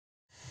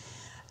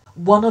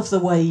one of the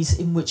ways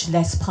in which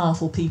less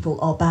powerful people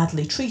are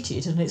badly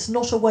treated, and it's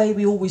not a way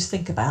we always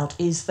think about,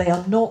 is they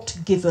are not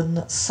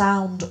given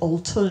sound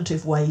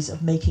alternative ways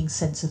of making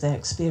sense of their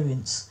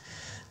experience.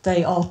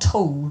 They are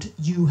told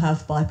you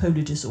have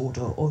bipolar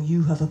disorder or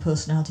you have a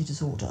personality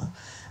disorder,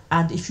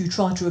 and if you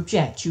try to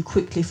object, you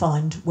quickly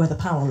find where the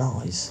power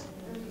lies.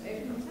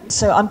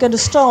 So I'm going to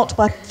start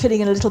by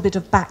filling in a little bit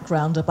of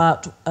background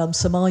about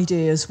some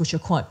ideas which are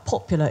quite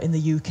popular in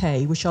the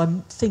UK, which I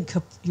think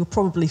you're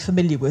probably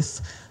familiar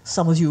with.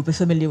 Some of you will be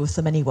familiar with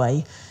them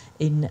anyway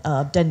in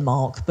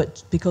Denmark,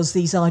 but because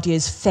these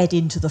ideas fed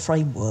into the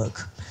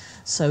framework.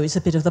 So it's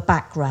a bit of the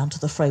background to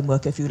the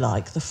framework, if you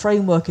like. The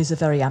framework is a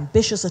very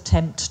ambitious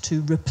attempt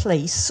to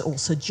replace or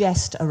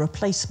suggest a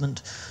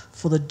replacement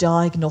for the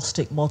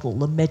diagnostic model,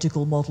 the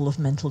medical model of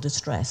mental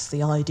distress,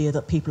 the idea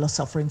that people are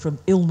suffering from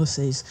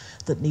illnesses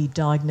that need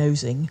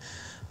diagnosing.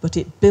 But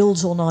it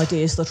builds on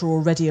ideas that are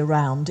already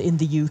around in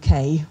the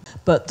UK.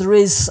 But there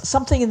is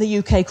something in the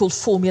UK called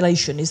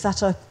formulation. Is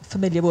that a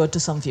familiar word to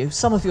some of you?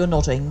 Some of you are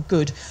nodding.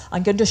 Good.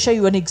 I'm going to show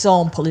you an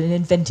example, an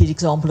invented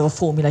example of a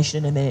formulation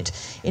in a minute.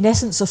 In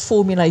essence, a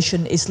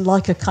formulation is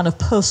like a kind of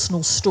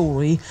personal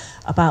story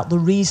about the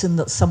reason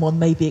that someone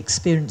may be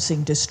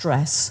experiencing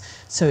distress.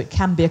 So it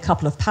can be a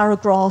couple of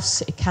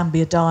paragraphs, it can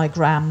be a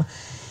diagram.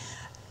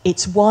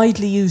 It's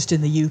widely used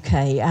in the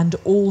UK, and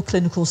all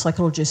clinical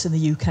psychologists in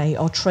the UK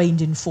are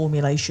trained in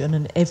formulation,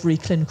 and every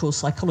clinical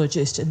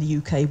psychologist in the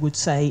UK would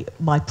say,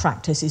 my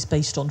practice is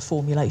based on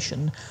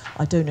formulation.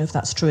 I don't know if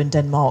that's true in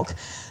Denmark.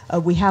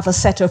 We have a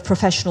set of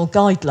professional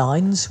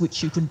guidelines,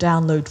 which you can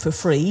download for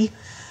free,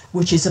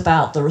 which is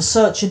about the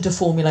research into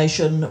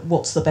formulation,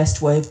 what's the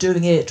best way of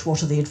doing it,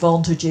 what are the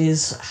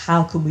advantages,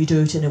 how can we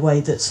do it in a way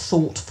that's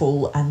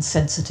thoughtful and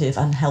sensitive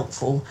and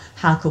helpful,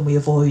 how can we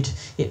avoid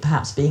it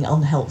perhaps being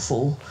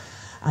unhelpful,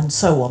 and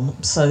so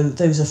on. So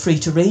those are free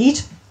to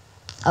read.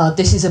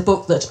 This is a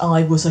book that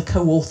I was a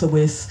co-author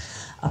with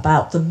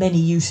about the many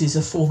uses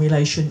of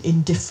formulation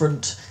in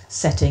different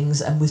settings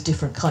and with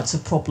different kinds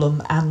of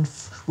problem and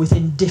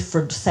within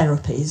different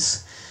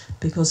therapies,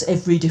 because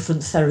every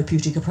different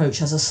therapeutic approach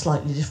has a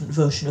slightly different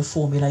version of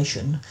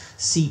formulation,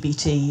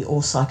 CBT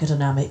or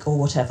psychodynamic or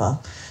whatever.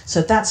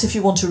 So that's if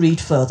you want to read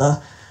further.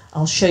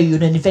 I'll show you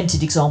an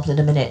invented example in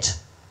a minute.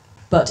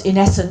 But in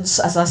essence,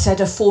 as I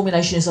said, a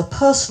formulation is a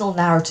personal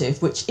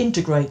narrative which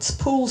integrates,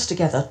 pulls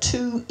together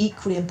two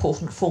equally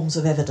important forms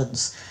of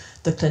evidence.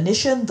 The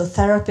clinician, the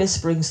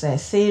therapist, brings their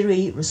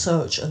theory,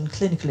 research and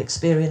clinical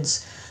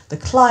experience. The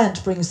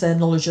client brings their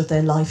knowledge of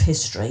their life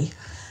history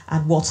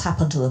and what's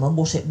happened to them and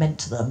what it meant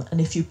to them. And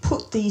if you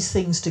put these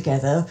things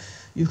together,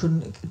 you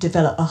can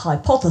develop a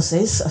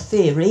hypothesis, a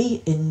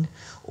theory,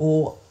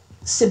 or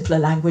simpler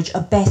language,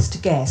 a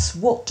best guess.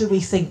 What do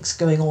we think's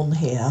going on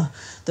here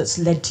that's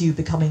led to you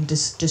becoming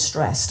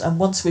distressed? And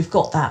once we've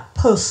got that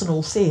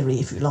personal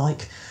theory, if you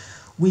like,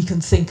 we can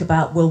think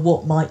about, well,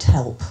 what might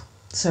help?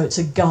 So it's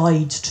a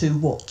guide to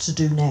what to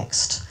do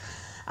next.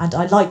 And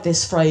I like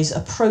this phrase, a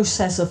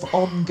process of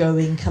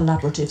ongoing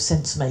collaborative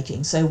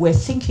sense-making. So we're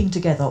thinking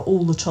together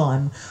all the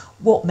time,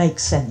 what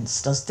makes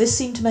sense? Does this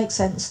seem to make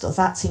sense? Does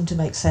that seem to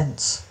make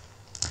sense?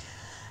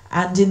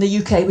 And in the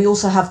UK, we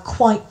also have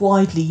quite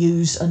widely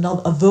used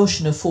a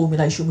version of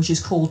formulation, which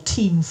is called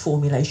team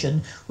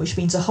formulation, which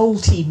means a whole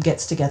team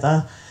gets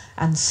together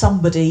and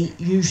somebody,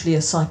 usually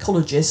a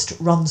psychologist,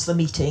 runs the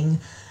meeting,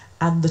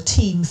 and the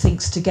team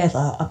thinks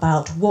together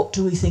about what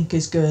do we think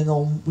is going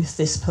on with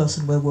this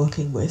person we're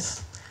working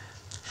with.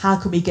 How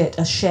can we get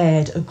a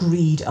shared,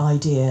 agreed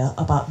idea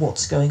about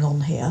what's going on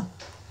here?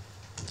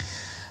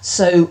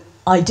 So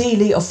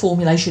ideally, a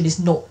formulation is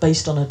not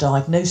based on a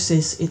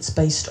diagnosis, it's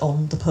based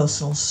on the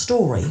personal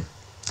story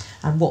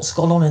and what's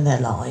gone on in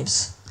their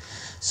lives.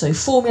 So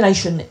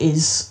formulation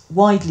is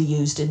widely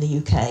used in the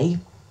UK.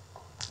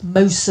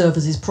 Most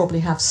services probably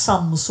have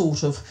some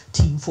sort of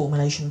team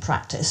formulation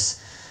practice.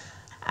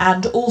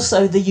 And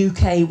also the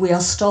UK, we are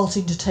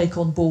starting to take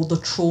on board the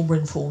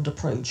trauma-informed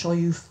approach.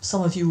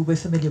 Some of you will be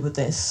familiar with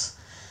this.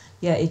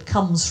 Yeah, it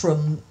comes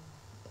from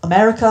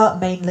America,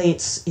 mainly.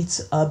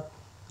 It's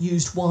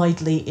used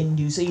widely in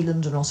New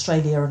Zealand and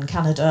Australia and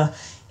Canada.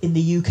 In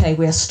the UK,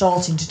 we are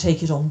starting to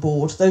take it on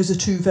board. Those are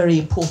two very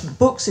important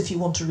books if you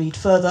want to read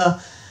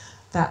further.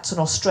 That's an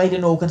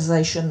Australian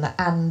organisation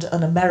and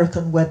an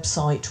American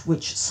website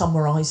which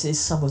summarises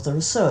some of the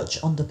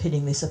research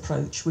underpinning this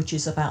approach, which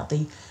is about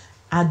the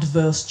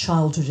adverse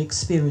childhood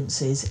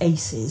experiences,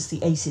 ACEs,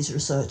 the ACEs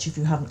research. If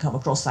you haven't come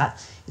across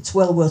that, it's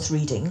well worth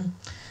reading.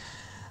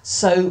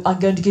 So I'm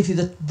going to give you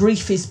the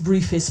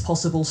briefest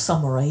possible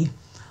summary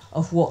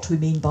of what we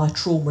mean by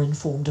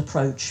trauma-informed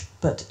approach,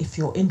 but if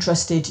you're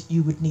interested,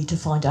 you would need to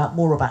find out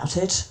more about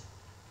it.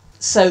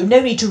 So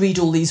no need to read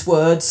all these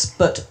words,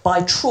 but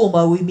by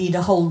trauma we mean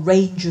a whole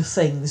range of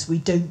things. We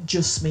don't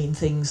just mean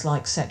things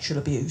like sexual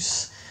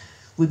abuse.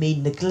 We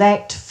mean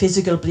neglect,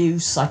 physical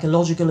abuse,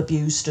 psychological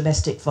abuse,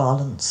 domestic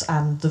violence,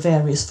 and the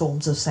various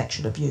forms of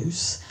sexual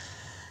abuse.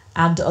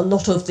 And a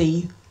lot of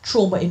the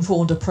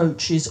trauma-informed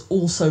approaches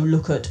also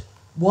look at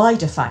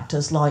wider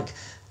factors like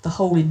the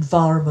whole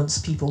environments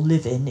people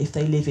live in, if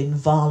they live in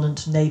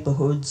violent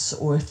neighbourhoods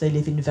or if they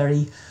live in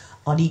very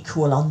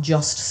unequal,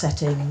 unjust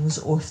settings,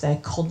 or if they're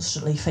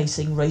constantly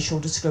facing racial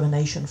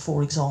discrimination,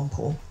 for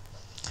example.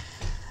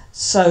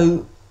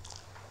 So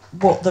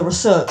what the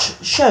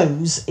research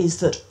shows is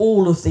that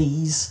all of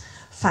these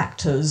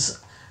factors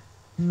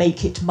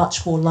make it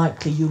much more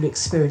likely you'll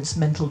experience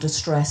mental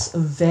distress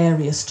of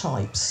various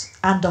types,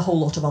 and a whole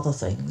lot of other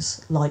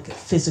things, like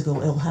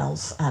physical ill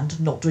health and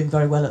not doing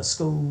very well at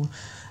school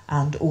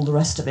and all the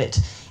rest of it.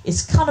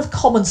 It's kind of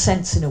common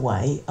sense in a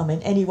way. I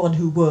mean, anyone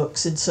who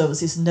works in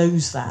services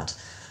knows that,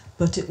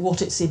 but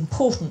what it's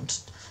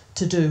important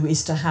to do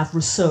is to have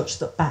research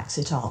that backs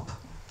it up.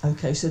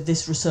 Okay, so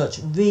this research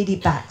really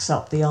backs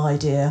up the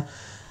idea,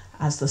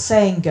 as the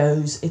saying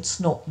goes, it's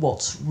not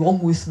what's wrong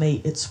with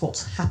me, it's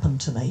what's happened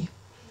to me.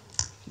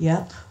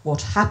 Yeah,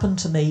 what happened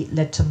to me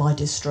led to my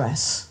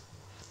distress.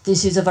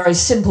 This is a very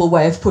simple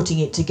way of putting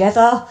it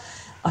together,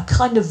 a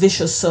kind of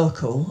vicious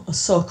circle, a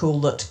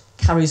circle that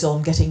carries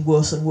on getting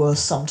worse and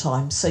worse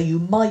sometimes. So you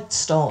might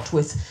start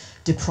with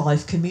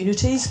deprived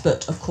communities,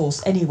 but of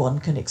course anyone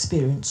can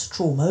experience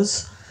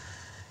traumas.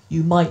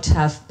 You might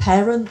have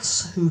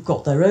parents who've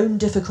got their own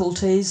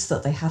difficulties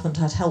that they haven't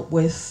had help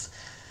with.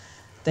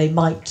 They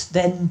might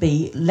then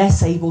be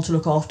less able to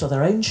look after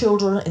their own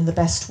children in the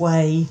best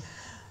way.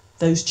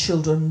 Those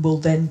children will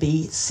then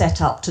be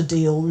set up to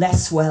deal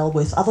less well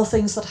with other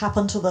things that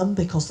happen to them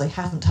because they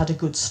haven't had a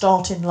good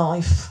start in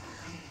life.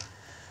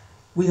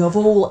 We have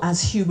all,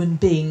 as human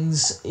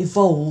beings,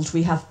 evolved.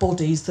 We have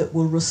bodies that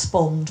will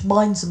respond,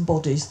 minds and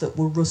bodies that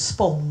will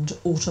respond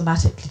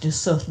automatically to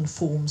certain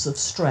forms of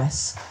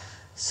stress.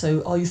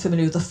 So are you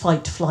familiar with the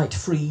fight, flight,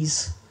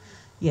 freeze?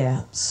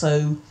 Yeah,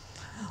 so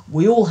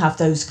we all have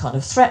those kind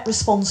of threat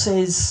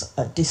responses.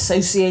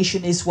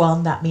 Dissociation is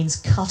one. That means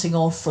cutting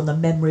off from the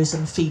memories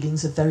and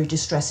feelings of very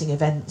distressing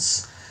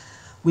events.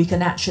 We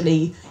can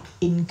actually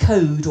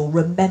encode or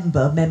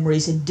remember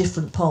memories in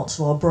different parts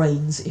of our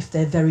brains if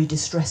they're very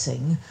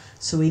distressing.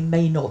 So we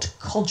may not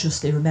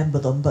consciously remember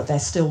them, but they're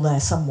still there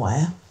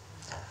somewhere.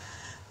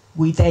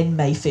 We then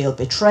may feel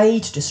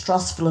betrayed,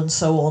 distrustful, and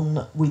so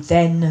on. We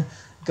then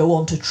go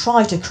on to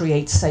try to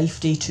create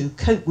safety, to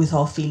cope with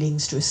our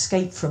feelings, to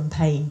escape from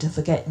pain, to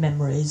forget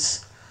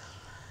memories.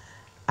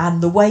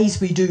 And the ways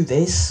we do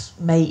this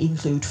may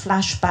include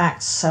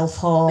flashbacks,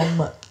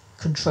 self-harm,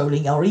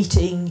 controlling our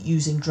eating,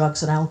 using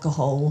drugs and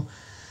alcohol.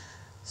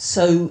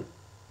 So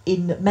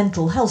in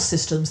mental health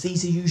systems,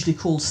 these are usually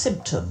called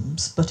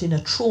symptoms, but in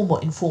a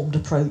trauma-informed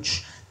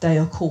approach, they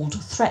are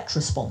called threat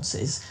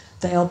responses.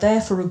 They are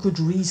there for a good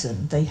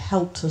reason. They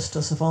helped us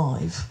to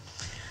survive.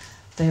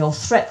 They are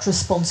threat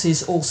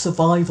responses or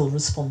survival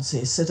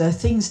responses. So they're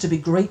things to be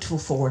grateful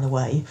for in a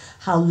way.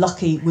 How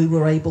lucky we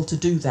were able to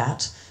do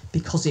that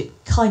because it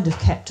kind of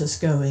kept us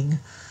going.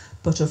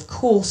 But of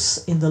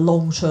course, in the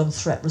long-term,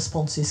 threat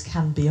responses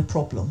can be a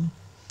problem.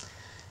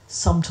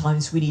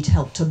 Sometimes we need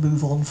help to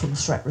move on from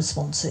threat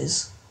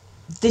responses.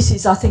 This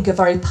is, I think, a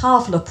very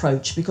powerful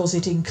approach because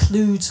it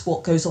includes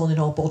what goes on in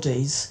our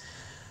bodies,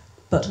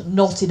 but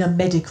not in a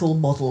medical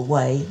model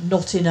way,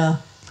 not in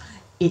a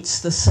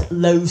it's the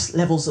low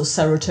levels of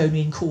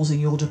serotonin causing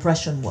your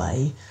depression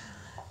way,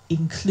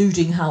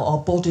 including how our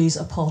bodies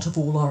are part of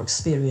all our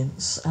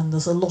experience, and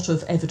there's a lot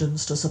of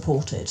evidence to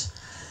support it.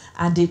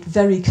 And it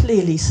very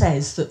clearly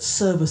says that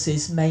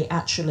services may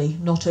actually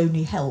not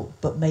only help,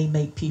 but may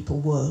make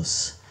people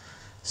worse.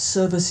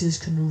 Services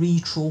can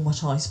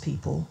re-traumatise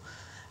people,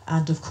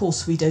 and of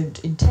course we don't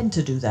intend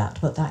to do that,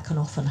 but that can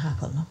often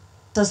happen.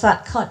 Does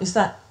that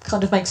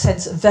kind of make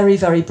sense? A very,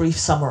 very brief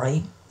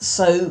summary.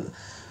 So,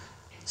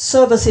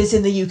 services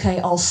in the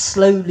UK are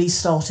slowly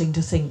starting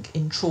to think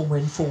in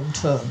trauma-informed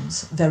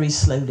terms, very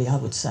slowly, I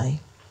would say.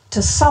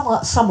 To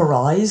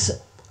summarise,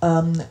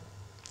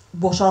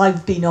 what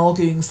I've been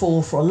arguing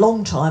for a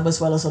long time, as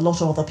well as a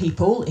lot of other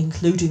people,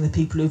 including the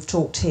people who've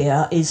talked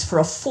here, is for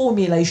a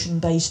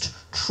formulation-based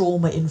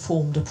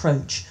trauma-informed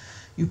approach.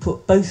 You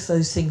put both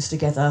those things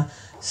together,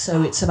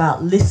 so it's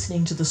about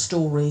listening to the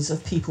stories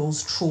of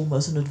people's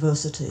traumas and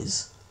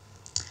adversities.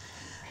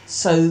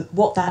 So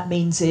what that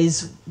means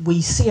is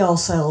we see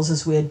ourselves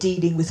as we're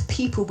dealing with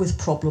people with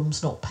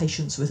problems, not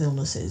patients with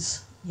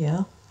illnesses.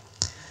 Yeah.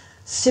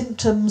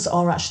 Symptoms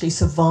are actually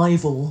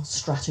survival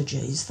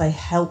strategies. They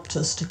helped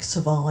us to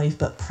survive,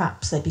 but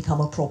perhaps they become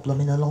a problem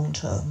in the long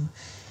term.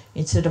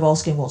 Instead of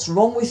asking what's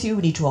wrong with you,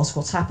 we need to ask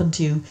what's happened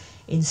to you.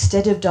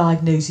 Instead of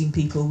diagnosing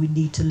people, we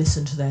need to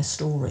listen to their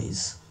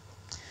stories.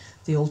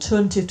 The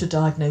alternative to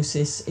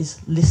diagnosis is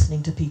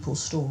listening to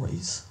people's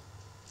stories.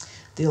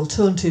 The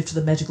alternative to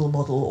the medical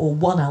model, or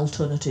one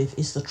alternative,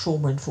 is the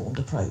trauma-informed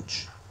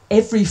approach.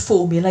 Every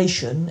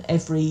formulation,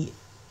 every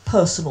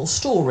personal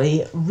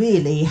story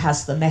really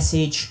has the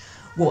message,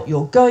 what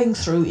you're going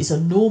through is a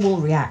normal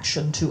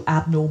reaction to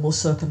abnormal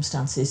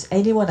circumstances.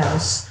 Anyone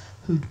else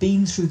who'd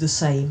been through the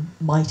same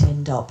might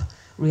end up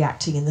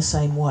reacting in the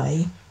same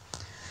way.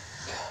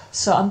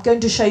 So I'm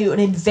going to show you an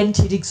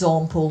invented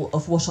example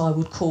of what I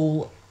would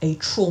call a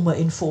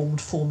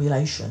trauma-informed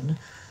formulation.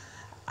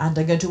 And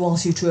I'm going to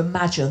ask you to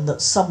imagine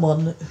that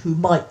someone who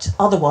might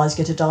otherwise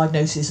get a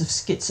diagnosis of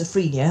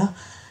schizophrenia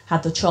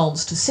had the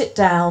chance to sit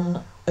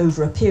down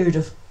over a period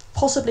of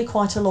possibly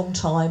quite a long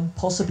time,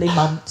 possibly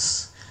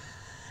months,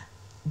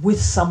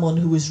 with someone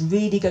who was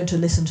really going to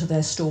listen to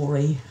their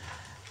story,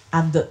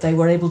 and that they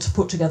were able to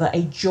put together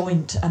a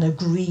joint and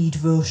agreed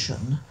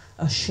version,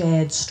 a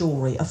shared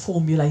story, a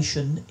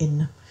formulation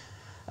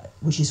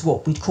which is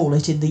what we'd call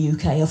it in the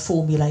UK, a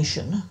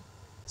formulation.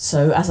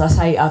 So, as I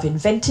say, I've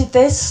invented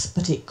this,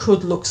 but it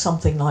could look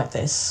something like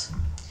this.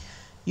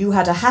 You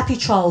had a happy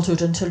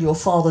childhood until your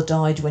father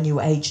died when you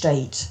were aged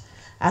 8.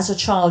 As a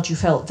child, you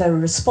felt very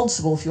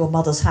responsible for your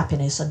mother's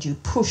happiness and you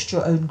pushed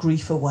your own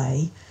grief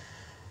away.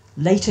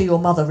 Later, your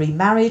mother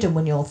remarried, and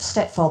when your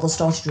stepfather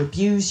started to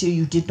abuse you,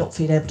 you did not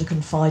feel able to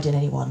confide in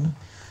anyone.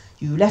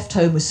 You left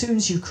home as soon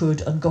as you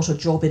could and got a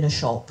job in a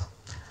shop.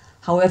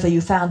 However,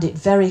 you found it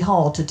very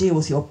hard to deal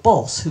with your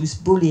boss, whose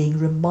bullying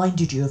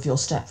reminded you of your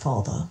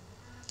stepfather.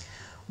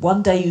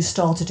 One day you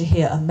started to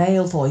hear a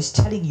male voice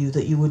telling you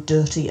that you were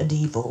dirty and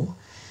evil.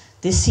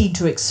 This seemed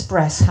to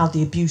express how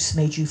the abuse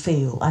made you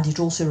feel, and it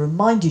also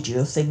reminded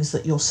you of things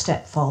that your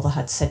stepfather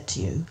had said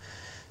to you.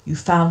 You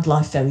found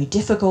life very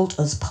difficult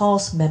as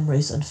past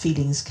memories and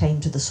feelings came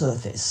to the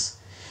surface.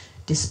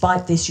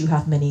 Despite this, you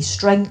have many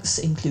strengths,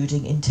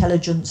 including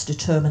intelligence,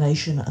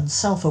 determination, and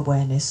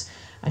self-awareness,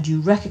 and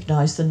you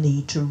recognise the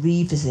need to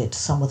revisit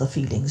some of the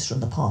feelings from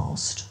the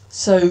past.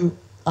 So,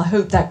 I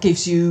hope that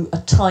gives you a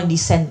tiny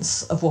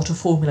sense of what a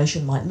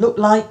formulation might look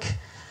like.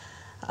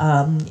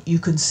 You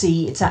can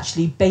see it's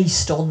actually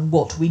based on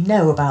what we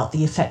know about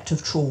the effect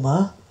of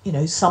trauma. You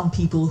know, some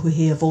people who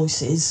hear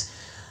voices,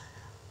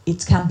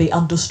 it can be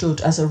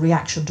understood as a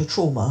reaction to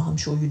trauma. I'm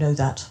sure you know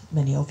that,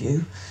 many of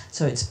you.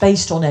 So it's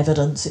based on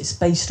evidence, it's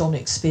based on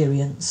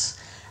experience,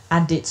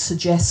 and it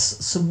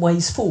suggests some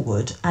ways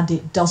forward, and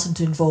it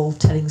doesn't involve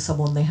telling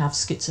someone they have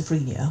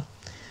schizophrenia.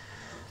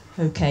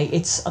 Okay,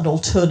 it's an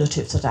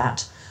alternative to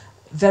that.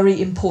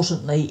 Very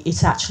importantly,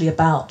 it's actually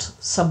about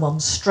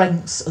someone's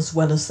strengths as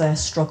well as their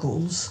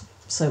struggles.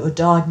 So a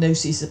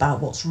diagnosis is about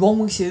what's wrong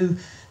with you.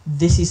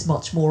 This is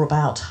much more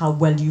about how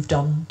well you've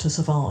done to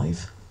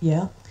survive.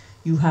 Yeah,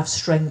 you have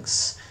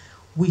strengths.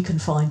 We can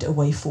find a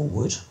way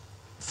forward.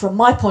 From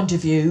my point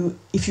of view,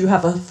 if you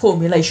have a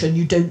formulation,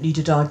 you don't need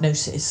a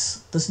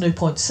diagnosis. There's no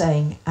point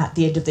saying at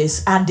the end of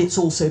this, and it's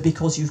also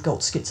because you've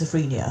got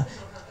schizophrenia.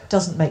 It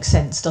doesn't make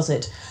sense, does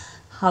it?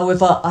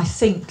 However, I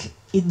think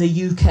in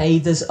the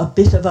UK there's a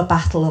bit of a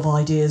battle of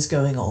ideas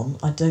going on.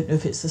 I don't know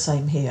if it's the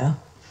same here.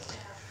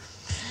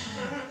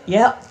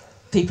 Yeah,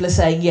 people are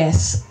saying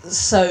yes.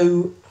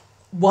 So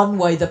one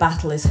way the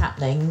battle is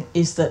happening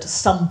is that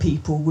some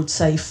people would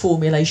say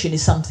formulation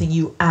is something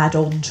you add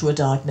on to a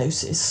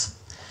diagnosis.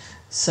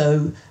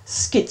 So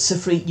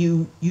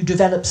schizophrenia, you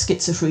develop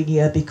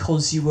schizophrenia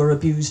because you were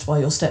abused by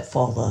your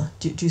stepfather.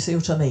 Do you see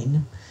what I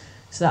mean?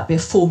 So that'd be a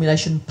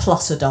formulation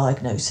plus a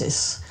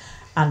diagnosis.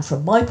 And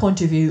from my point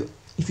of view,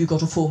 if you've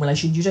got a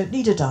formulation, you don't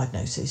need a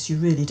diagnosis. You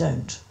really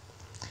don't.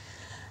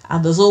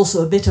 And there's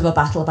also a bit of a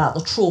battle about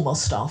the trauma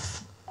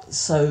stuff.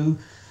 So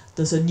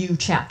there's a new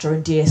chapter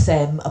in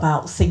DSM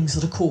about things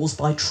that are caused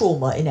by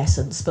trauma, in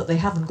essence, but they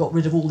haven't got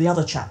rid of all the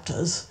other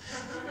chapters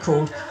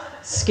called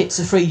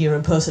schizophrenia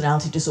and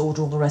personality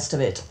disorder, all the rest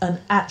of it. And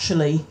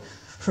actually,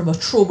 from a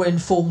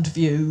trauma-informed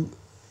view,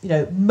 you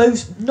know,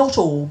 not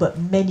all, but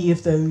many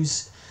of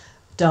those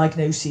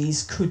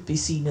diagnoses could be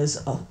seen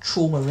as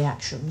trauma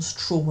reactions,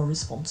 trauma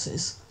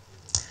responses.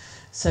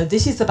 So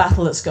this is the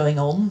battle that's going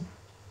on,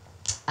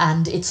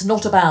 and it's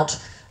not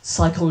about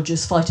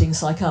psychologists fighting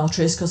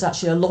psychiatrists, because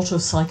actually a lot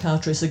of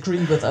psychiatrists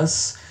agree with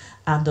us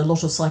and a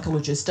lot of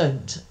psychologists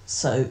don't.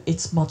 So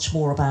it's much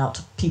more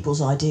about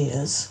people's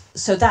ideas.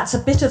 So that's a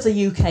bit of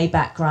the UK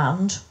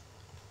background.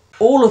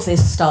 All of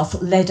this stuff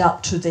led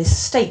up to this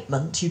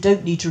statement. You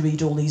don't need to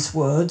read all these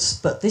words,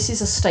 but this is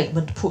a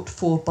statement put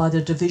forward by the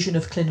Division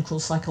of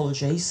Clinical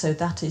Psychology. So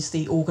that is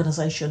the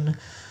organisation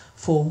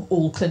for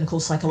all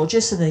clinical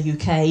psychologists in the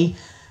UK,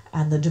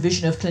 and the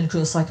Division of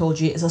Clinical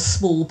Psychology is a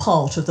small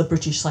part of the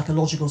British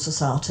Psychological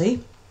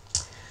Society.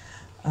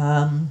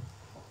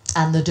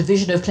 And the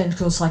Division of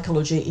Clinical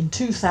Psychology in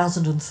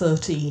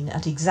 2013,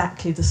 at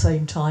exactly the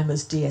same time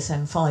as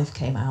DSM-5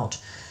 came out,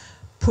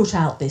 put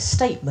out this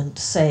statement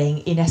saying,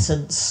 in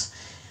essence,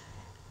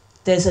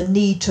 there's a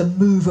need to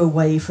move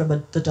away from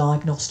the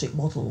diagnostic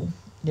model.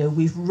 You know,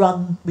 we've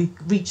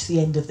reached the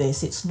end of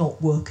this, it's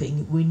not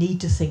working, we need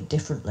to think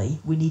differently,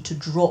 we need to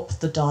drop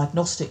the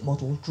diagnostic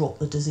model, drop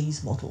the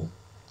disease model.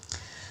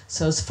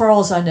 So as far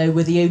as I know,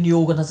 we're the only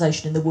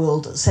organisation in the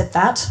world that said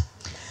that,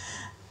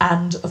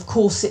 and of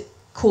course it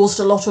caused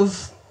a lot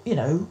of, you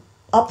know,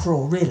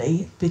 uproar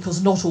really,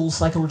 because not all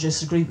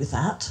psychologists agree with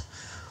that,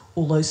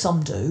 although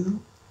some do,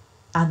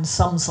 and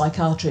some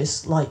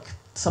psychiatrists, like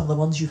some of the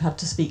ones you've had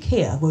to speak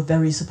here, were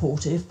very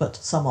supportive, but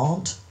some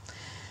aren't.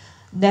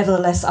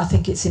 Nevertheless, I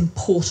think it's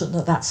important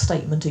that that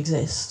statement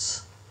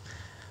exists.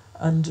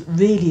 And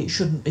really it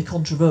shouldn't be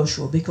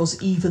controversial,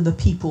 because even the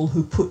people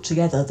who put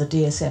together the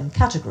DSM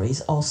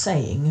categories are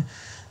saying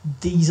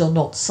these are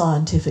not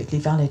scientifically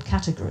valid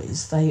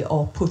categories. They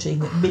are putting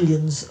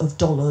millions of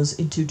dollars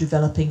into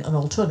developing an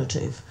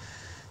alternative.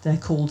 They're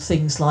called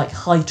things like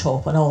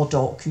HITOP and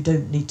RDoC. You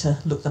don't need to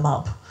look them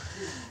up.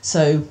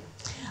 So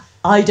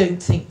I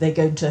don't think they're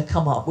going to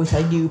come up with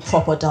a new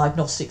proper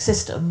diagnostic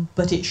system,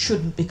 but it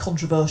shouldn't be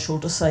controversial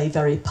to say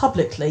very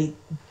publicly,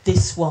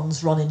 this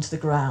one's run into the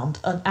ground.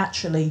 And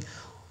actually,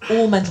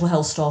 all mental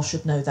health staff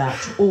should know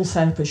that, all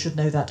therapists should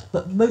know that,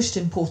 but most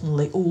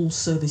importantly, all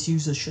service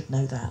users should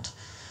know that.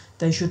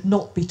 They should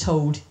not be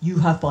told, you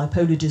have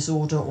bipolar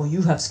disorder, or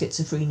you have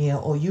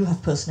schizophrenia, or you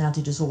have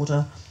personality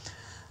disorder,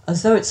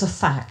 as though it's a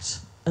fact,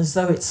 as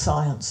though it's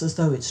science, as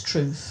though it's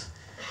truth,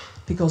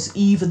 because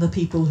even the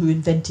people who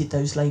invented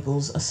those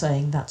labels are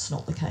saying that's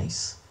not the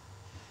case.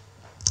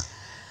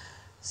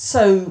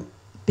 So,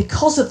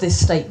 because of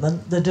this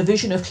statement, the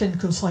Division of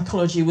Clinical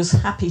Psychology was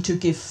happy to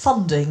give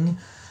funding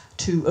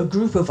to a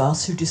group of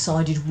us who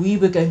decided we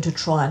were going to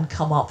try and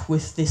come up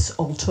with this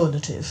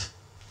alternative.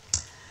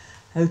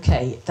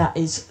 Okay, that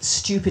is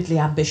stupidly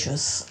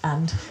ambitious,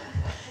 and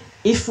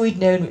if we'd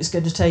known it was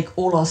going to take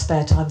all our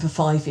spare time for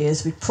 5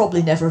 years, we'd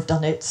probably never have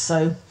done it,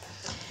 so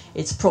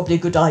it's probably a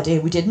good idea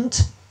we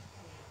didn't.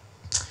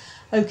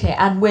 Okay,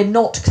 and we're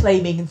not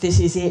claiming this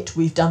is it,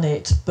 we've done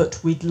it,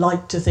 but we'd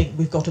like to think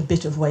we've got a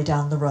bit of way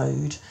down the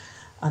road.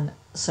 And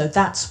so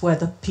that's where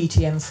the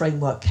PTM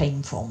framework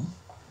came from.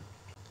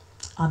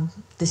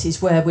 This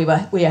is where we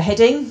are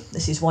heading,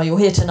 this is why you're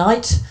here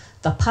tonight.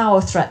 The power,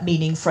 threat,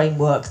 meaning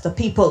framework.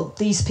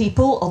 These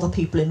people are the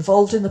people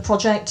involved in the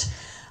project.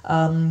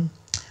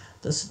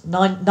 There's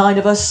nine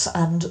of us,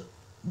 and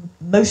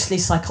mostly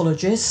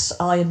psychologists.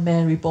 I and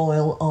Mary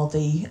Boyle are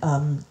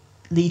the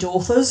lead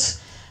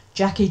authors.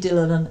 Jackie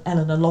Dillon and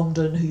Eleanor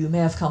Longdon, who you may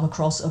have come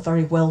across, are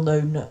very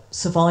well-known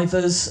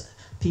survivors,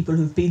 people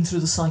who've been through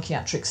the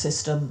psychiatric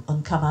system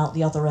and come out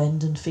the other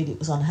end and feel it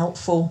was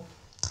unhelpful.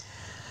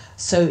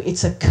 So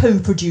it's a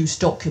co-produced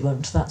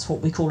document, that's what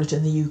we call it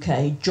in the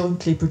UK,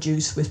 jointly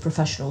produced with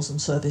professionals and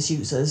service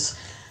users.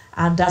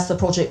 And as the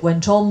project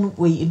went on,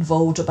 we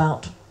involved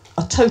about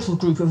a total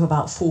group of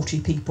about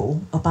 40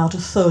 people, about a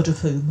third of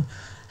whom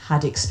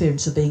had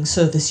experience of being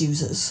service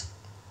users.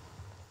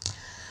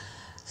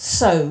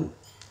 So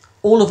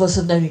all of us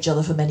have known each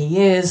other for many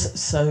years,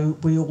 so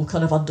we all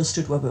kind of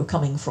understood where we were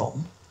coming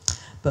from,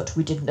 but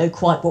we didn't know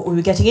quite what we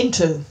were getting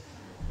into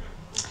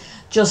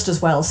just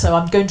as well. So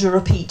I'm going to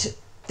repeat,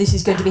 this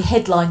is going to be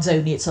headlines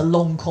only, it's a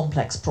long,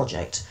 complex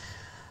project.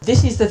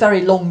 This is the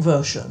very long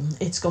version,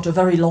 it's got a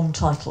very long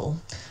title.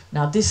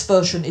 Now this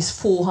version is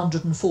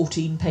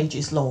 414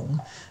 pages long.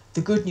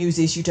 The good news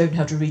is you don't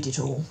have to read it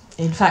all.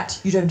 In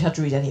fact, you don't have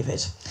to read any of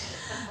it.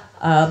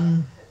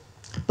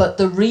 But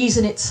the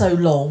reason it's so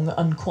long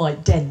and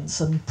quite dense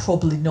and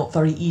probably not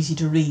very easy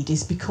to read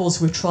is because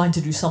we're trying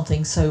to do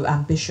something so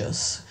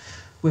ambitious.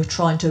 We're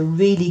trying to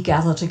really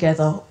gather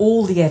together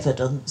all the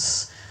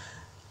evidence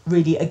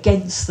really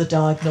against the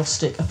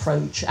diagnostic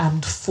approach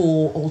and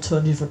for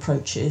alternative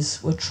approaches.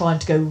 We're trying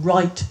to go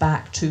right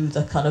back to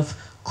the kind of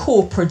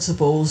core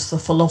principles, the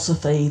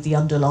philosophy, the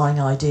underlying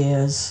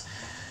ideas,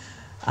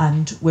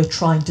 and we're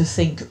trying to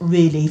think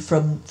really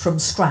from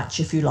scratch,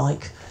 if you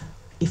like.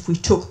 If we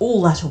took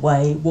all that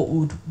away,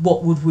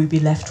 what would we be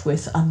left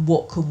with, and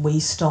what can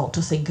we start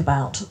to think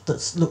about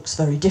that looks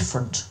very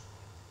different?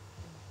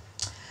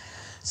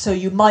 So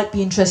you might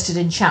be interested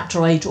in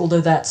Chapter 8, although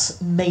that's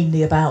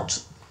mainly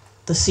about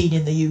the scene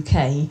in the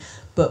UK,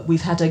 but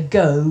we've had a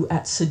go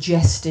at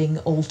suggesting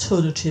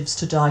alternatives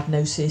to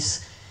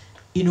diagnosis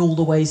in all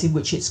the ways in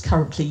which it's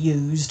currently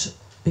used,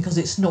 because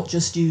it's not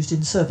just used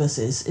in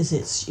services,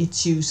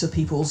 it's used for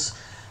people's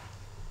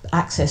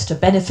access to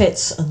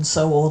benefits and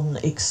so on.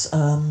 It's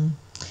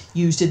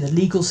used in the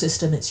legal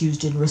system, it's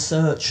used in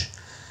research.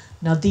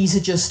 Now these are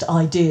just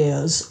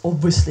ideas.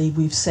 Obviously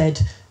we've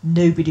said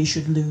nobody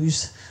should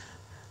lose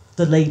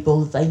the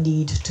label they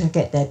need to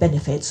get their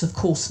benefits, of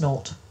course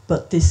not,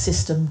 but this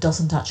system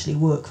doesn't actually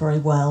work very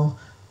well.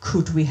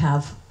 Could we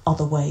have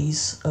other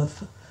ways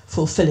of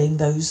fulfilling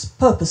those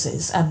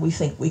purposes? And we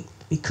think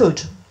we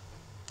could.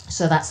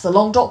 So that's the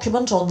long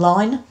document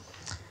online.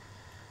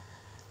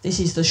 This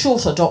is the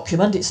shorter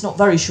document, it's not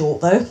very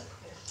short though.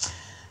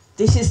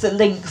 This is the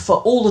link for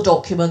all the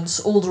documents,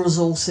 all the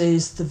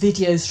resources, the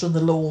videos from the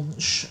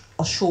launch,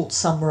 a short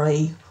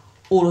summary,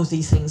 all of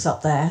these things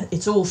up there.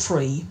 It's all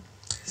free.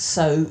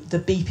 So the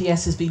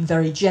BPS has been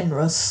very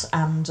generous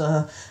and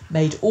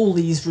made all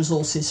these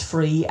resources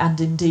free, and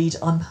indeed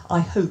I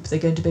hope they're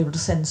going to be able to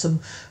send some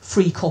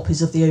free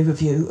copies of the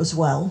overview as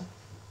well.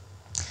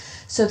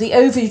 So the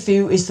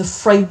overview is the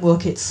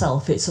framework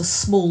itself. It's a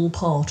small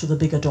part of the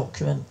bigger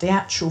document, the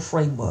actual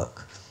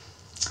framework.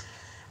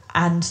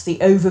 And the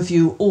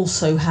overview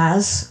also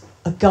has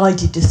a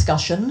guided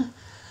discussion.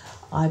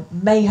 I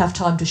may have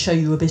time to show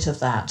you a bit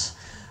of that,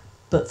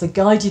 but the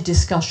guided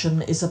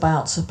discussion is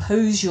about,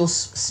 suppose you're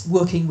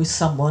working with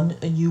someone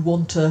and you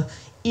want to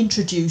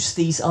introduce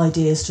these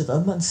ideas to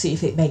them and see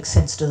if it makes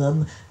sense to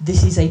them.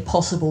 This is a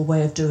possible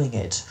way of doing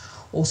it.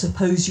 Or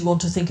suppose you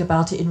want to think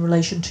about it in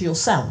relation to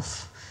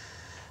yourself.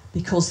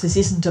 because this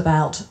isn't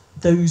about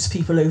those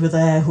people over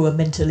there who are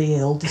mentally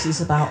ill, this is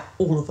about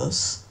all of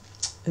us.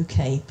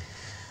 Okay,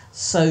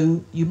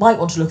 so you might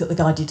want to look at the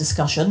guided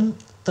discussion.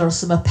 There are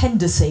some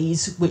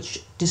appendices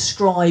which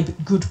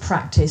describe good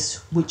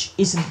practice which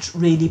isn't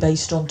really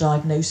based on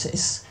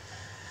diagnosis,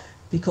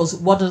 because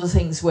one of the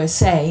things we're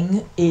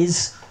saying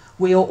is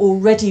we are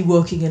already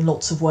working in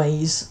lots of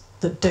ways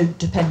that don't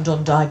depend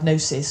on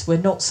diagnosis. We're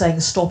not saying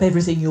stop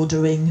everything you're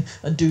doing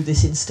and do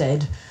this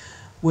instead.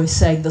 We're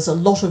saying there's a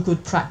lot of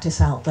good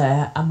practice out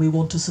there and we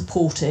want to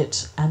support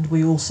it, and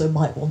we also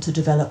might want to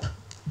develop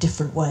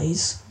different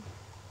ways.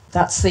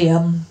 That's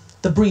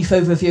the brief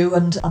overview,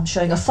 and I'm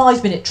showing a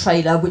 5-minute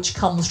trailer which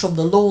comes from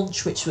the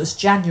launch, which was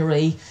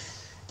January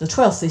the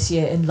 12th this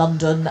year in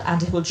London,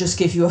 and it will just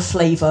give you a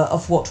flavour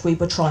of what we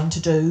were trying to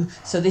do.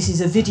 So this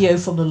is a video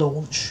from the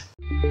launch.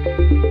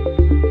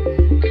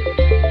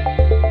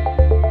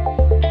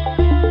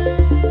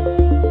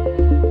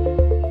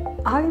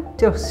 I'm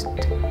just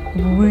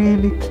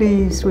really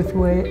pleased with the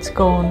way it's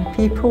gone.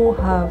 People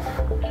have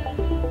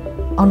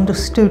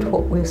understood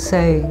what we're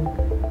saying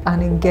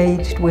and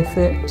engaged with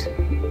it,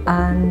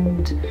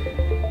 and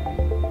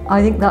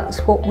I think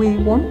that's what we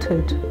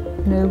wanted.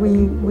 You know,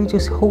 we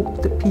just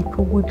hoped that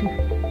people would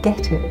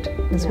get it,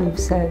 as we've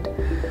said,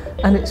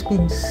 and it's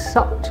been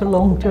such a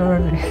long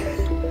journey.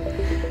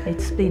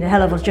 It's been a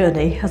hell of a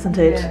journey, hasn't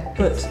it? Yeah.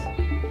 But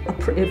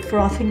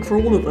I think for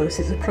all of us,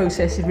 it's a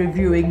process of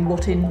reviewing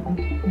what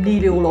in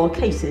nearly all our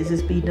cases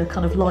has been a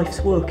kind of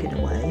life's work in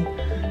a way,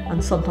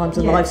 and sometimes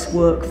a life's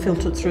work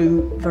filtered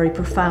through very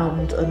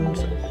profound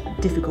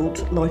and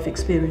difficult life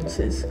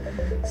experiences.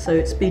 So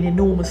it's been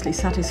enormously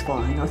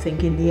satisfying, I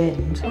think, in the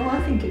end,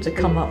 to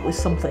come up with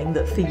something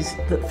that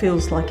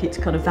feels like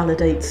it kind of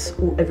validates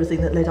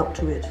everything that led up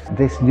to it.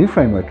 This new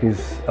framework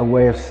is a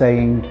way of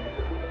saying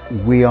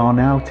we are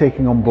now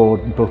taking on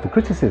board both the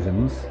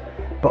criticisms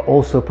but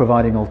also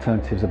providing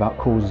alternatives about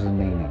causes and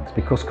meanings,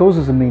 because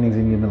causes and meanings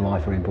in human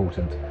life are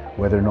important,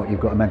 whether or not you've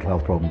got a mental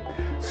health problem.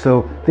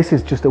 So this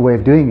is just a way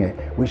of doing it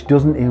which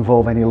doesn't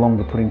involve any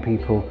longer putting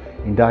people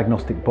in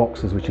diagnostic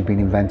boxes which have been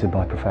invented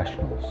by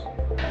professionals.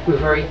 We're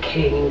very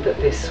keen that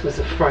this was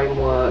a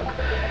framework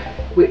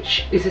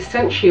which is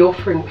essentially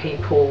offering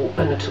people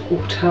an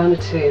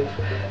alternative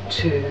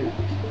to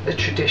the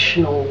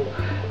traditional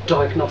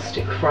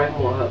diagnostic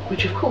framework,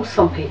 which of course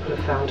some people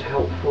have found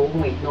helpful,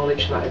 and we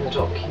acknowledge that in the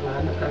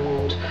document,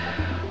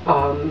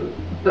 and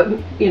but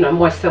you know,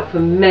 myself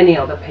and many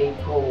other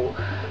people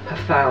have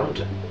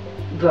found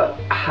that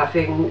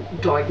having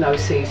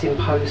diagnoses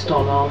imposed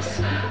on us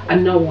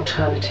and no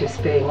alternatives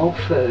being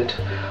offered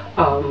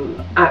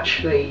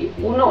actually,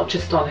 well, not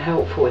just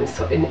unhelpful,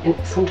 in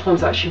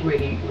sometimes actually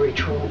really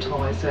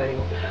traumatising,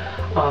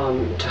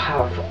 to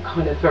have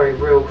kind of very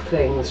real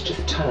things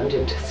just turned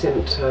into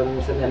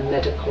symptoms and then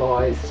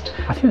medicalised.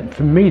 I think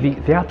for me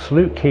the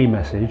absolute key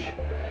message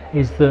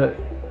is that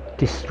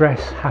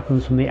distress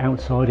happens from the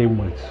outside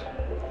inwards.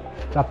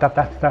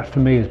 That for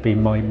me has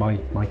been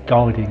my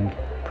guiding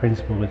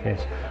principle with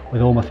this,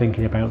 with all my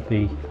thinking about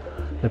the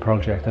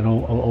project and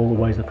all the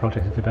ways the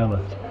project is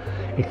developed.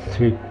 It's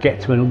to get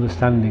to an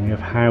understanding of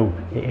how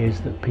it is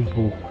that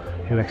people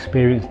who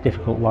experience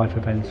difficult life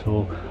events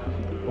or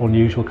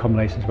unusual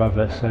combinations of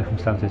adverse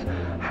circumstances,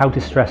 how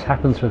distress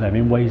happens for them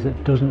in ways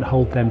that doesn't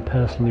hold them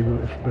personally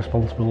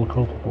responsible or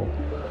culpable.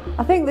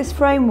 I think this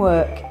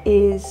framework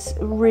is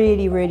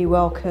really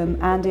welcome,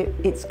 and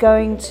it's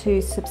going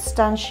to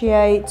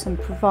substantiate and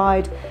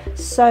provide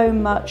so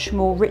much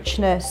more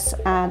richness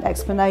and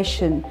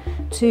explanation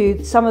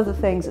to some of the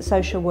things that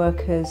social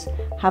workers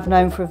have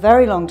known for a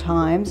very long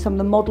time, some of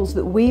the models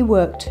that we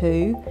work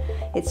to.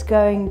 It's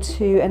going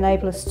to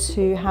enable us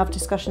to have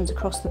discussions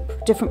across the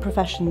different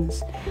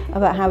professions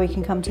about how we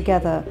can come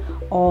together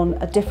on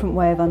a different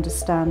way of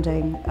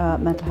understanding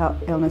mental health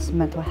illness and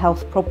mental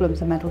health problems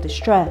and mental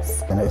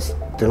distress. And it's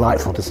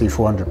delightful to see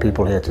 400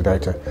 people here today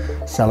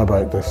to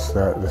celebrate this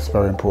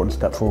very important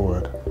step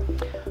forward.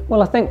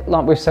 Well, I think,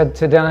 like we've said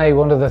today,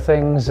 one of the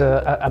things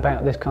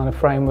about this kind of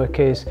framework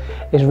is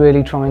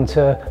really trying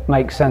to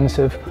make sense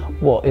of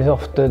what is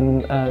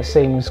often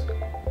seems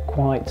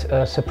quite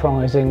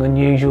surprising,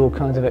 unusual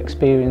kinds of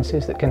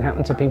experiences that can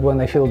happen to people when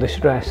they feel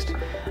distressed.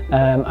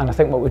 And I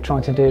think what we're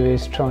trying to do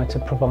is try to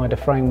provide a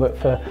framework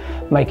for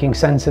making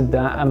sense of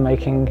that and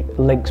making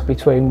links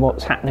between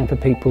what's happening for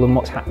people and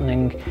what's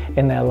happening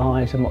in their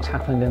lives and what's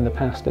happened in the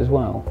past as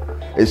well.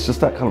 It's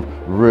just that kind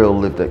of real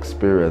lived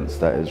experience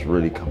that is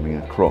really coming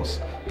across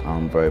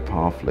very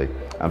powerfully.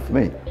 And for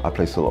me, I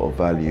place a lot of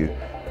value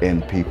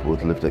in people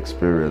with lived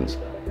experience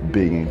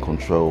being in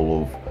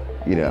control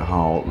of, you know,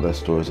 how their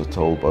stories are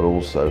told, but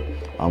also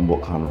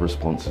what kind of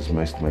responses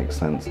most make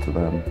sense to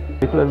them.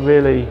 People are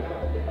really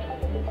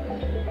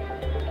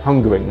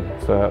hungering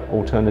for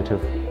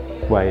alternative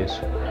ways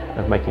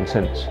of making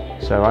sense.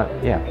 So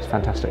yeah, it's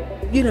fantastic.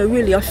 You know,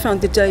 really, I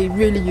found the day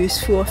really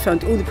useful. I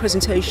found all the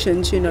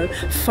presentations, you know,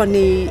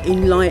 funny,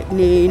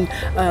 enlightening,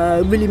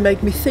 really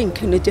made me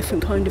think in a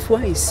different kind of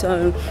way.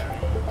 So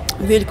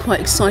I'm really quite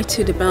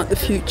excited about the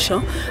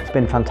future. It's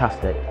been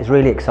fantastic. It's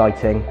really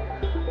exciting.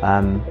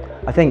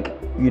 I think,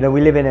 you know, we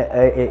live in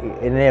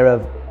an era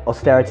of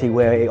austerity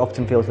where it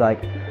often feels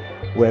like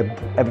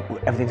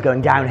everything's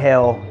going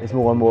downhill. There's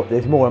more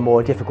and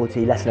more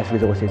difficulty, less and less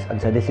resources,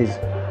 and so this is,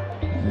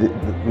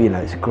 you know,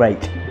 it's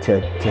great to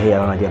hear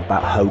an idea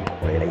about hope,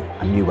 really,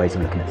 and new ways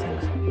of looking at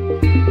things.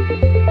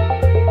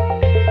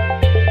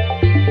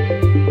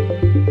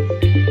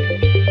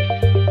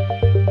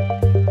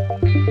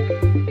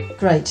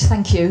 Great,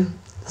 thank you.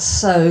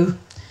 So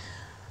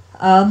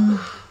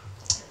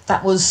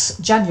that was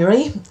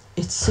January.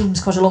 It seems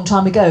quite a long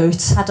time ago.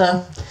 It's had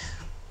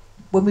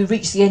when we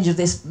reached the end of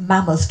this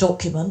mammoth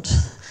document,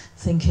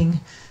 thinking,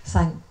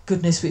 thank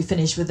goodness we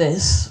finished with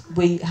this,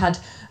 we had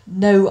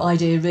no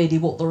idea really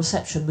what the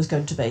reception was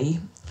going to be,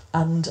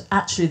 and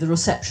actually the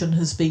reception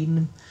has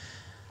been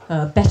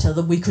better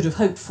than we could have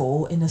hoped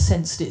for, in a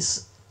sense that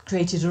it's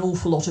created an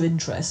awful lot of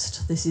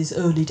interest. This is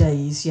early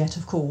days yet,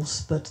 of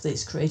course, but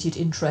it's created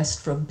interest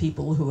from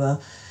people who are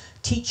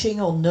teaching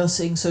on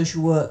nursing,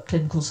 social work,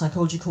 clinical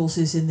psychology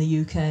courses in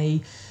the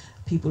UK,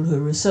 people who are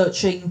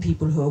researching,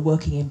 people who are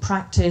working in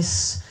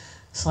practice,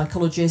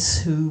 psychologists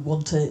who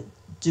want to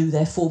do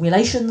their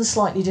formulations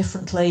slightly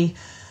differently,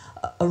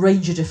 a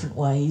range of different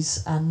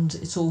ways. And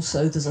it's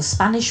also, there's a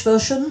Spanish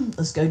version,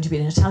 there's going to be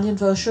an Italian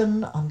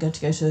version. I'm going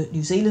to go to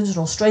New Zealand and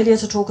Australia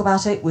to talk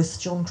about it with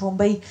John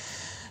Crombie.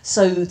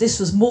 So this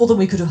was more than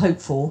we could have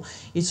hoped for.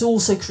 It's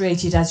also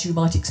created, as you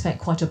might expect,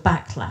 quite a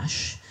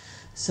backlash.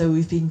 So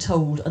we've been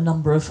told a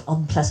number of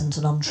unpleasant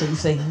and untrue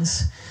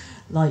things,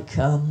 like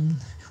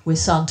we're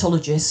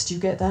Scientologists. Do you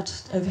get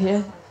that over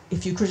here?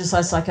 If you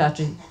criticise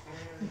psychiatry,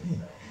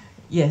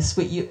 yes,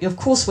 of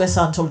course we're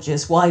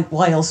Scientologists.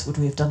 Why else would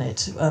we have done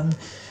it?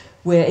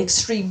 We're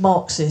extreme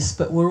Marxists,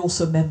 but we're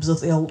also members of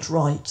the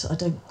alt-right. I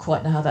don't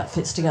quite know how that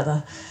fits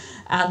together.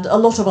 And a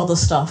lot of other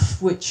stuff,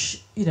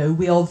 which, you know,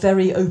 we are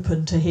very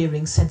open to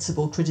hearing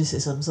sensible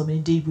criticisms. I mean,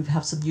 indeed, we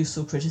have some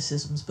useful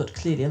criticisms, but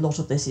clearly a lot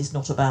of this is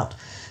not about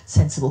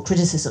sensible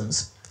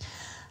criticisms.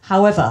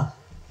 However,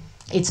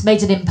 it's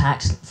made an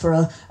impact for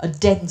a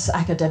dense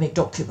academic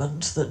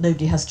document that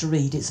nobody has to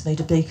read. It's made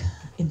a big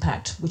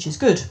impact, which is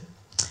good.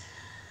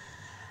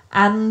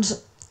 And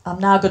I'm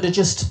now going to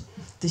just,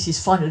 this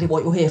is finally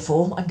what you're here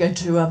for, I'm going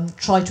to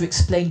try to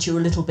explain to you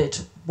a little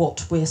bit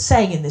what we're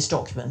saying in this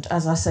document.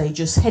 As I say,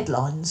 just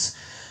headlines,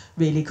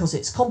 really, because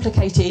it's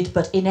complicated,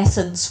 but in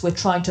essence, we're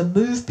trying to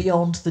move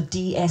beyond the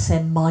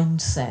DSM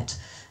mindset.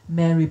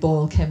 Mary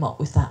Boyle came up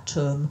with that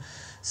term.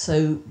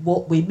 So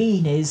what we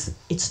mean is,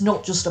 it's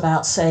not just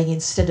about saying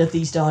instead of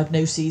these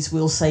diagnoses,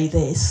 we'll say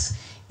this.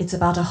 It's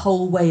about a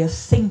whole way of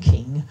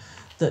thinking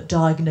that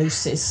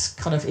diagnosis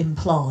kind of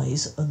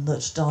implies and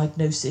that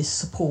diagnosis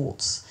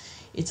supports.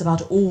 It's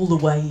about all the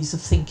ways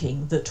of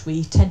thinking that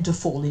we tend to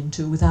fall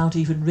into without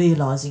even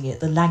realising it,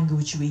 the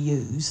language we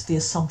use, the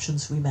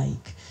assumptions we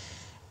make.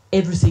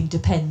 Everything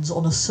depends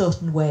on a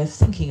certain way of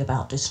thinking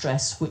about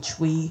distress, which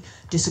we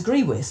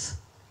disagree with.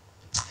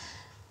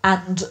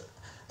 And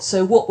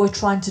so what we're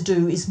trying to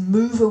do is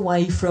move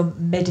away from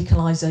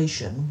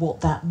medicalisation.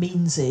 What that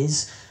means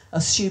is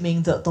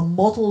assuming that the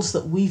models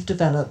that we've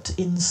developed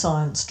in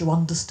science to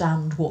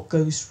understand what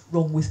goes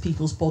wrong with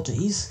people's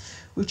bodies,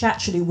 which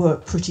actually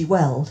work pretty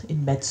well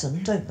in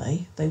medicine, don't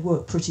they? They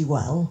work pretty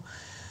well.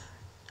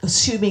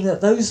 Assuming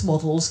that those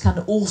models can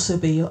also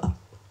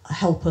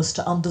help us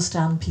to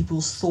understand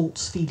people's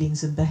thoughts,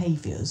 feelings and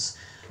behaviours.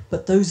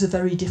 But those are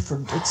very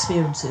different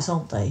experiences,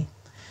 aren't they?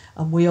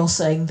 And we are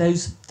saying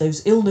those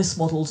illness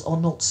models are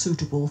not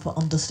suitable for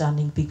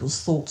understanding people's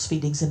thoughts,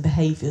 feelings and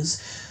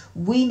behaviours.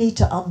 We need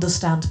to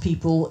understand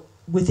people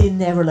within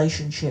their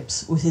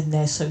relationships, within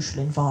their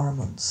social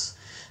environments.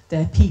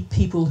 They're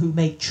people who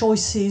make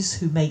choices,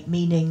 who make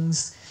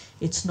meanings.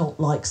 It's not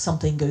like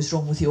something goes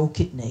wrong with your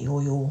kidney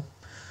or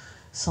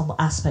some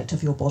aspect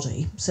of your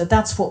body. So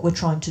that's what we're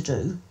trying to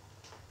do.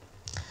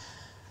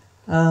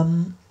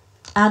 And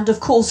of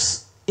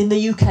course, in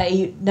the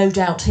UK, no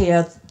doubt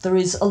here, there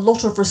is a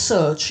lot of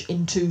research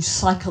into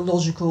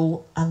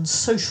psychological and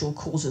social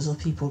causes of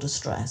people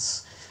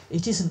distress.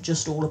 It isn't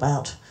just all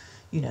about,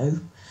 you know,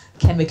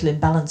 chemical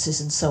imbalances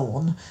and so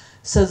on.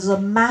 So there's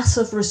a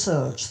massive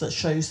research that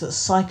shows that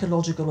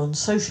psychological and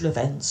social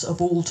events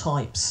of all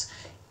types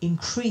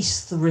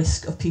increase the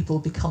risk of people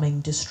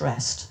becoming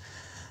distressed.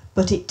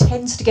 But it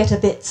tends to get a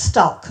bit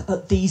stuck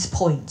at these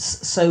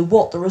points. So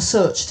what the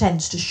research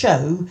tends to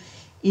show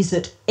is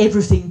that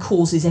everything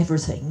causes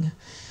everything.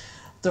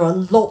 There are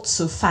lots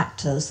of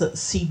factors that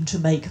seem to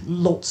make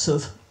lots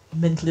of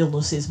mental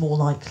illnesses more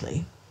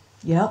likely.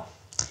 Yeah?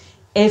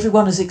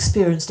 Everyone has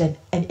experienced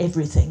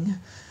everything.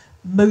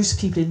 Most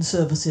people in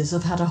services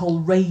have had a whole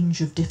range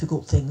of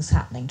difficult things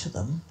happening to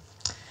them.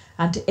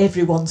 And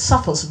everyone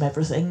suffers from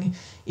everything.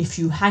 If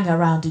you hang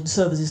around in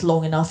services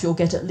long enough, you'll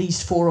get at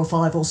least 4 or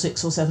 5 or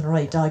 6 or 7 or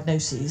 8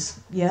 diagnoses.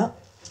 Yeah?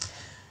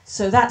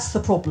 So that's the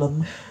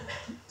problem.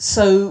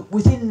 So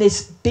within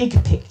this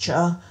big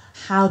picture,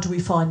 how do we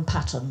find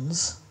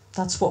patterns?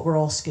 That's what we're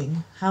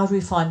asking. How do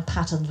we find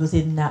patterns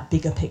within that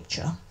bigger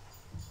picture?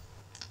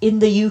 In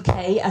the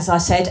UK, as I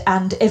said,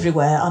 and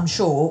everywhere, I'm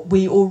sure,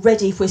 we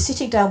already, if we're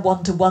sitting down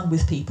one-to-one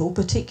with people,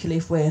 particularly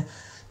if we're,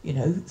 you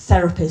know,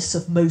 therapists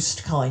of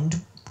most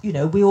kind, you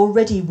know, we're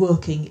already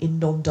working in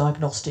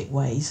non-diagnostic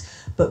ways,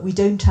 but we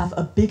don't have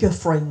a bigger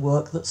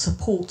framework that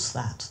supports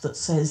that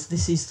says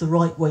this is the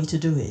right way to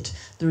do it.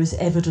 There is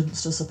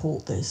evidence to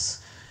support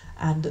this.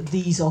 And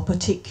these are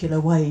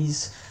particular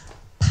ways,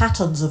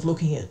 patterns of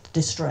looking at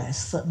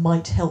distress that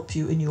might help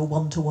you in your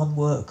one-to-one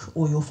work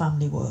or your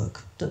family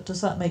work. Does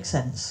that make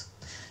sense?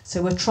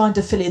 So we're trying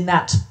to fill in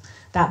that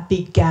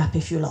big gap,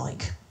 if you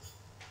like.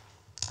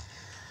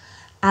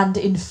 And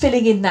in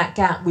filling in that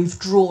gap, we've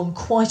drawn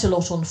quite a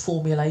lot on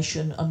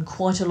formulation and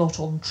quite a lot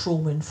on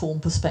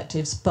trauma-informed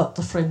perspectives, but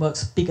the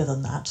framework's bigger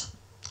than that.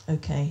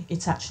 Okay,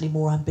 it's actually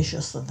more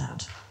ambitious than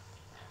that.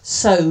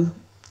 So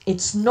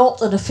it's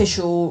not an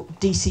official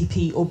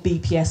DCP or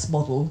BPS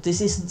model.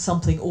 This isn't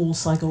something all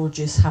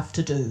psychologists have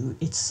to do.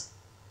 It's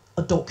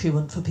a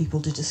document for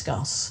people to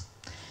discuss.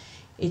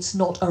 It's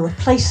not a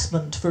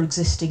replacement for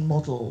existing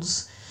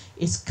models.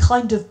 It's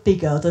kind of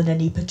bigger than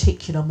any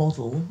particular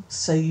model,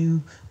 so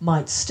you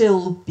might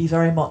still be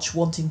very much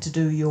wanting to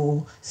do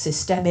your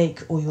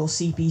systemic or your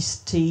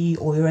CBT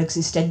or your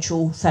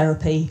existential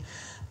therapy,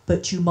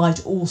 but you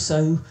might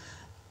also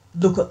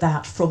look at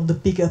that from the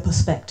bigger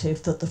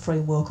perspective that the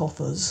framework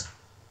offers.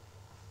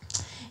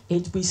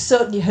 We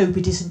certainly hope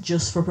it isn't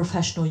just for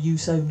professional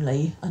use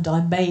only, and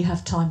I may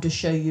have time to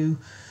show you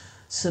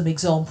some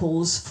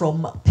examples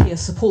from peer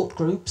support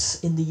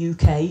groups in the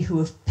UK who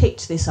have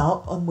picked this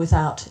up and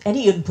without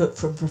any input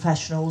from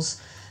professionals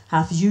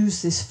have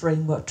used this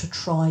framework to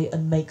try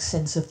and make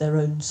sense of their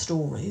own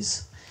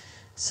stories.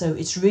 So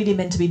it's really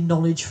meant to be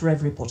knowledge for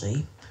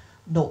everybody,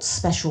 not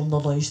special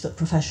knowledge that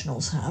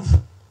professionals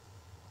have.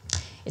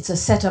 It's a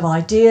set of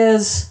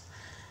ideas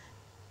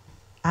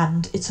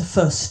and it's a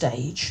first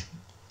stage.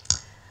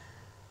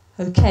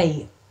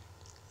 Okay,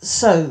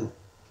 so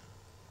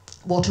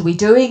what are we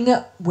doing?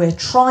 We're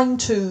trying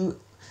to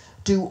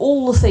do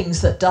all the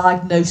things that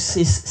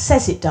diagnosis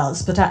says it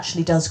does, but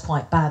actually does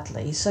quite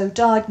badly. So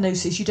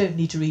diagnosis, you don't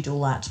need to read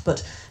all that,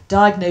 but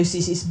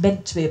diagnosis is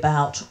meant to be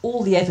about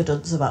all the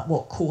evidence about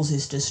what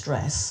causes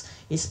distress.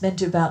 It's meant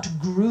to be about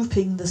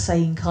grouping the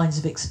same kinds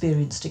of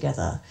experience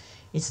together.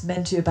 It's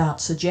meant to be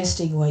about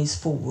suggesting ways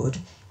forward.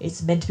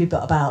 It's meant to be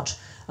about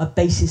a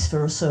basis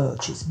for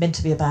research. It's meant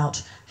to be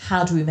about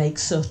how do we make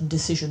certain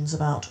decisions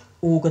about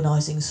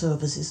organising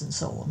services and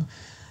so on.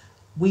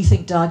 We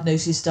think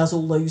diagnosis does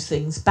all those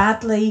things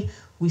badly.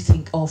 We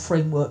think our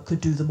framework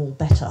could do them all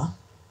better.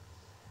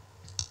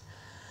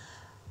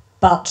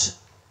 But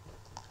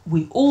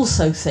we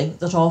also think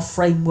that our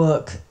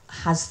framework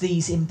has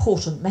these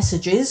important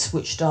messages,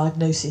 which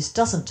diagnosis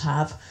doesn't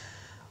have,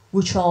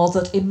 which are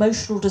that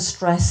emotional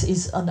distress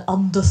is an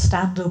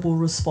understandable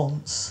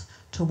response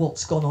to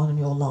what's gone on in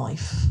your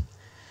life.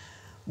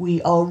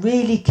 We are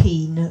really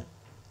keen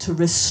to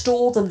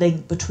restore the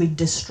link between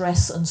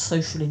distress and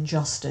social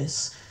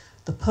injustice.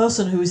 The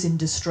person who is in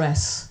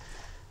distress,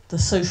 the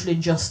social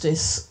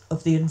injustice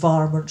of the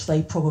environment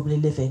they probably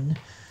live in.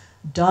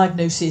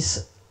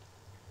 Diagnosis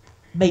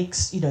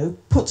makes,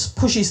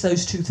 pushes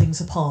those two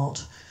things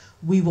apart.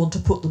 We want to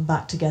put them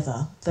back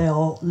together. They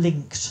are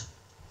linked.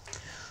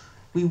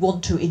 We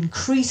want to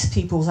increase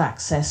people's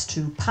access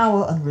to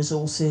power and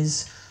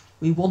resources.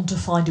 We want to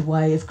find a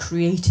way of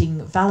creating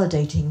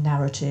validating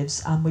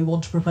narratives, and we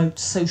want to promote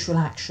social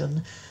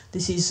action.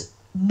 This is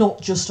not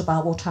just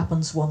about what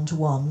happens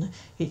one-to-one,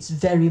 it's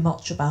very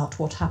much about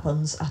what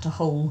happens at a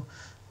whole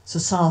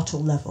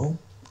societal level.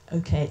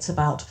 Okay, it's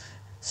about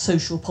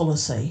social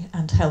policy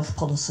and health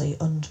policy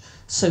and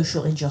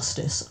social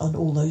injustice and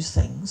all those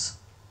things.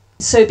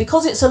 So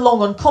because it's a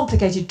long and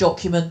complicated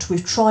document,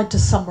 we've tried to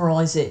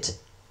summarise it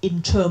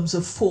in terms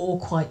of 4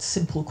 quite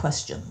simple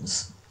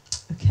questions.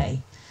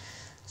 Okay.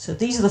 So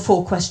these are the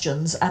 4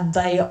 questions, and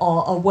they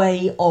are a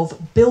way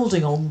of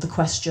building on the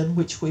question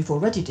which we've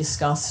already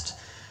discussed,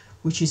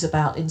 which is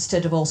about,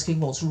 instead of asking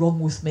what's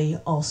wrong with me,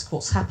 ask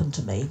what's happened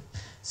to me.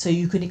 So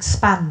you can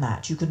expand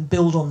that, you can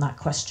build on that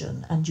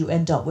question, and you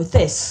end up with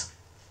this.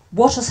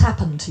 What has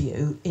happened to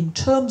you in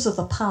terms of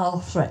the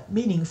power threat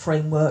meaning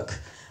framework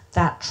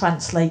that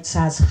translates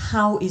as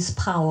how is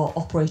power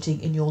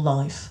operating in your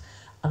life?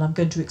 And I'm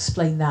going to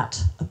explain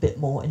that a bit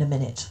more in a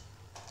minute.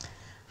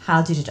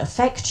 How did it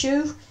affect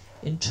you?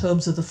 In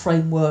terms of the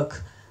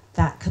framework,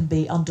 that can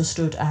be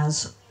understood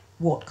as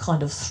what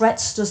kind of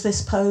threats does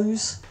this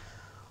pose?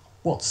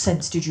 What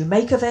sense did you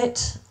make of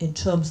it? In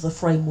terms of the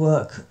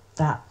framework,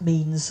 that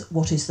means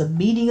what is the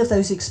meaning of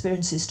those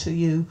experiences to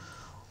you?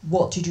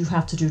 What did you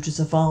have to do to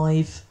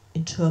survive?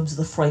 In terms of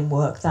the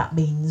framework, that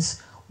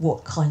means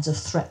what kinds of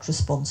threat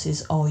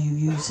responses are you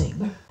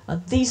using?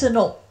 And these are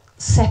not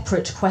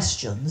separate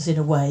questions in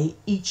a way.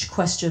 Each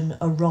question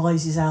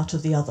arises out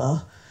of the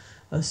other.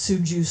 As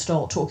soon as you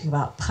start talking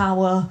about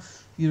power,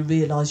 you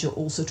realise you're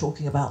also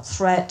talking about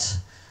threat.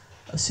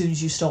 As soon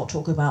as you start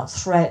talking about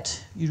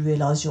threat, you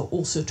realise you're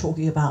also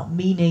talking about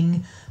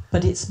meaning.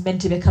 But it's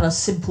meant to be a kind of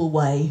simple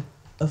way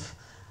of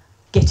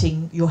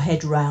getting your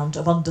head round,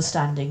 of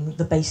understanding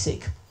the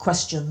basic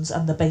questions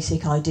and the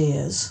basic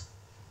ideas.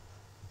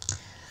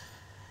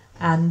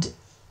 And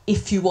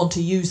if you want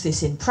to use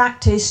this in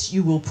practice,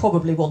 you will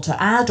probably want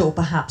to add or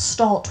perhaps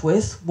start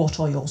with what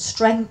are your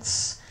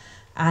strengths,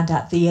 and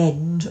at the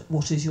end,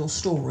 what is your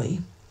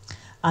story?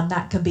 And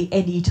that can be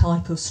any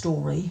type of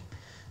story.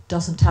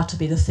 Doesn't have to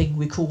be the thing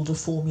we called a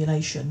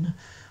formulation.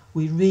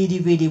 We really,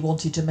 really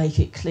wanted to make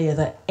it clear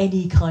that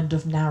any kind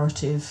of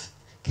narrative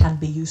can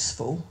be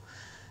useful.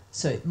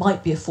 So it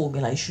might be a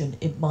formulation,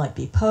 it might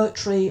be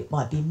poetry, it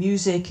might be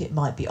music, it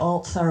might be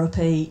art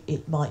therapy,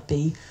 it might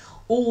be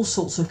all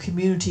sorts of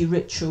community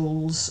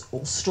rituals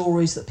or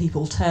stories that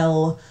people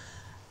tell,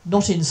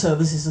 not in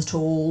services at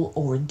all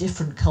or in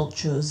different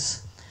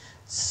cultures.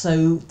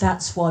 So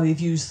that's why we've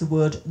used the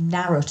word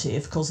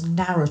narrative, because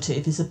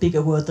narrative is a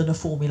bigger word than a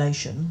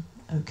formulation.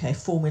 Okay,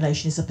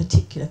 formulation is a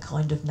particular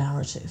kind of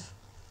narrative.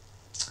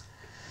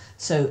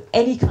 So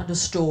any kind of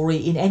story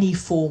in any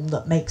form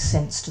that makes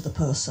sense to the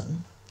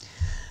person.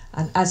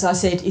 And as I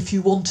said, if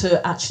you want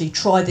to actually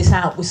try this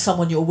out with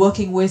someone you're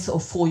working with or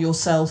for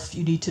yourself,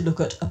 you need to look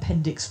at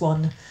Appendix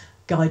 1,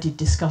 guided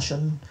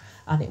discussion,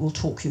 and it will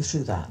talk you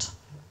through that.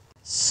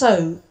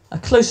 So, a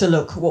closer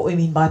look at what we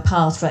mean by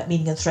power, threat,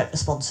 meaning and threat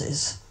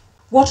responses.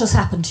 What has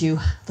happened to you?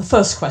 The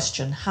first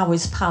question, how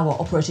is power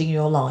operating in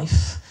your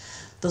life?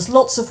 There's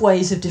lots of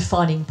ways of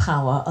defining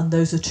power, and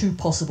those are two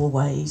possible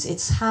ways.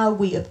 It's how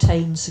we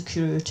obtain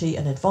security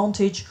and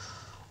advantage,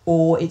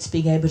 or it's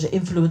being able to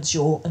influence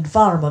your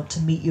environment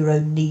to meet your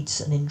own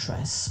needs and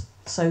interests.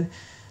 So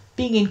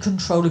being in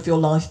control of your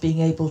life, being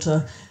able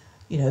to,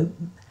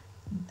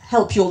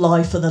 help your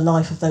life and the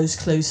life of those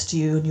close to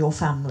you and your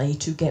family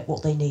to get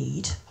what they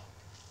need.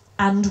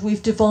 And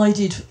we've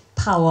divided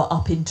power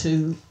up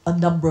into a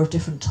number of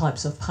different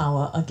types of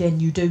power. Again,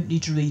 you don't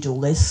need to read all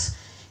this.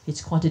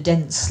 It's quite a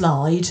dense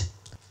slide,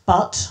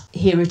 but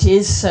here it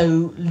is.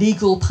 So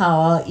legal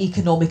power,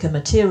 economic and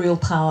material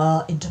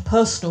power,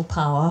 interpersonal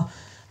power.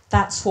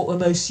 That's what we're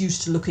most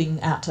used to looking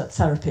at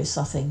therapists,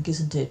 I think,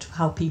 isn't it?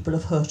 How people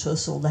have hurt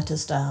us or let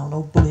us down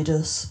or bullied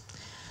us.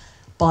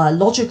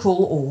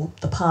 Biological, or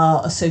the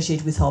power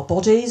associated with our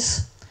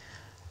bodies.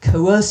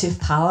 Coercive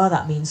power,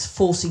 that means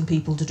forcing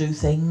people to do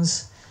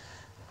things.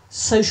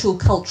 Social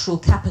cultural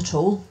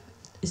capital,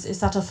 is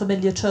that a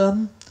familiar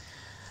term?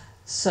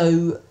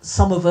 So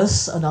some of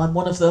us, and I'm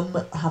one of them,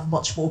 have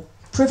much more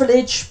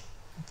privilege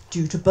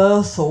due to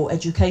birth or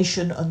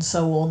education and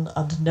so on,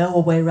 and know a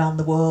way around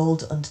the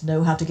world and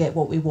know how to get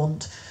what we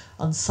want,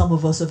 and some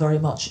of us are very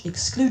much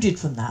excluded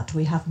from that.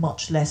 We have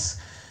much less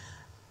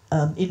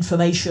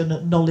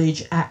information,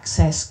 knowledge,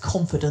 access,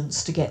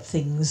 confidence to get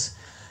things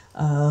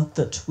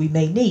that we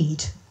may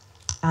need.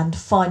 And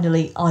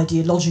finally,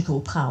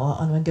 ideological power,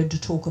 and I'm going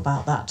to talk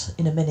about that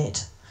in a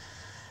minute.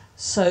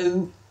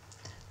 So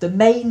the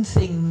main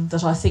thing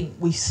that I think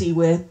we see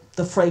where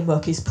the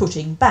framework is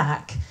putting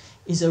back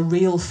is a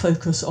real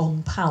focus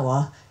on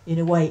power. In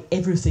a way,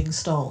 everything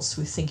starts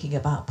with thinking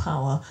about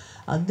power.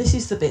 And this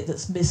is the bit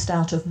that's missed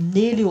out of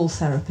nearly all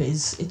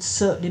therapies. It's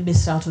certainly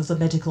missed out of the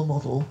medical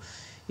model.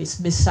 It's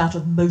missed out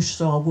of most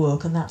of our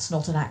work, and that's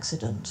not an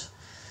accident.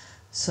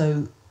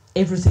 So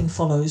everything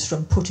follows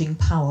from putting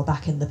power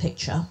back in the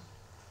picture.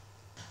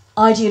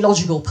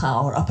 Ideological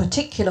power, a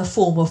particular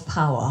form of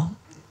power.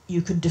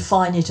 You can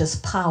define it as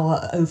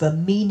power over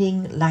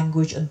meaning,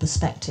 language, and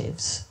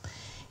perspectives.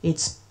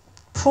 It's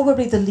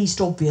probably the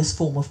least obvious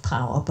form of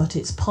power, but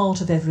it's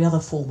part of every other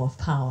form of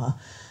power.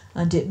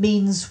 And it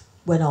means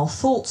when our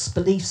thoughts,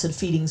 beliefs, and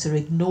feelings are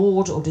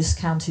ignored or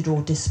discounted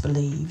or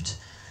disbelieved.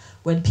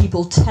 When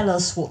people tell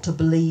us what to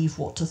believe,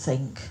 what to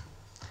think.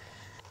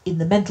 In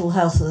the mental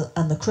health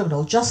and the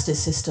criminal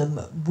justice system,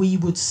 we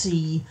would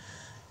see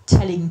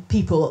telling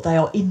people that they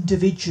are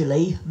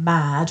individually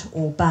mad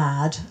or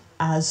bad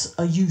as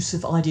a use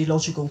of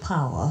ideological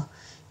power.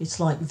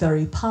 It's like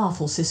very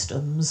powerful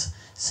systems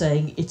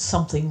saying it's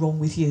something wrong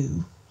with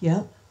you,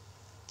 yeah?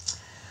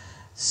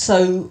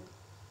 So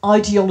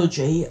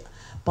ideology,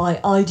 by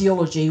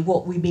ideology,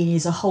 what we mean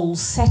is a whole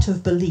set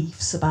of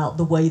beliefs about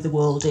the way the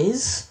world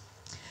is,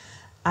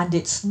 and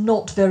it's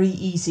not very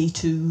easy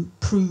to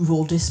prove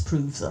or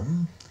disprove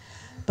them,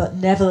 but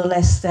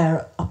nevertheless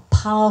they're a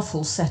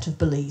powerful set of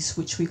beliefs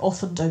which we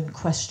often don't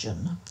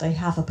question. They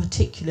have a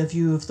particular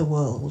view of the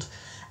world,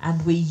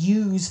 and we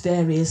use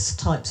various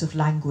types of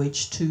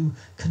language to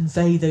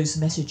convey those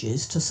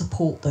messages, to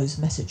support those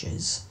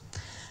messages.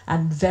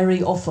 And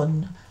very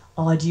often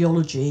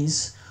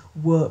ideologies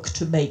work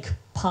to make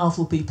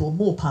powerful people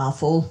more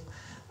powerful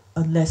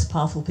and less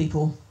powerful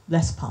people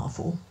less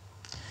powerful.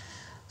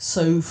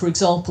 So, for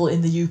example,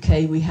 in the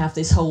UK we have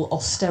this whole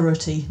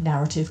austerity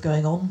narrative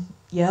going on,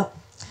 yeah.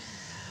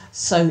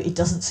 So it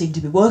doesn't seem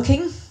to be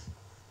working.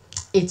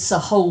 It's a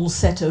whole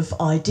set of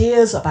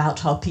ideas about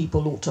how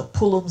people ought to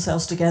pull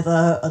themselves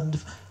together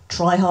and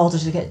try harder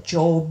to get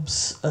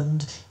jobs,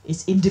 and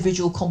it's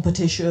individual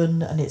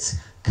competition, and it's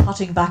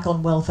cutting back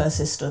on welfare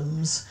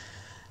systems,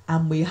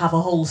 and we have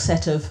a whole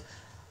set of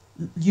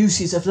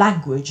uses of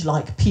language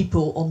like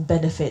people on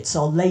benefits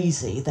are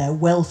lazy, they're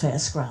welfare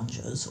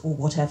scroungers or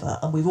whatever,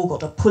 and we've all got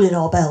to pull in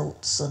our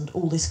belts and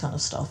all this kind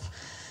of stuff.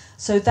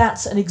 So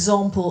that's an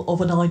example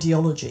of an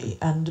ideology,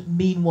 and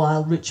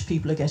meanwhile rich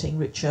people are getting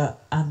richer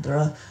and there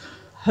are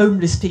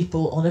homeless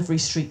people on every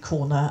street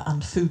corner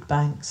and food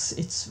banks.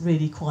 It's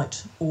really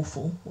quite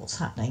awful what's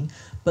happening,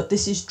 but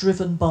this is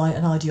driven by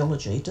an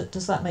ideology.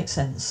 Does that make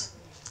sense?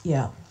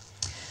 Yeah.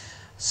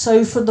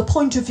 So from the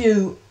point of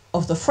view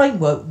of the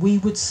framework, we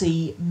would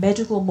see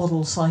medical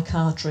model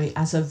psychiatry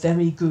as a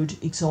very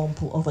good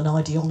example of an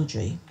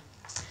ideology.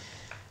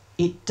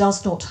 It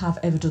does not have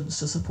evidence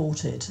to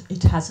support it.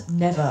 It has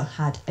never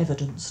had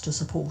evidence to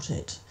support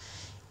it.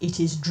 It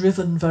is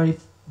driven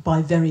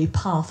by very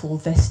powerful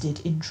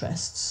vested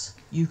interests.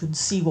 You can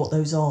see what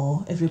those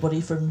are,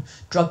 everybody from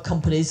drug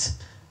companies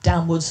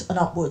downwards and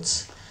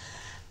upwards.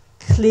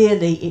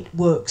 Clearly it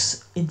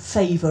works in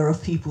favour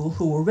of people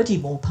who are already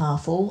more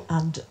powerful,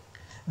 and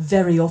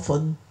very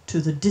often to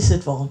the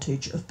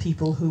disadvantage of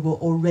people who were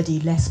already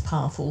less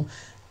powerful.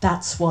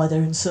 That's why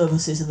they're in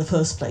services in the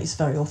first place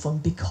very often,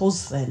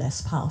 because they're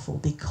less powerful,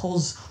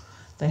 because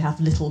they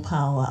have little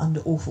power and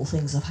awful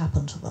things have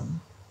happened to them.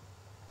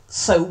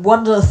 So one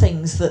of the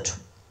things that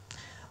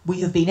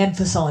we have been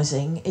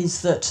emphasising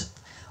is that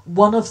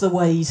one of the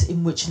ways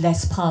in which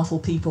less powerful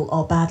people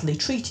are badly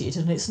treated,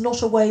 and it's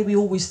not a way we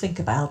always think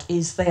about,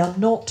 is they are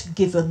not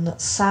given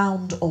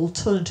sound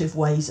alternative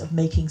ways of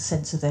making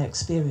sense of their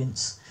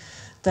experience.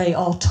 They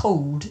are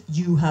told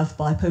you have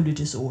bipolar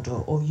disorder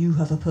or you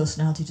have a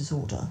personality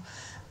disorder,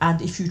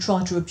 and if you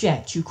try to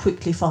object you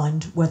quickly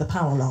find where the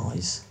power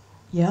lies.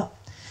 Yeah.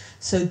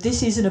 So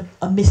this is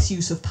a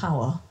misuse of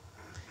power.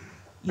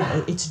 You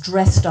know, it's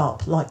dressed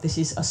up like this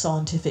is a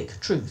scientific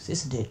truth,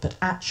 isn't it? But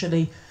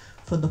actually,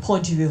 from the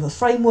point of view of a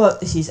framework,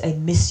 this is a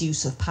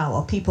misuse of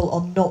power. People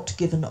are not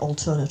given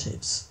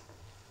alternatives.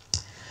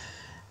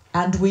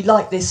 And we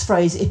like this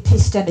phrase,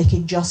 epistemic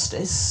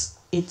injustice.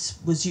 It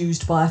was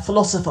used by a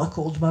philosopher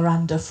called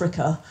Miranda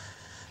Fricker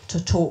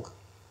to talk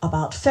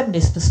about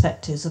feminist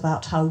perspectives,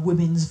 about how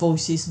women's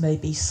voices may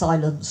be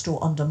silenced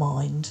or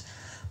undermined.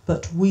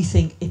 But we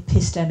think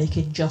epistemic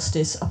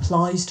injustice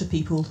applies to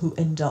people who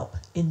end up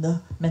in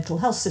the mental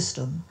health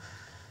system.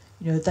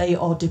 You know, they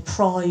are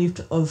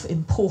deprived of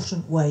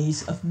important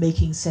ways of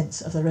making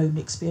sense of their own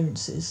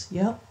experiences.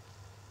 Yeah.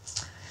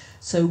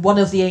 So one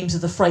of the aims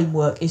of the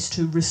framework is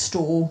to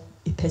restore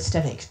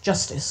epistemic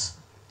justice,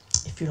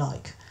 if you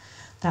like.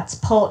 That's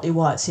partly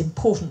why it's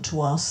important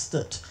to us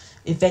that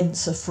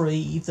events are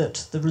free,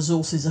 that the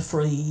resources are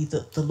free,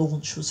 that the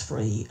launch was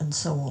free, and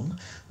so on.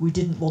 We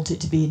didn't want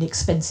it to be an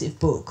expensive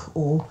book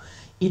or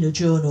in a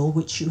journal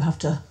which you have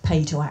to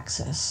pay to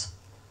access.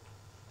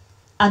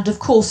 And of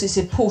course it's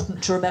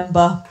important to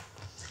remember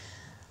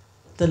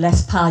the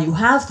less power you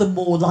have, the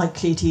more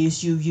likely it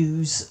is you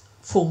use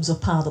forms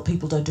of power that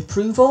people don't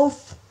approve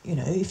of. You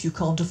know, if you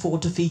can't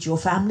afford to feed your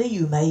family,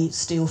 you may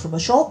steal from a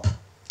shop,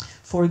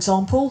 for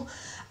example.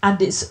 And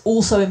it's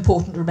also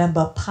important to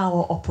remember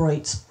power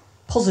operates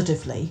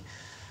positively.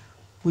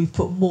 We've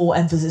put more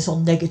emphasis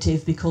on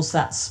negative because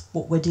that's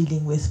what we're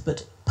dealing with,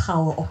 but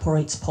power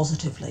operates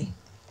positively.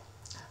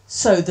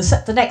 So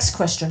the next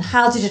question,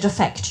 how did it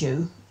affect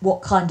you?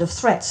 What kind of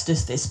threats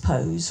does this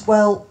pose?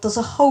 Well, there's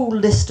a whole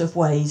list of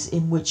ways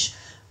in which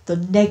the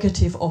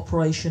negative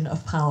operation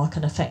of power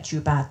can affect you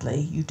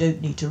badly. You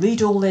don't need to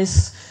read all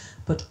this,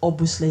 but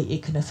obviously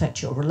it can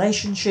affect your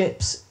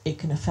relationships, it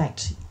can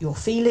affect your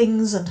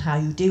feelings and how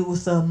you deal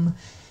with them,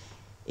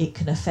 it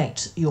can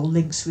affect your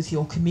links with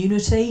your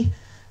community.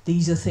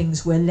 These are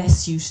things we're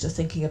less used to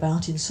thinking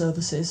about in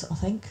services, I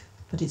think,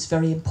 but it's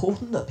very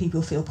important that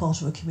people feel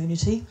part of a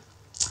community.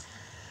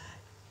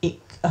 It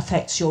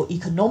affects your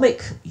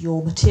economic,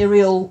 your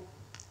material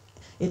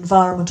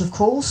environment, of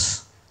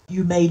course.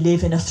 You may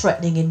live in a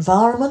threatening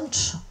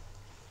environment.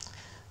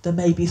 There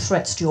may be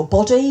threats to your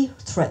body,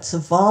 threats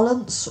of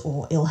violence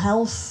or ill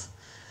health,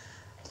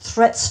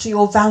 threats to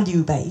your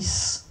value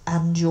base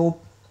and your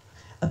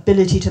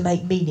ability to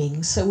make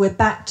meaning. So we're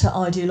back to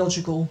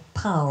ideological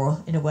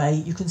power in a way.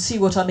 You can see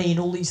what I mean.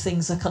 All these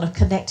things are kind of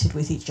connected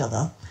with each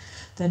other.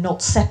 They're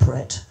not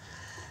separate.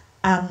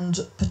 And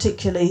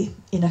particularly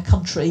in a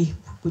country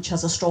which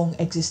has a strong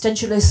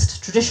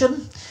existentialist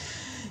tradition,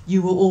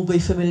 you will all be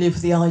familiar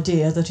with the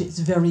idea that it's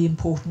very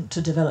important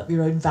to develop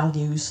your own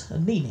values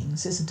and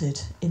meanings, isn't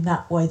it? In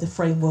that way, the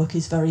framework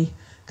is very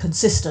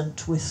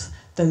consistent with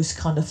those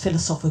kind of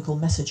philosophical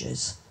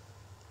messages.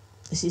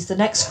 This is the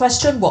next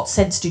question. What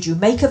sense did you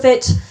make of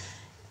it?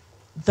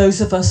 Those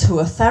of us who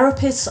are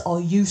therapists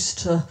are used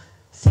to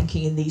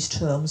thinking in these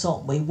terms,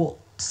 aren't we? What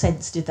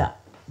sense did that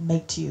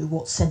make to you?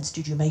 What sense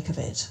did you make of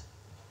it?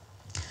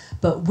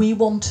 But we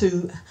want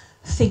to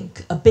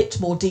think a bit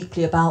more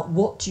deeply about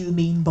what do you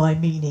mean by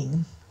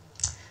meaning?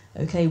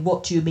 Okay,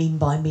 what do you mean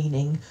by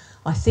meaning?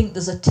 I think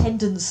there's a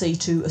tendency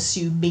to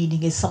assume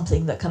meaning is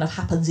something that kind of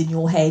happens in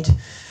your head, a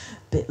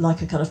bit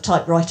like a kind of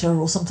typewriter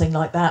or something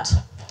like that.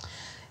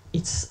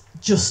 It's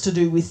just to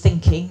do with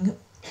thinking,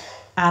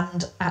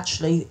 and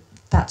actually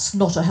that's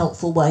not a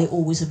helpful way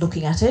always of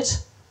looking at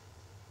it.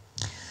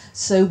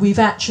 So we've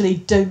actually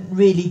don't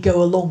really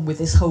go along with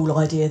this whole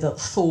idea that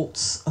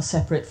thoughts are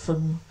separate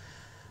from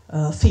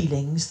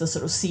feelings, the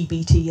sort of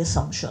CBT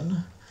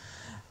assumption.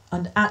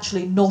 And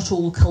actually not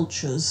all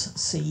cultures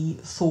see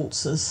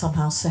thoughts as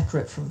somehow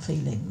separate from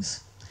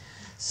feelings.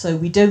 So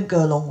we don't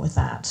go along with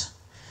that.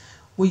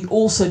 We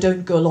also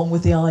don't go along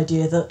with the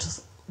idea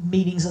that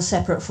meanings are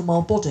separate from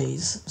our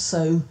bodies.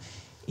 So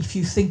if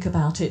you think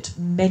about it,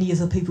 many of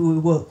the people we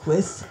work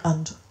with,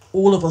 and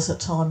all of us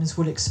at times,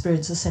 will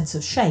experience a sense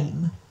of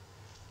shame.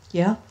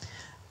 Yeah?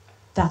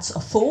 That's a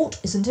thought,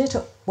 isn't it,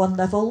 at one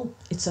level?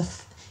 It's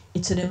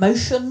an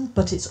emotion,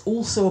 but it's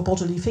also a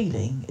bodily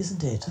feeling,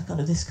 isn't it? Kind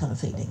of this kind of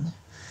feeling.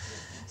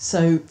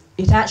 So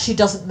it actually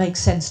doesn't make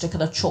sense to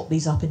kind of chop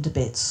these up into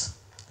bits.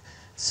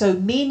 So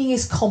meaning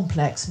is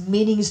complex.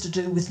 Meaning is to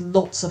do with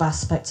lots of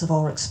aspects of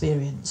our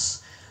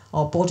experience.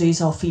 Our bodies,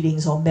 our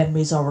feelings, our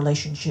memories, our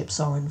relationships,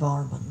 our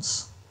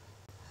environments.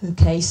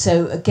 Okay,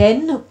 so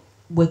again,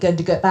 we're going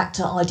to go back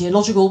to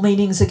ideological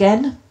meanings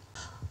again,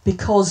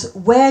 because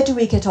where do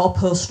we get our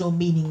personal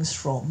meanings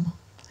from?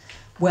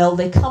 Well,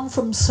 they come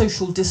from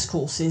social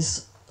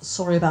discourses,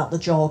 sorry about the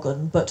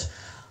jargon, but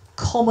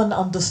common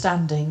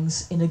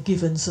understandings in a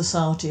given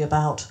society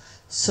about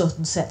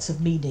certain sets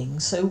of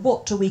meanings. So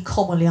what do we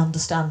commonly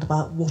understand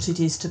about what it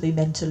is to be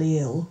mentally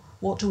ill?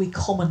 What do we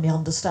commonly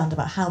understand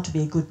about how to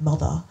be a good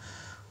mother?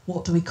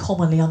 What do we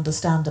commonly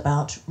understand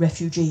about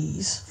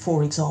refugees,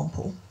 for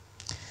example?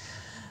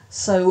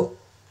 So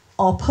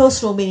our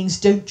personal meanings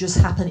don't just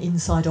happen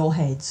inside our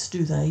heads,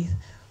 do they?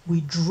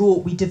 We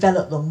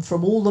develop them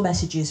from all the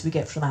messages we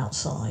get from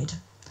outside.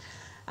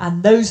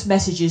 And those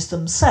messages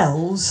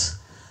themselves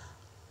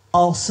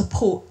are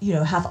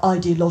have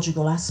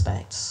ideological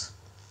aspects.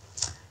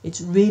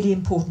 It's really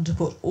important to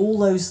put all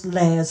those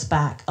layers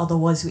back,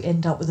 otherwise we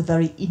end up with a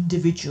very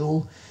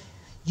individual,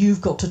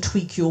 you've got to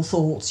tweak your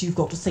thoughts, you've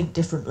got to think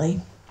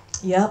differently.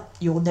 Yeah,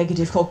 your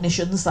negative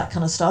cognitions, that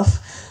kind of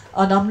stuff.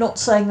 And I'm not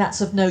saying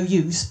that's of no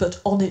use, but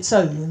on its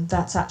own,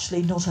 that's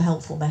actually not a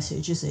helpful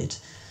message, is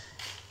it?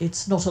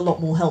 It's not a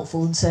lot more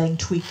helpful than saying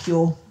tweak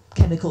your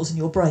chemicals in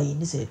your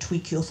brain, is it?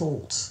 Tweak your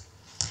thoughts.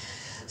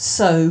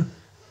 So,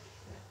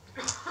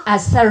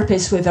 as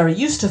therapists, we're very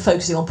used to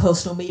focusing on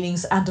personal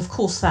meanings, and of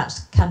course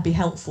that can be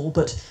helpful,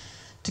 but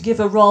to give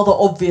a rather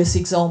obvious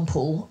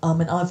example,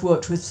 I've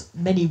worked with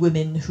many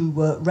women who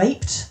were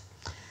raped,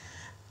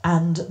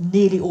 and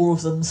nearly all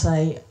of them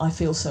say, I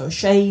feel so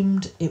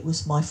ashamed, it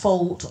was my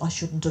fault, I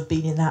shouldn't have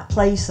been in that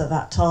place at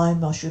that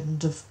time, I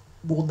shouldn't have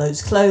worn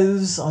those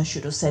clothes, I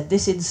should have said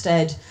this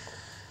instead.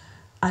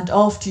 And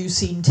after you've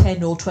seen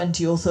 10 or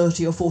 20 or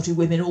 30 or 40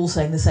 women all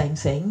saying the same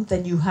thing,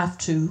 then you have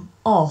to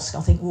ask,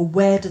 I think, well,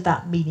 where did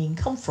that meaning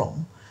come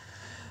from?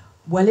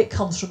 Well, it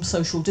comes from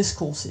social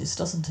discourses,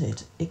 doesn't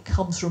it? It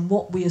comes from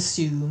what we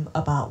assume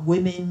about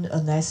women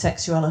and their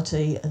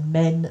sexuality and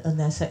men and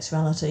their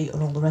sexuality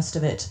and all the rest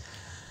of it.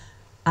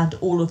 And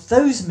all of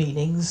those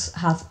meanings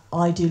have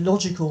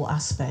ideological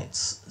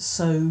aspects.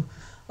 So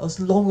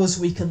as long as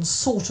we can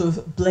sort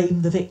of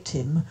blame the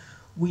victim,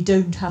 we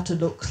don't have to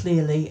look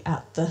clearly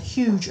at the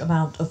huge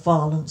amount of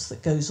violence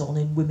that goes on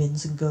in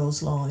women's and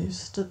girls'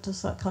 lives.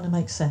 Does that kind of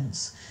make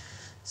sense?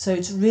 So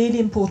it's really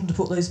important to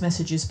put those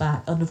messages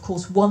back. And of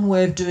course, one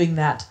way of doing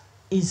that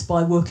is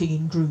by working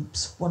in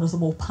groups. One of the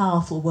more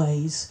powerful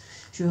ways,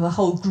 if you have a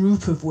whole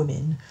group of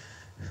women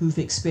who've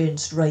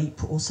experienced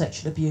rape or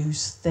sexual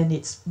abuse, then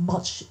it's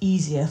much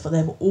easier for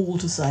them all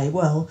to say,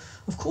 well,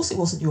 of course it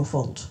wasn't your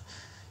fault.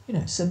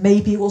 So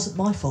maybe it wasn't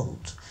my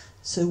fault.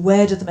 So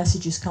where did the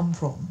messages come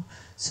from?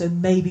 So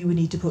maybe we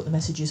need to put the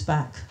messages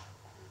back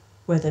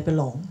where they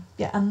belong.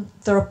 Yeah, and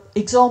there are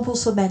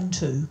examples for men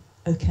too.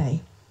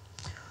 Okay,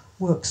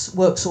 works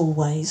all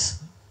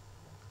ways.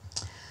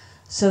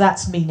 So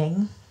that's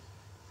meaning.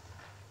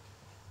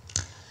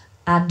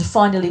 And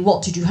finally,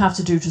 what did you have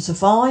to do to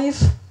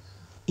survive?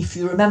 If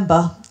you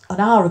remember, an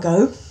hour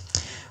ago,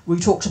 we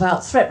talked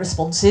about threat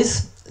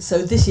responses. So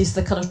this is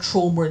the kind of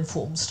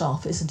trauma-informed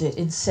stuff, isn't it?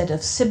 Instead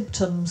of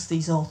symptoms,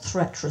 these are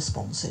threat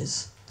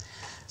responses.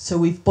 So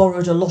we've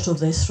borrowed a lot of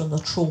this from the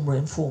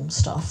trauma-informed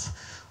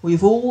stuff.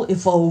 We've all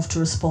evolved to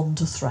respond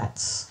to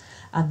threats,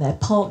 and they're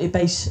partly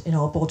based in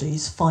our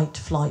bodies, fight,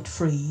 flight,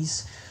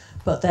 freeze,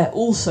 but they're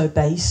also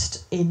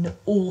based in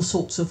all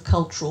sorts of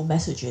cultural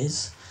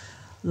messages,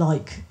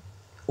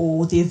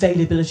 or the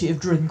availability of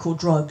drink or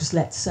drugs,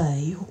 let's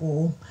say,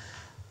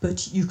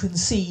 but you can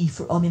see,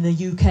 in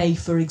the UK,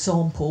 for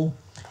example,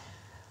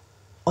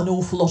 an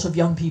awful lot of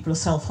young people are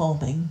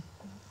self-harming,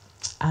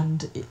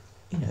 and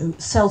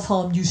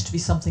self-harm used to be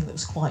something that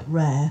was quite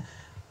rare,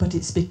 but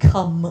it's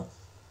become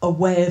a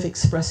way of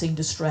expressing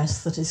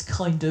distress that is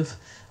kind of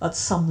at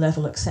some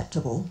level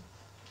acceptable.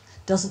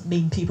 Doesn't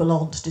mean people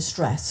aren't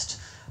distressed,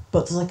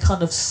 but there's a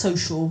kind of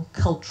social,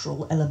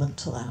 cultural element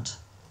to that.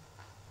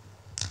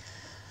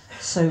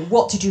 So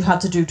what did you have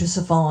to do to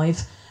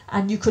survive?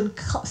 And you can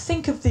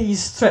think of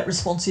these threat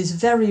responses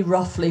very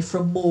roughly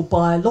from more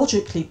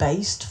biologically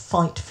based,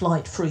 fight,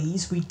 flight,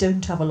 freeze, we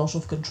don't have a lot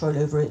of control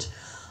over it,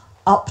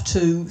 up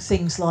to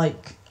things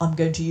like I'm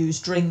going to use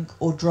drink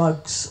or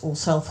drugs or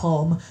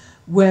self-harm,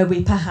 where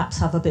we perhaps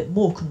have a bit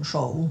more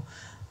control,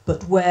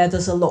 but where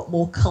there's a lot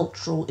more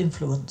cultural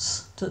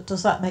influence.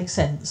 Does that make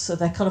sense? So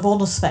they're kind of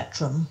on a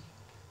spectrum.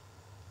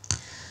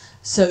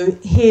 So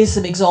here's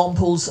some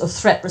examples of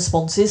threat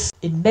responses.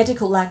 In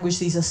medical language,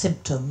 these are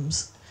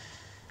symptoms.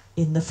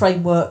 In the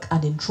framework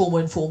and in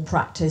trauma-informed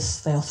practice,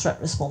 they are threat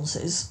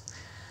responses.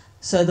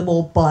 So the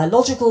more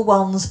biological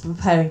ones,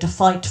 preparing to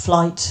fight,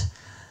 flight,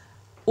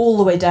 all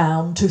the way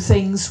down to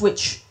things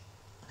which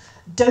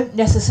don't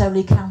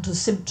necessarily count as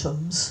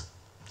symptoms.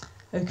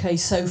 Okay,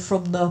 so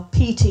from the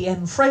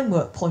PTM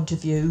framework point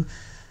of view,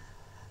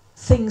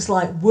 things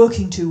like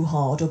working too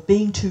hard or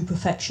being too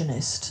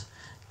perfectionist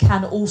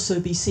can also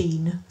be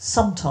seen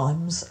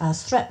sometimes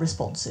as threat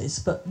responses,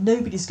 but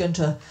nobody's going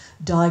to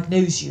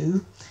diagnose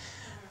you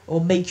or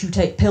make you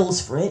take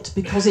pills for it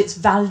because it's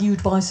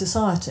valued by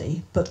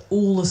society, but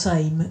all the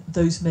same,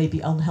 those may be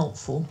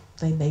unhelpful.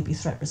 They may be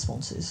threat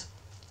responses.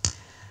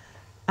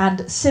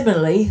 And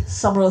similarly,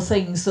 some of the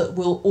things that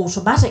will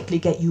automatically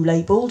get you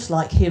labelled,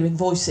 like hearing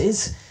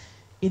voices,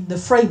 in the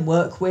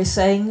framework we're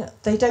saying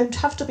they don't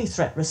have to be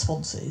threat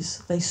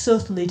responses. They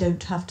certainly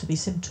don't have to be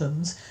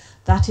symptoms.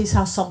 That is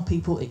how some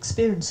people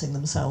experience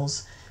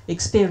themselves,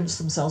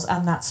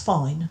 and that's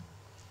fine.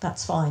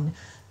 That's fine.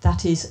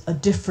 That is a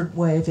different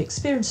way of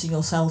experiencing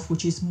yourself,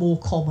 which is more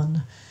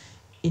common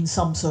in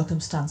some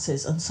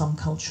circumstances and some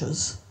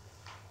cultures.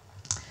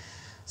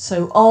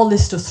 So our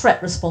list of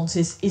threat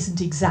responses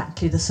isn't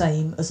exactly the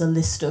same as a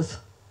list of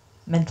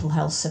mental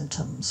health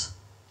symptoms.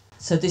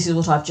 So this is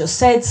what I've just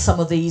said. Some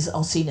of these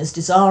are seen as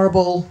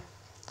desirable,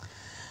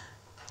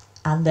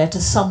 and they're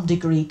to some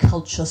degree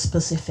culture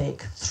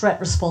specific. Threat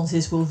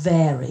responses will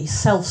vary.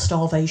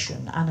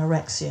 Self-starvation,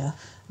 anorexia,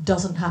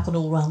 doesn't happen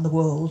all around the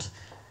world.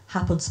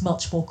 Happens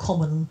much more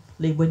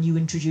commonly when you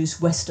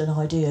introduce Western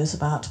ideas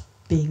about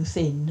being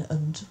thin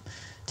and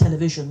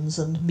televisions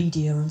and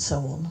media and so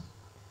on.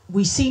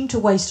 We seem to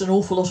waste an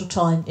awful lot of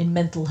time in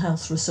mental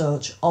health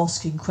research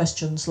asking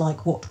questions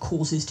like what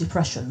causes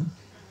depression.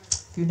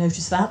 Have you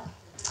noticed that?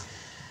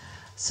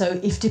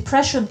 So if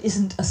depression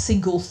isn't a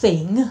single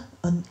thing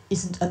and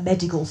isn't a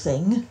medical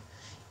thing,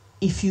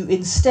 if you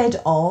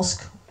instead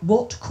ask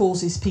what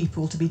causes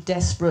people to be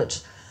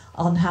desperate,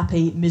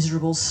 unhappy,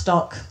 miserable,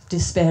 stuck,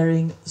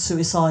 despairing,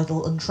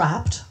 suicidal and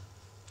trapped,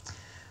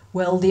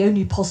 well, the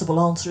only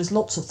possible answer is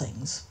lots of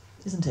things,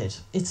 isn't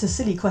it? It's a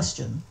silly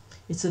question.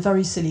 It's a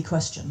very silly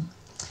question.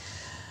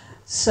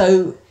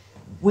 So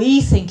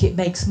we think it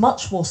makes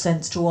much more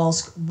sense to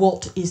ask,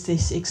 what is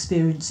this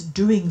experience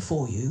doing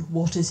for you?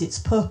 What is its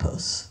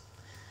purpose?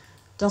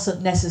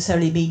 Doesn't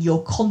necessarily mean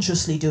you're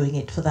consciously doing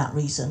it for that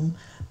reason,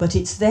 but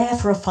it's there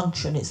for a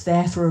function, it's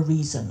there for a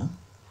reason.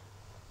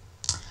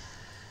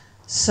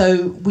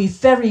 So we've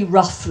very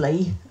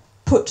roughly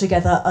put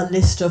together a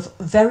list of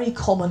very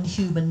common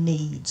human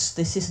needs.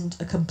 This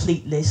isn't a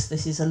complete list,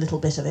 this is a little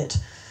bit of it.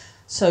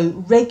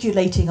 So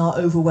regulating our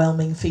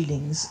overwhelming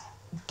feelings,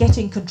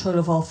 getting control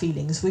of our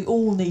feelings, we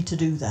all need to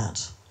do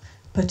that,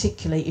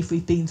 particularly if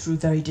we've been through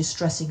very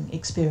distressing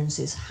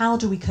experiences. How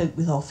do we cope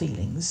with our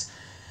feelings?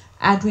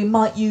 And we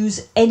might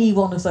use any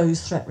one of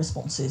those threat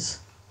responses.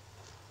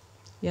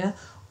 Yeah?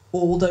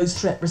 Or those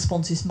threat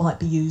responses might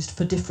be used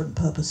for different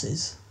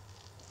purposes.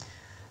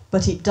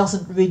 But it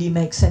doesn't really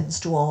make sense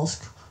to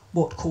ask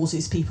what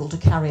causes people to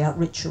carry out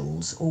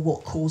rituals or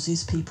what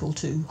causes people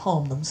to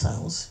harm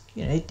themselves.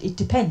 You know, it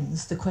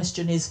depends. The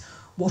question is,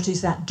 what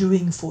is that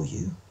doing for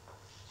you?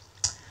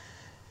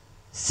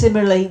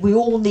 Similarly, we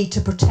all need to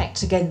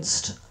protect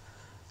against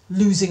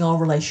losing our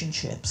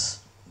relationships.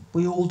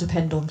 We all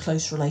depend on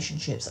close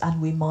relationships, and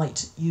we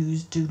might do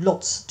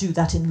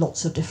that in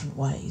lots of different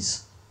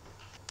ways.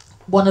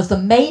 One of the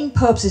main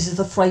purposes of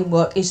the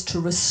framework is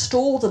to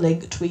restore the link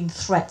between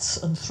threats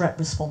and threat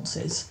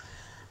responses.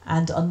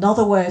 And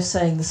another way of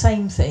saying the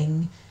same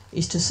thing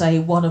is to say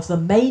one of the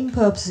main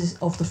purposes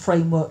of the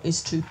framework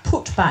is to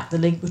put back the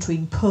link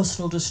between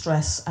personal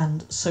distress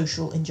and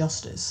social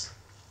injustice.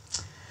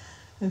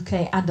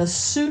 Okay, and as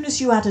soon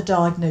as you add a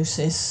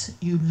diagnosis,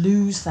 you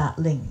lose that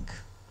link.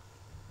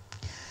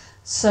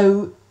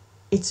 So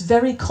it's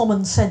very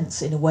common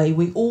sense in a way.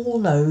 We all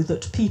know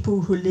that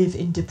people who live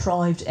in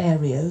deprived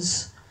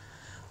areas,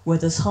 where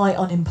there's high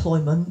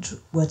unemployment,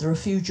 where there are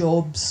few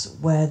jobs,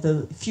 where there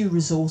are few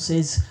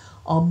resources,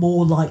 are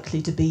more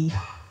likely to be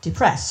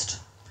depressed.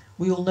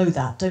 We all know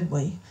that, don't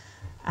we?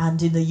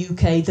 And in the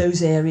UK,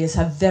 those areas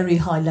have very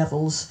high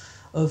levels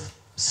of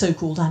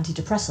so-called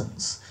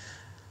antidepressants.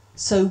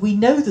 So we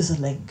know there's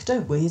a link,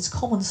 don't we? It's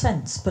common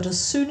sense. But as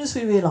soon as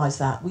we realise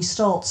that, we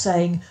start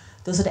saying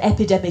there's an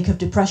epidemic of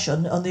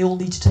depression and they all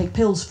need to take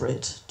pills for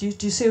it. Do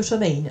you see what I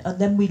mean? And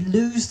then we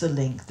lose the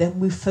link. Then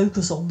we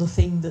focus on the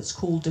thing that's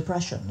called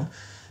depression,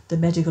 the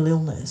medical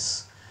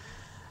illness.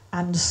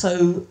 And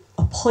so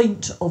a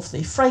point of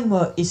the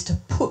framework is to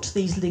put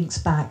these links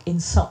back in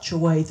such a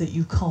way that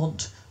you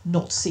can't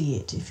not see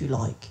it, if you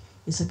like.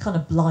 It's a kind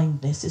of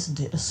blindness, isn't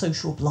it? A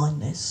social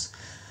blindness.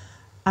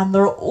 And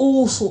there are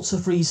all sorts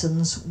of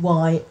reasons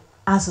why,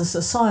 as a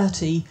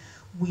society,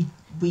 we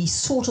we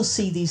sort of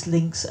see these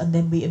links and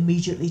then we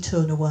immediately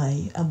turn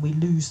away and we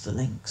lose the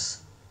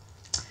links.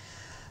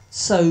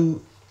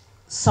 So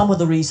some of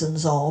the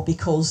reasons are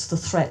because the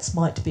threats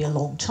might be a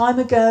long time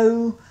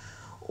ago,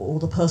 or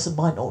the person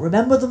might not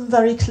remember them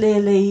very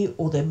clearly,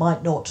 or they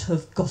might not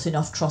have got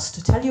enough trust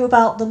to tell you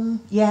about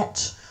them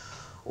yet,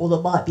 or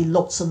there might be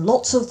lots and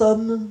lots of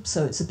them,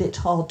 so it's a bit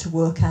hard to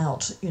work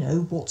out, you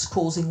know, what's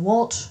causing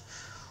what.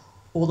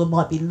 Or there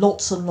might be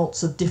lots and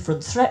lots of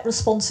different threat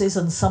responses,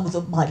 and some of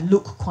them might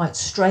look quite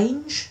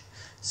strange,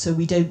 so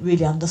we don't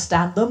really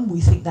understand them.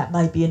 We think that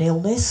may be an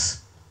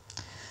illness.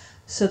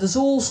 So there's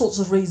all sorts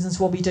of reasons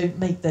why we don't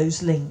make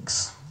those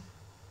links.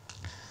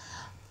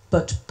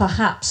 But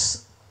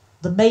perhaps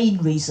the main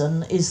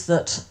reason is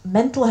that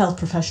mental health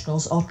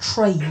professionals are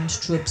trained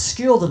to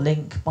obscure the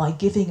link by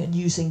giving and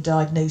using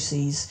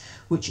diagnoses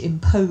which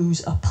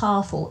impose a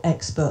powerful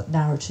expert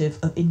narrative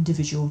of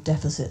individual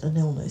deficit and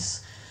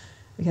illness.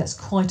 It's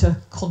quite a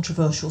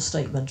controversial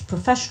statement.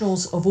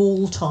 Professionals of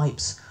all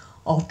types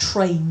are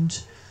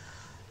trained,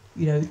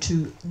 you know,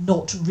 to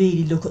not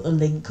really look at the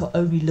link or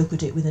only look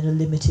at it within a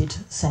limited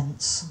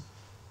sense.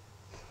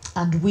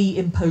 And we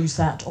impose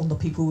that on the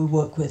people we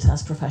work with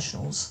as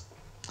professionals.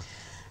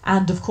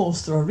 And of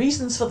course there are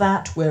reasons for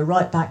that. We're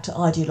right back to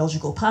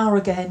ideological power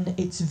again.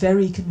 It's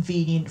very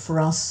convenient for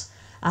us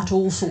at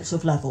all sorts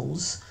of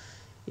levels.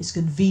 It's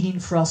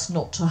convenient for us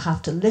not to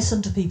have to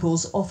listen to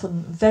people's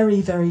often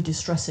very, very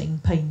distressing,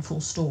 painful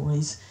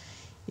stories.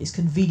 It's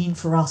convenient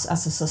for us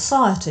as a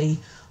society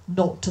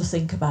not to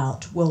think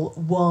about, well,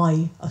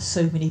 why are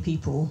so many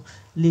people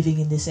living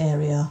in this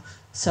area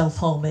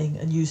self-harming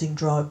and using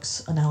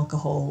drugs and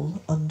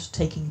alcohol and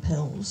taking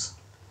pills?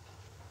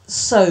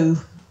 So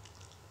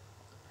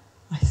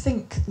I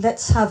think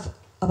let's have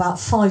about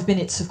 5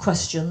 minutes of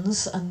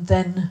questions, and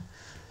then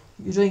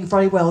you're doing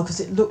very well because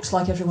it looks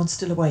like everyone's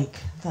still awake.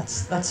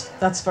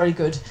 That's very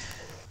good.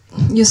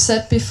 You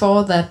said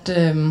before that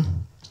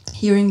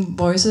hearing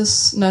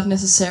voices not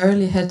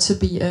necessarily had to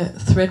be a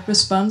threat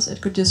response.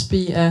 It could just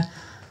be a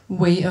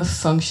way of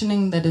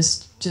functioning that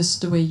is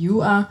just the way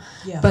you are.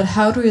 Yeah. But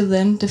how do you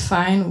then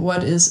define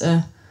what is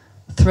a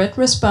threat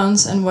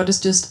response and what is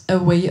just a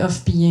way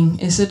of being?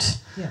 Is it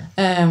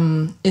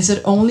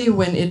only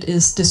when it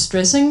is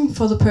distressing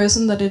for the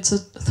person that it's a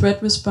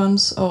threat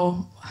response,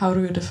 or how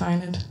do you define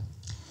it?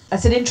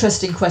 That's an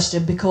interesting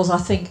question, because I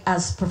think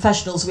as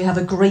professionals we have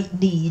a great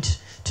need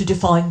to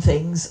define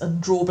things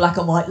and draw black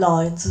and white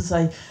lines and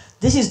say,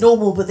 this is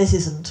normal but this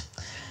isn't.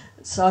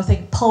 So I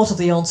think part of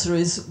the answer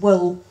is,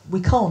 well, we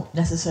can't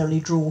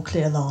necessarily draw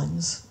clear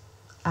lines.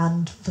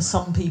 And for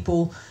some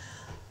people,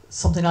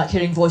 something like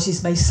hearing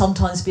voices may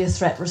sometimes be a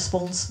threat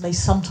response, may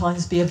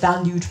sometimes be a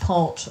valued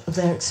part of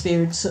their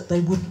experience that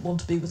they wouldn't want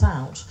to be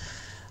without.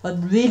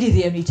 And really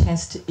the only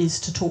test is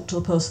to talk to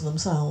the person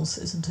themselves,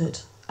 isn't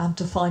it? And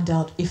to find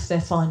out if they're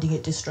finding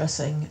it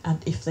distressing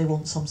and if they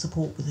want some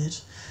support with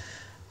it.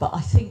 But I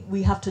think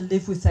we have to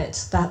live with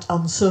that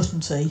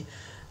uncertainty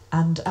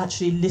and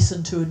actually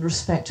listen to and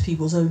respect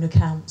people's own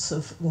accounts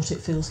of what it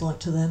feels like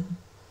to them.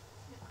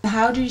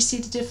 How do you see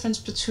the difference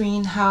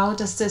between how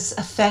does this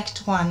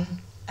affect one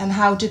and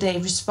how do they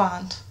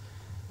respond?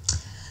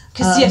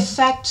 Because the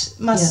effect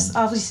must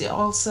obviously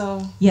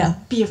also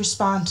be a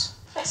response.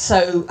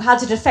 So how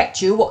did it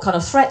affect you? What kind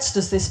of threats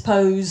does this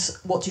pose?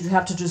 What did you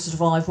have to do to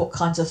survive? What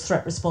kinds of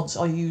threat response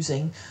are you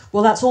using?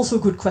 Well, that's also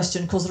a good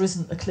question, because there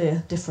isn't a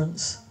clear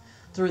difference.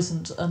 There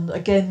isn't. And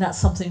again, that's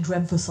something to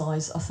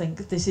emphasise. I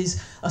think this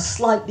is a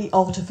slightly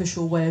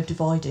artificial way of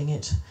dividing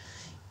it.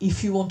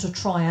 If you want to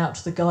try out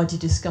the guided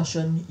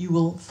discussion, you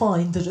will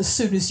find that as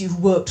soon as you've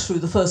worked through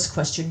the first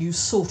question, you've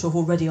sort of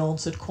already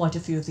answered quite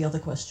a few of the other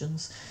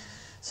questions.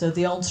 So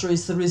the answer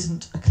is there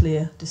isn't a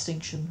clear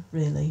distinction,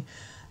 really.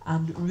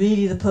 And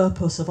really the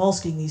purpose of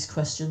asking these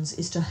questions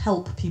is to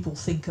help people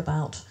think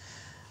about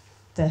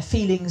their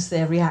feelings,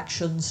 their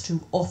reactions,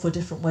 to offer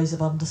different ways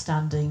of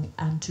understanding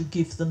and to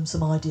give them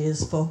some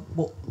ideas for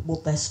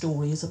what their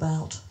story is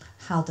about,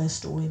 how their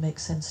story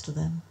makes sense to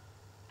them.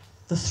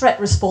 The threat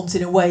response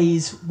in a way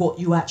is what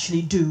you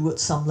actually do at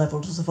some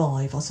level to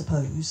survive, I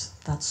suppose.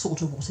 That's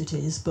sort of what it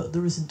is, but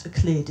there isn't a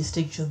clear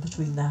distinction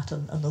between that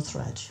and the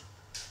threat.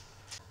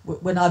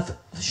 When I've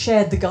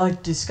shared the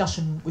guided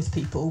discussion with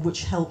people,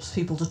 which helps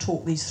people to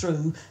talk these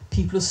through,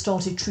 people have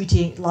started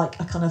treating it like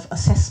a kind of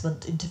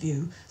assessment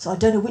interview. So I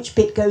don't know which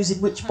bit goes in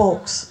which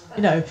box.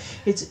 You know,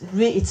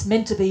 it's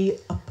meant to be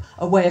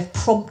a way of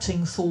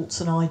prompting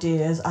thoughts and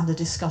ideas and a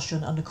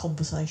discussion and a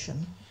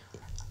conversation.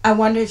 I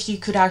wonder if you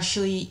could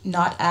actually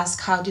not ask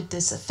how did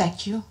this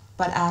affect you,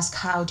 but ask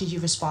how did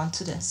you respond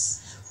to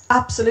this?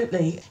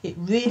 Absolutely. It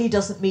really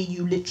doesn't mean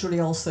you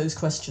literally ask those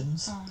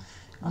questions. Okay.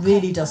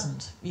 Really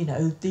doesn't. You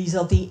know, these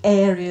are the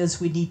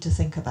areas we need to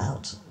think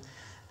about.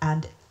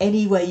 And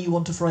any way you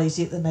want to phrase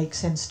it that makes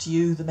sense to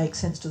you, that makes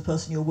sense to the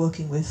person you're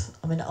working with.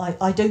 I mean,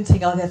 I don't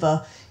think I've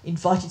ever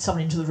invited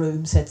someone into the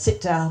room, said,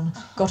 sit down,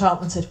 got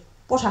up and said,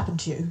 what happened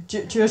to you? Do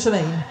you know what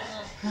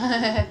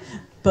I mean?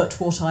 But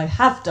what I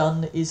have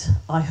done is,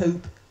 I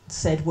hope,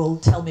 said, well,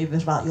 tell me a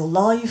bit about your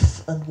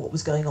life and what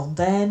was going on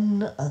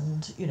then,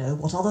 and, you know,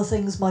 what other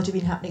things might have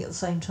been happening at the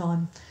same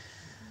time.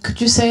 Could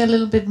you say a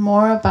little bit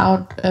more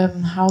about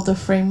how the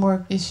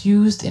framework is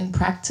used in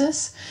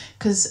practice?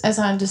 Because as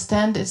I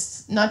understand,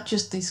 it's not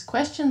just these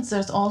questions,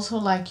 there's also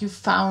like you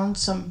found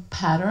some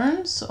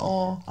patterns,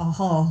 or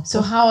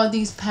so how are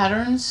these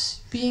patterns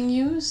being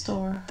used?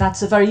 Or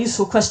that's a very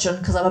useful question,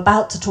 because I'm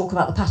about to talk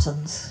about the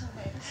patterns.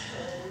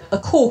 A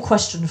core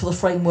question for the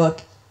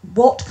framework: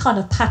 what kind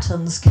of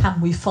patterns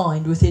can we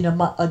find within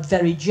a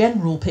very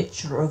general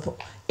picture of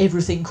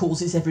everything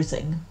causes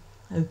everything?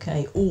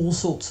 Okay, all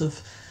sorts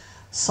of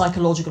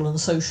psychological and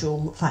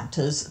social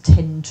factors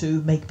tend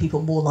to make people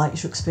more likely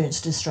to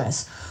experience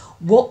distress.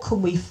 What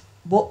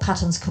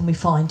patterns can we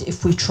find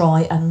if we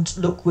try and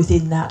look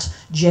within that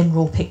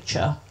general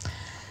picture?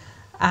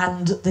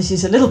 And this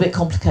is a little bit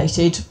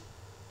complicated,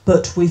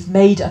 but we've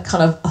made a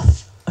kind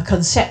of a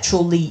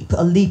conceptual leap,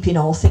 a leap in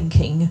our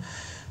thinking,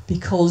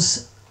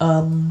 because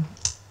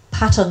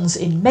patterns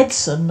in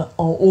medicine are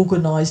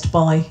organised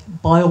by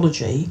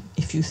biology.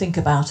 If you think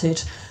about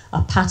it,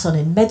 a pattern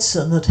in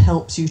medicine that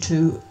helps you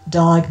to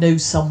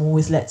diagnose someone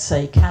with, let's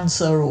say,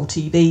 cancer or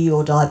TB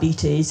or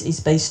diabetes is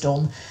based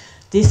on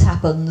this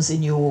happens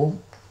in your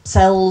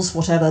cells,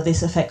 whatever,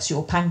 this affects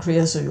your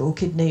pancreas or your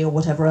kidney or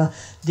whatever,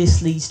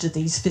 this leads to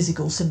these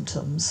physical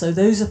symptoms. So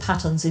those are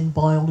patterns in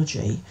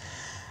biology.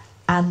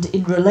 And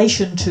in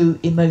relation to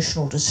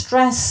emotional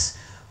distress,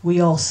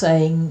 we are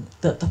saying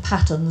that the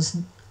patterns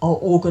are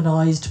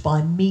organised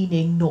by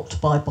meaning, not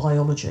by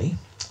biology.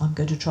 I'm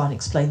going to try and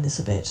explain this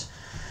a bit.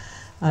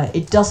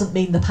 It doesn't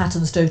mean the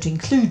patterns don't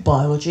include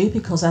biology,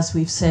 because as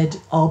we've said,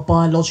 our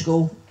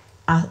biological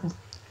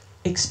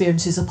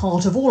experiences are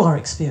part of all our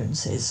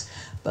experiences,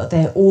 but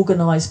they're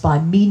organised by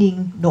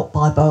meaning, not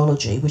by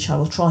biology, which I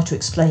will try to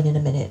explain in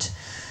a minute.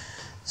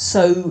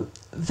 So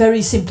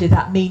very simply,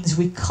 that means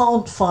we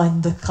can't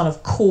find the kind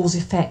of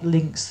cause-effect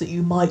links that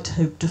you might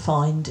hope to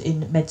find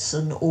in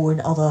medicine or in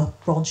other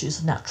branches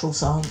of natural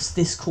science.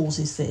 This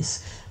causes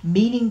this.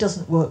 Meaning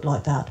doesn't work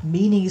like that.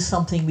 Meaning is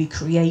something we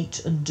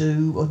create and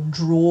do and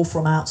draw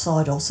from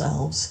outside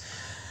ourselves,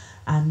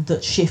 and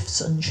that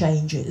shifts and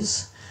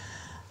changes.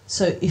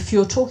 So if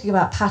you're talking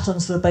about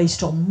patterns that are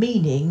based on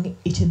meaning,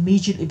 it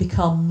immediately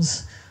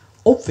becomes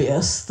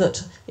obvious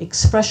that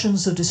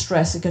expressions of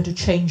distress are going to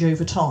change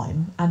over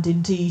time, and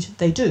indeed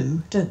they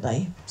do, don't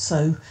they?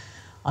 So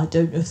I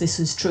don't know if this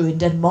is true in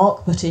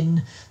Denmark, but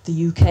in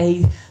the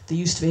UK there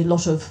used to be a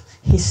lot of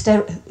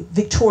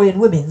Victorian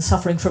women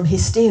suffering from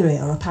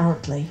hysteria,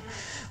 apparently.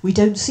 We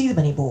don't see them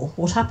anymore.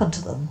 What happened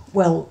to them?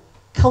 Well,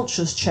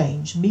 cultures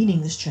changed,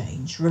 meanings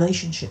changed,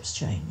 relationships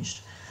changed.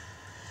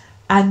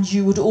 And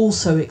you would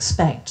also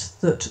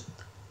expect that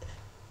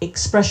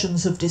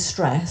expressions of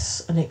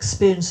distress and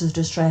experiences of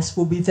distress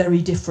will be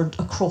very different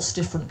across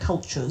different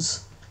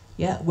cultures,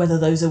 yeah, whether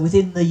those are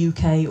within the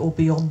UK or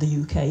beyond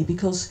the UK,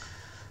 because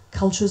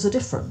cultures are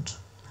different.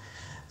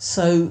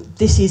 So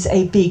this is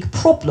a big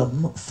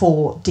problem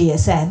for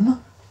DSM,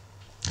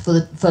 for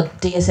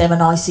DSM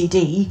and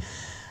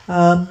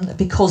ICD,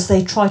 because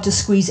they try to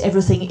squeeze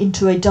everything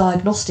into a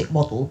diagnostic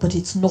model, but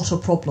it's not a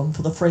problem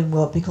for the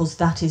framework, because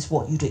that is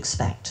what you'd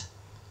expect.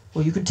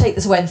 Well, you can take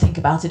this away and think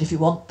about it if you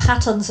want.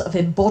 Patterns of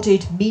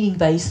embodied,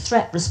 meaning-based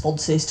threat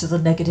responses to the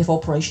negative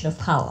operation of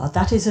power.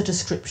 That is a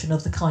description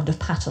of the kind of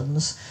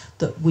patterns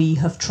that we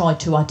have tried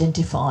to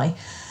identify.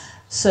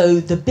 So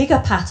the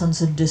bigger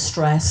patterns in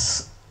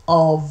distress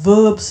are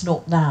verbs,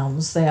 not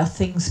nouns. They are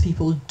things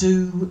people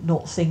do,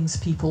 not things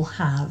people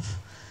have.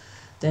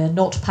 They're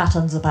not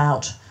patterns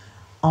about,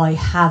 I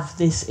have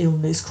this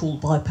illness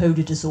called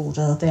bipolar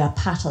disorder. They are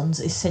patterns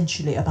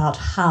essentially about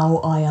how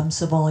I am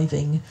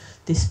surviving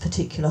this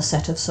particular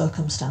set of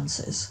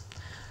circumstances.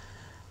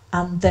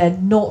 And they're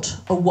not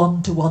a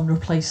one-to-one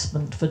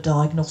replacement for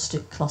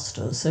diagnostic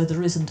clusters. So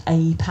there isn't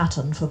a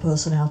pattern for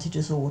personality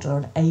disorder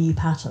and a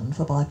pattern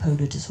for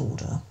bipolar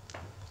disorder.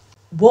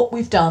 What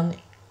we've done,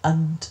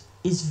 and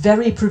is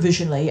very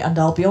provisionally, and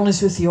I'll be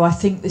honest with you, I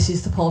think this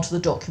is the part of the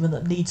document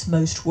that needs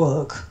most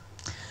work.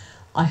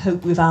 I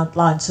hope we've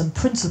outlined some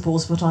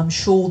principles, but I'm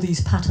sure these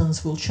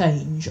patterns will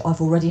change.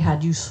 I've already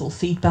had useful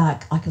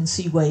feedback. I can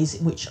see ways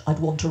in which I'd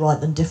want to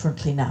write them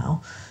differently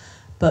now.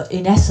 But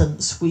in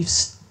essence, we've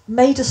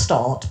made a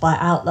start by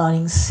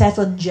outlining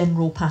 7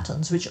 general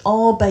patterns, which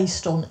are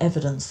based on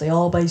evidence, they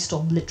are based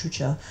on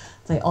literature,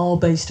 they are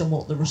based on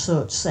what the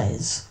research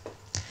says.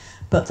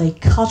 But they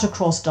cut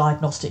across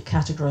diagnostic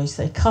categories,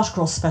 they cut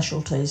across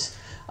specialties,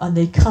 and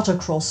they cut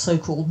across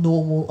so-called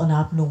normal and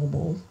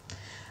abnormal.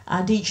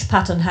 And each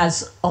pattern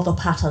has other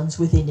patterns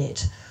within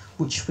it,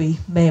 which we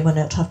may or may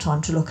not have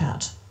time to look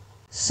at.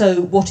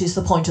 So what is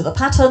the point of the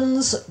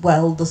patterns?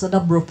 Well, there's a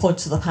number of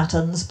points of the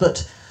patterns,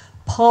 but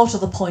part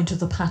of the point of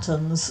the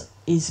patterns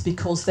is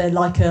because they're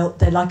like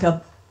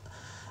a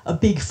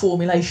big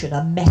formulation,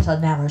 a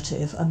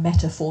meta-narrative, a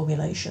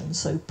meta-formulation.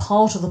 So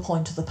part of the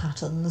point of the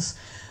patterns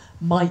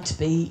might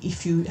be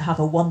if you have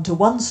a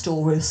one-to-one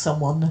story with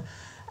someone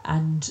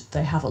and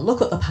they have a look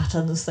at the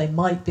patterns, they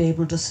might be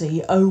able to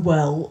see, oh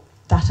well,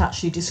 that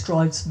actually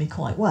describes me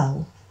quite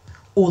well.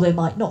 Or they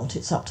might not,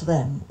 it's up to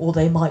them. Or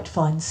they might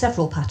find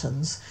several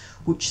patterns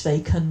which they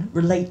can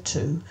relate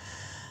to.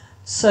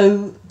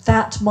 So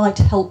that might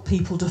help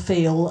people to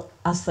feel,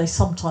 as they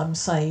sometimes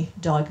say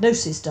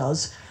diagnosis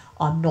does,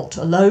 I'm not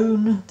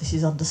alone, this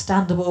is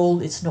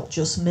understandable, it's not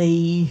just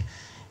me,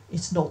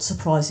 it's not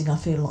surprising I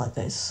feel like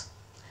this.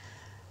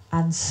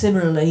 And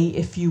similarly,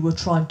 if you were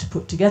trying to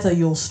put together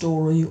your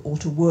story or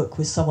to work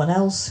with someone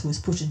else who is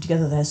putting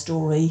together their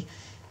story,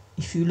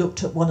 if you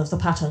looked at one of the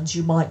patterns,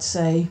 you might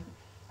say,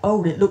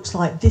 oh, it looks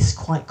like this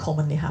quite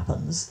commonly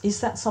happens.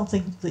 Is that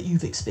something that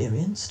you've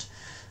experienced?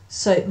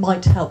 So it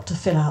might help to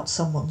fill out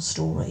someone's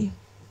story.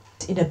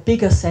 In a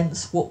bigger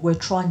sense, what we're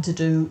trying to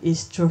do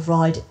is to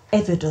provide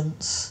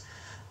evidence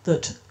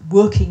that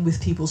working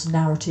with people's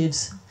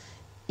narratives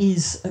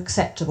is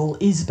acceptable,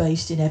 is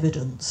based in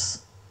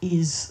evidence,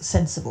 is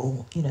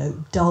sensible, you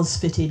know, does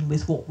fit in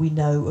with what we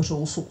know at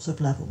all sorts of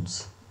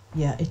levels.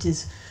 Yeah, it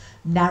is.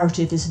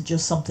 Narrative isn't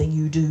just something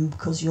you do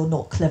because you're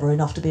not clever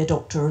enough to be a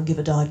doctor and give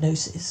a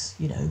diagnosis,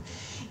 you know.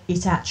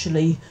 It's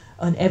actually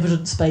an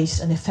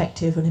evidence-based and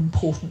effective and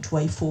important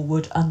way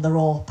forward, and there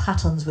are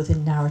patterns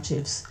within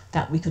narratives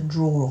that we can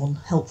draw on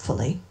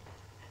helpfully.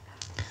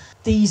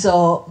 These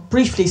are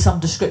briefly some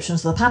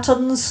descriptions of the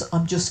patterns.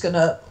 I'm just going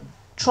to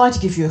try to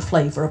give you a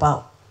flavour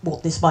about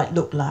what this might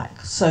look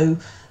like. So,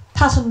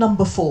 pattern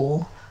number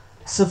 4,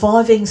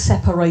 surviving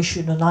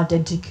separation and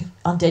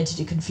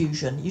identity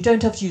confusion. You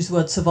don't have to use the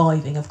word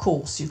surviving, of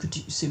course. You could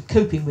use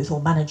coping with or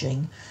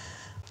managing.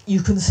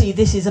 You can see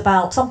this is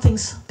about something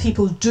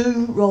people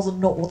do rather than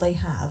not what they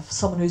have.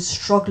 Someone who's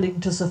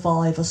struggling to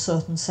survive a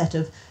certain set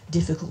of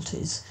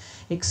difficulties,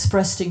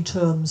 expressed in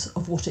terms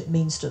of what it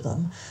means to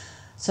them.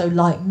 So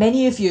like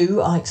many of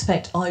you, I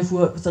expect I've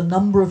worked with a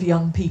number of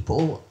young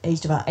people,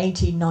 aged about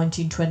 18,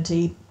 19,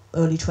 20,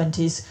 early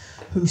 20s,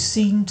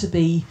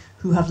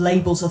 who have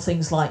labels of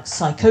things like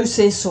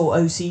psychosis or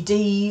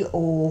OCD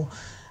or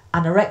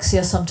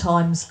anorexia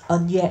sometimes,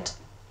 and yet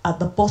at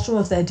the bottom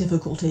of their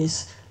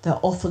difficulties there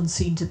often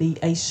seem to be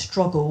a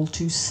struggle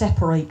to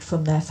separate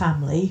from their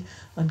family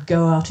and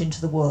go out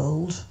into the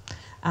world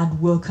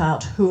and work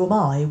out, who am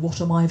I, what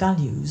are my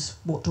values,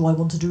 what do I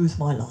want to do with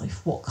my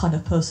life, what kind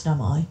of person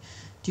am I?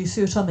 Do you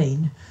see what I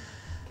mean?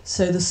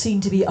 So there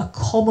seemed to be a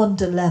common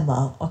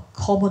dilemma, a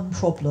common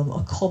problem,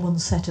 a common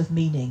set of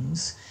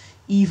meanings,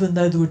 even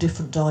though there were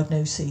different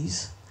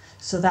diagnoses.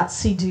 So that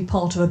seemed to be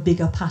part of a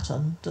bigger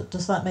pattern.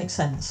 Does that make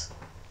sense?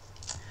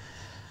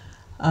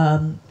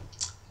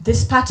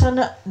 This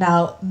pattern,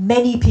 now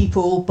many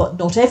people, but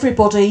not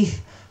everybody,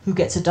 who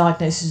gets a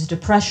diagnosis of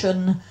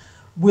depression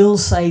will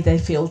say they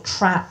feel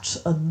trapped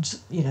and,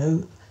 you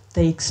know,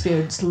 they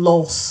experience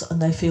loss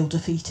and they feel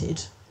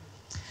defeated.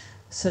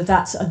 So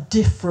that's a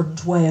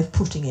different way of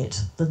putting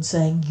it than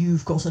saying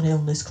you've got an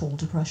illness called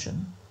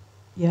depression.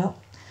 Yeah?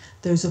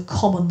 Those are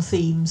common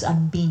themes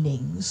and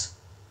meanings.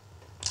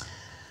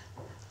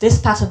 This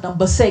pattern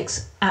number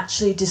 6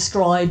 actually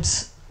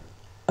describes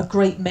a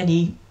great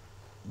many,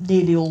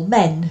 nearly all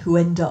men, who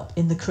end up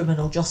in the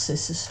criminal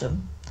justice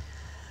system,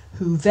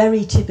 who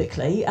very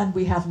typically, and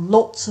we have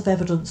lots of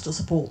evidence to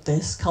support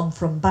this, come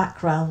from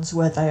backgrounds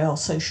where they are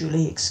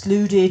socially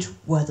excluded,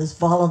 where there's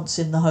violence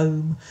in the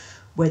home,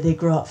 where they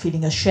grow up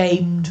feeling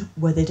ashamed,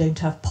 where they don't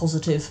have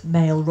positive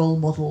male role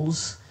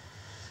models.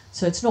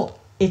 So it's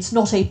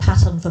not a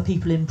pattern for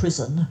people in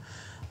prison,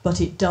 but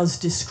it does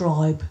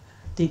describe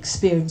the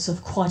experience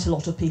of quite a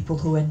lot of people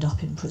who end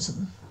up in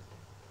prison.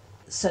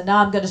 So now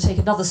I'm going to take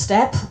another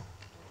step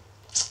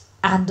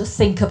and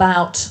think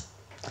about,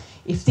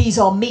 if these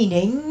are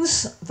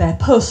meanings, they're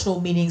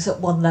personal meanings at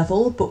one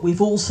level, but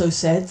we've also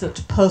said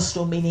that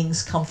personal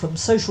meanings come from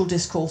social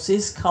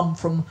discourses, come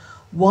from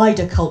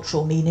wider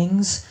cultural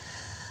meanings.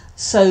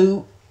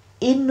 So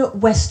in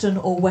Western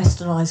or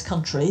Westernised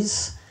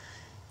countries,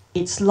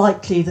 it's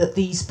likely that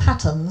these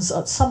patterns,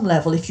 at some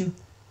level, if you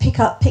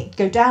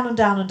go down and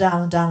down and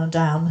down and down and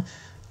down,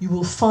 you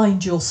will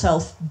find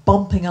yourself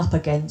bumping up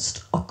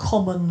against a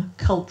common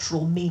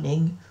cultural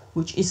meaning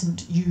which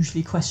isn't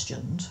usually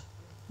questioned.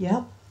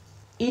 Yeah?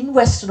 In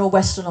Western or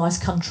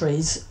Westernised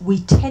countries, we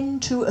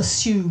tend to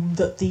assume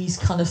that these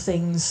kind of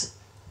things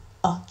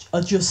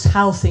are just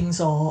how things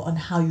are and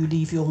how you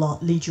lead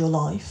your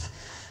life.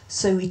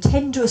 So we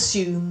tend to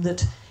assume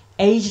that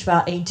aged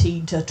about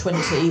 18 to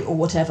 20 or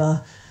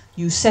whatever,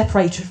 you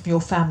separate from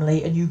your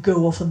family and you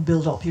go off and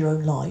build up your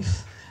own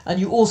life. And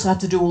you also have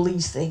to do all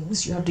these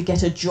things. You have to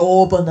get a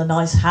job and a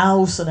nice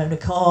house and own a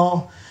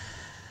car.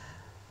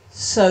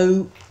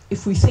 So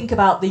if we think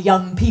about the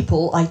young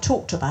people I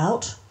talked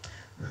about,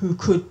 who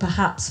could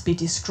perhaps be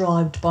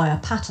described by a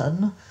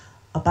pattern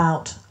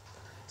about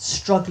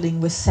struggling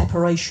with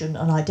separation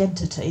and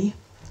identity,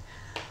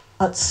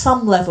 at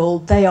some level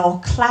they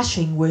are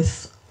clashing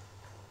with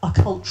a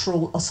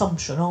cultural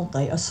assumption, aren't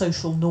they? A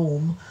social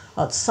norm.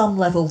 At some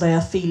level they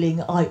are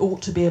feeling, I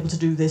ought to be able to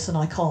do this and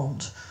I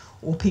can't.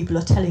 Or people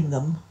are telling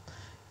them,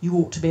 you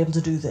ought to be able to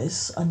do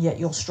this, and yet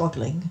you're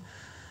struggling.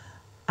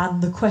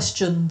 And the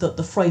question that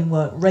the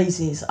framework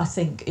raises, I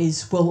think,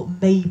 is, well,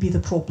 maybe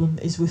the problem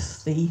is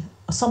with the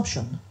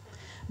assumption.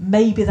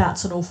 maybe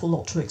that's an awful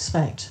lot to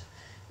expect.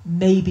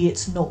 Maybe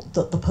it's not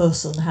that the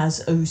person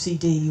has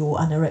OCD or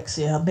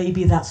anorexia.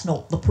 Maybe that's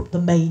not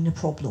the main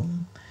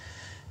problem.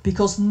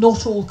 Because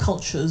not all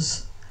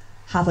cultures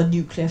have a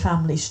nuclear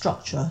family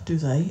structure, do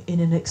they? In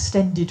an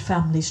extended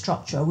family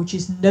structure, which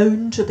is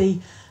known to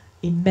be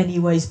in many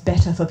ways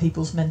better for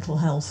people's mental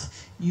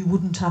health. You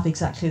wouldn't have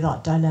exactly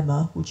that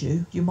dilemma, would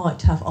you? You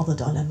might have other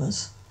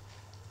dilemmas.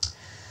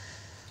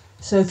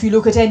 So if you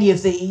look at any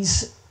of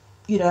these,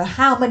 you know,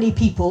 how many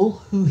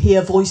people who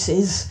hear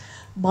voices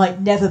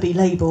might never be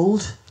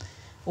labelled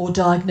or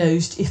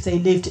diagnosed if they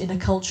lived in a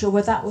culture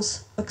where that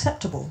was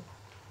acceptable?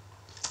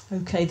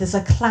 Okay, there's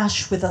a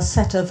clash with a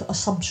set of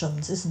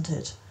assumptions, isn't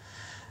it?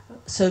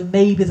 So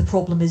maybe the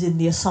problem is in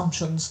the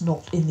assumptions,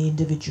 not in the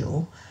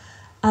individual.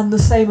 And the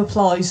same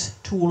applies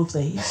to all of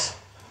these.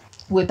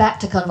 We're back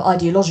to kind of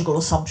ideological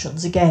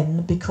assumptions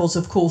again, because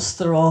of course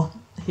there are,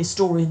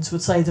 historians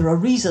would say there are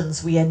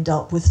reasons we end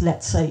up with,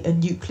 let's say, a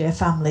nuclear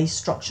family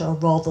structure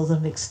rather than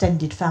an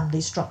extended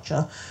family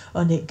structure,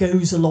 and it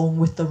goes along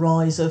with the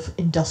rise of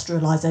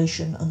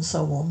industrialisation and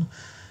so on,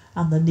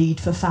 and the need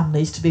for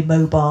families to be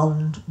mobile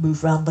and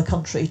move around the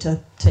country to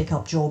take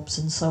up jobs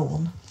and so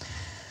on.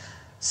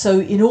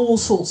 So in all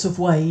sorts of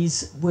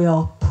ways, we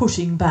are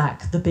putting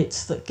back the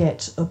bits that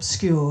get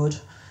obscured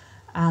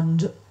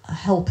and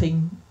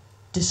helping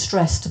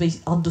distress to be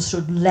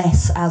understood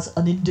less as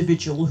an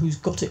individual who's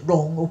got it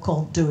wrong or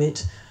can't do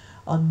it,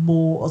 and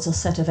more as a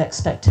set of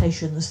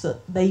expectations that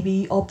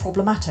maybe are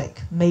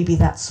problematic. Maybe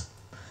that's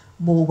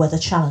more where the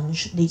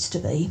challenge needs to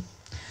be.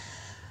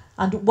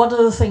 And one of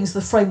the things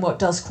the framework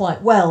does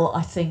quite well,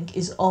 I think,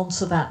 is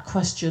answer that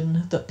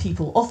question that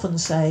people often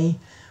say,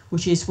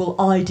 which is, well,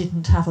 I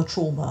didn't have a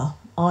trauma.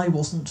 I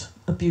wasn't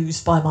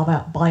abused by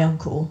my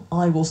uncle.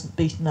 I wasn't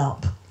beaten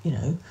up, you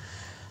know.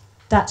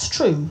 That's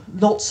true.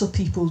 Lots of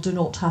people do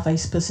not have a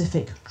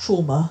specific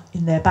trauma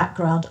in their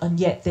background, and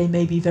yet they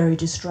may be very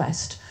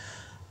distressed.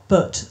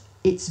 But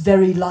it's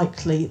very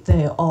likely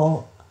they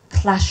are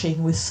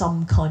clashing with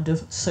some kind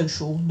of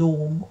social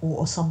norm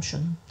or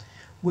assumption,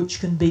 which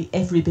can be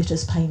every bit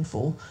as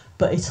painful,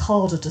 but it's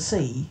harder to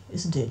see,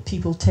 isn't it?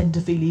 People tend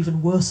to feel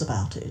even worse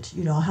about it.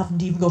 You know, I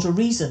haven't even got a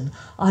reason.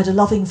 I had a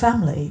loving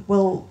family.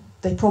 Well,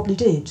 they probably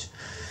did.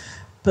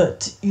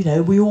 But, you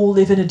know, we all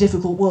live in a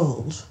difficult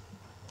world.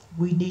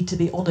 We need to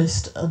be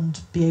honest and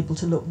be able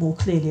to look more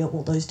clearly at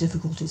what those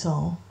difficulties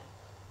are.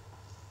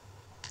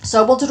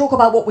 So I want to talk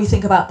about what we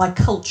think about by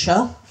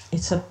culture.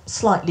 It's a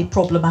slightly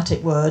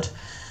problematic word.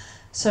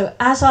 So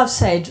as I've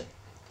said,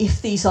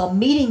 if these are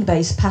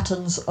meaning-based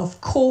patterns,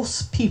 of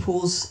course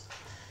people's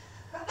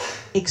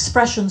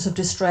expressions of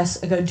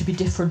distress are going to be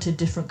different in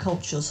different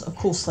cultures. Of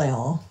course they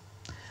are.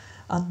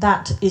 And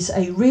that is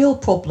a real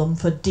problem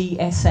for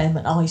DSM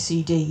and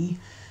ICD,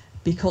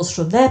 because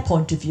from their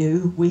point of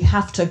view, we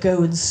have to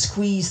go and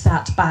squeeze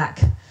that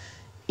back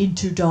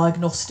into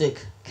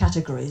diagnostic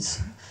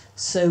categories.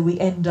 So we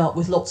end up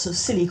with lots of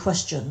silly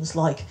questions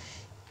like,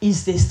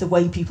 is this the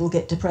way people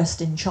get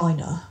depressed in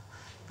China?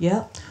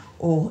 Yeah?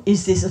 Or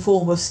is this a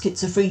form of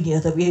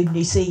schizophrenia that we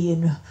only see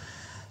in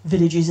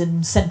villages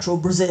in central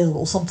Brazil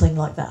or something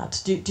like that?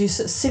 Do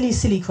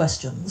silly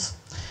questions.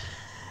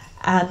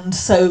 And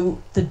so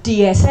the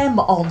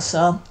DSM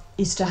answer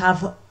is to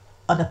have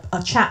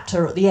a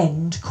chapter at the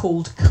end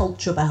called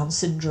culture-bound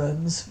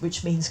syndromes,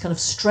 which means kind of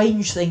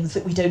strange things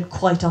that we don't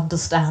quite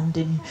understand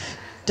in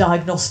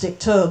diagnostic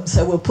terms,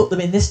 so we'll put them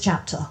in this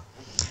chapter.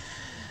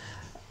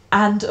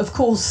 And of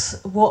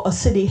course, what a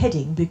silly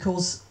heading,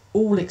 because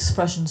all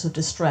expressions of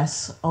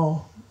distress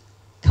are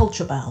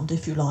culture-bound,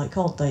 if you like,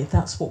 aren't they?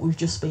 That's what we've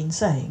just been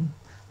saying.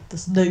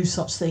 There's no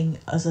such thing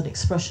as an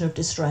expression of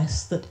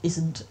distress that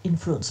isn't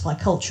influenced by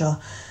culture.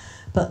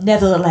 But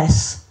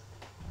nevertheless,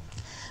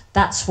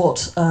 that's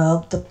what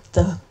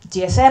the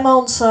DSM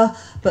answer,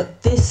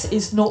 but this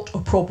is not a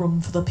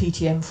problem for the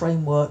PTM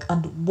framework.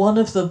 And one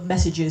of the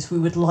messages we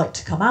would like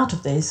to come out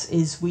of this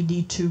is we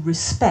need to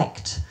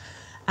respect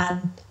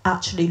and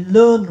actually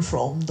learn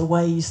from the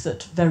ways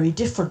that very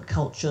different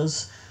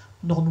cultures,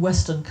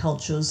 non-Western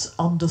cultures,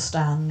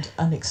 understand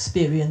and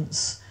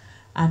experience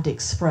and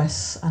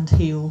express and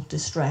heal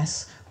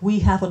distress. We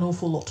have an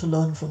awful lot to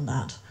learn from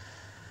that.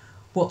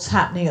 What's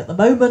happening at the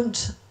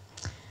moment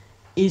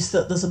is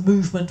that there's a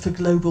movement for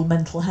global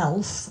mental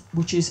health,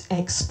 which is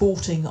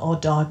exporting our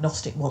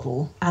diagnostic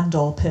model and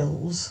our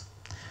pills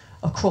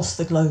across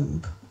the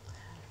globe.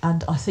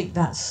 And I think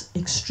that's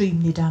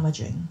extremely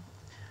damaging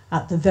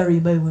at the very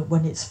moment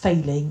when it's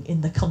failing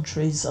in the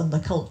countries and the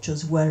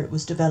cultures where it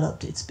was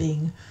developed. It's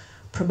being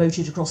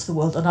promoted across the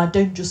world. And I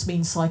don't just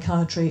mean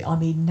psychiatry, I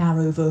mean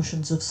narrow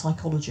versions of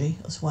psychology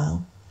as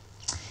well.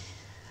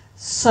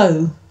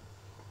 So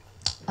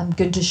I'm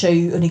going to show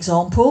you an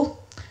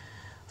example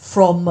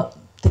from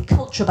the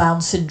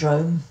culture-bound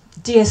syndrome.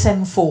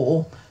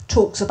 DSM-4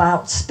 talks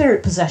about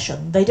spirit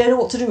possession. They don't know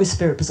what to do with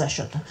spirit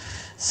possession.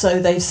 So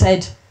they've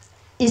said,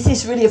 is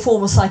this really a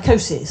form of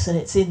psychosis? And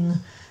it's in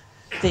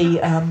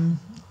the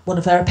one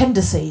of their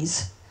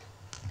appendices.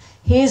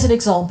 Here's an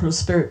example of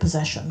spirit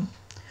possession,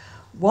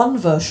 One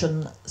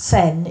version,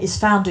 Sen, is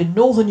found in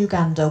northern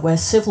Uganda, where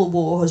civil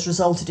war has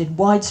resulted in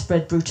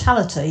widespread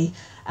brutality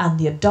and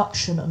the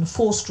abduction and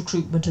forced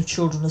recruitment of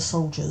children as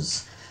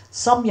soldiers.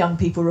 Some young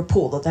people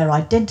report that their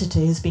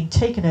identity has been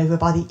taken over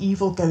by the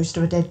evil ghost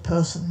of a dead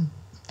person.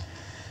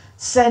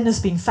 Sen has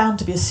been found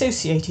to be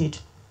associated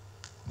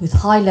with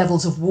high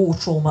levels of war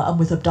trauma and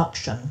with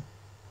abduction,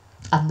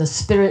 and the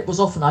spirit was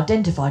often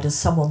identified as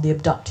someone the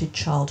abducted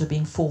child had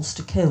been forced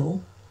to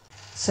kill.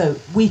 So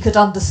we could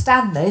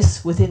understand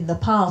this within the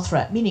power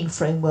threat meaning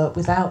framework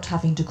without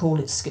having to call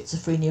it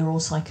schizophrenia or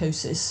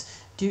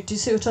psychosis. Do you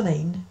see what I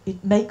mean?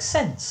 It makes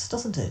sense,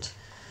 doesn't it?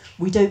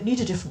 We don't need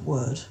a different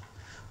word.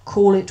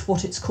 Call it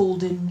what it's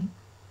called in,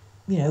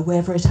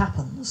 wherever it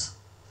happens.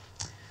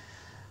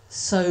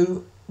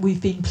 So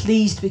we've been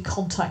pleased to be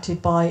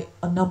contacted by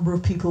a number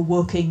of people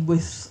working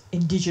with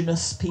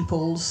Indigenous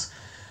peoples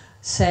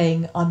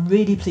saying, I'm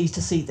really pleased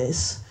to see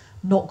this,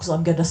 not because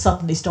I'm going to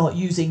suddenly start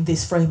using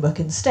this framework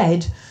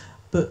instead,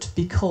 but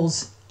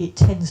because it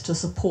tends to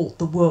support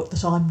the work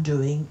that I'm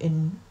doing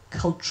in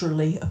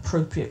culturally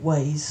appropriate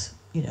ways,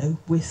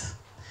 with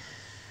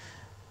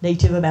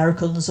Native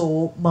Americans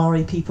or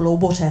Maori people or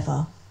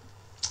whatever.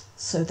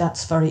 So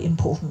that's very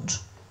important.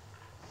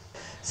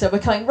 So we're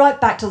coming right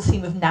back to the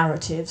theme of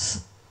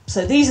narratives.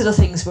 So these are the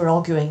things we're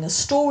arguing.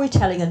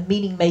 Storytelling and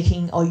meaning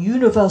making are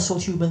universal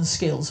human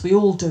skills. We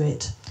all do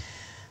it.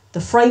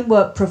 The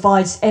framework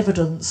provides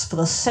evidence for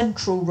the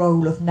central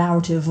role of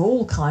narrative of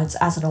all kinds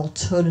as an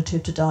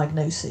alternative to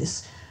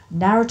diagnosis.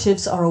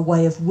 Narratives are a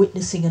way of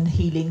witnessing and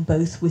healing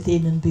both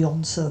within and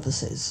beyond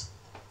services.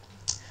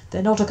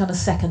 They're not a kind of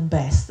second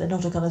best. They're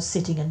not a kind of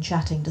sitting and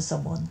chatting to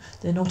someone.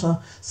 They're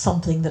not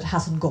something that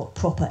hasn't got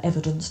proper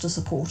evidence to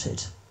support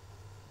it.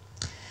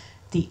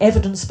 The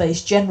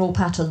evidence-based general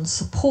patterns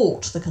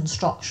support the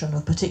construction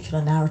of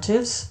particular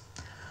narratives.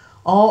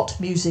 Art,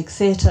 music,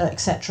 theatre,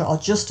 etc. are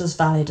just as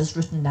valid as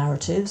written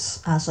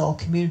narratives, as are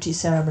community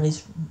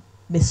ceremonies,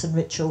 myths and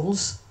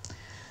rituals.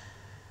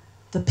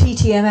 The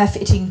PTMF,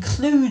 it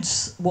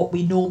includes what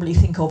we normally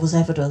think of as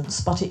evidence,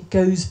 but it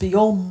goes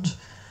beyond.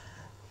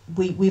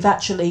 We've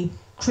actually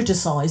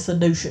criticised the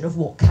notion of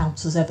what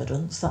counts as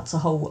evidence. That's a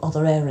whole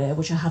other area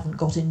which I haven't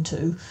got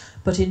into.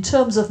 But in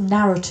terms of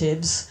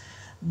narratives,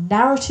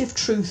 narrative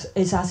truth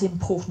is as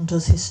important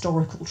as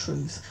historical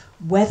truth.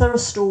 Whether a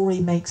story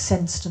makes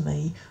sense to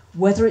me,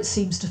 whether it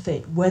seems to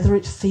fit, whether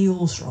it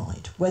feels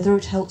right, whether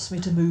it helps me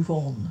to move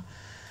on,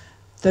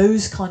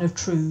 those kind of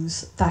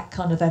truths, that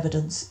kind of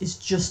evidence is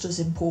just as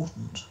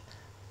important.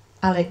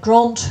 Alec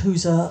Grant,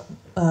 who's a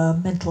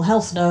mental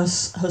health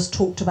nurse, has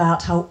talked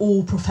about how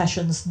all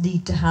professions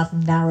need to have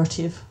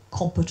narrative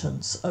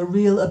competence, a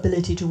real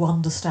ability to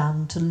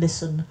understand, to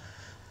listen,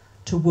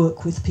 to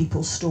work with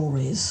people's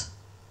stories.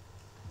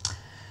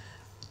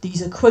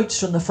 These are quotes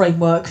from the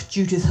framework.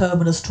 Judith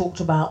Herman has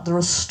talked about the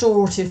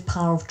restorative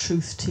power of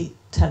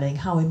truth-telling,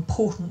 how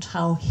important,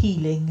 how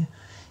healing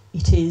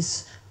it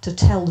is to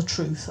tell the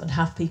truth and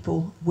have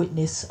people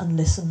witness and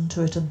listen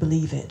to it and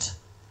believe it.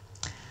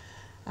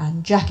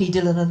 And Jackie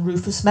Dillon and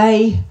Rufus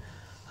May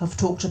have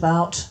talked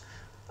about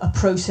a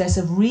process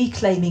of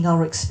reclaiming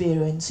our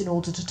experience in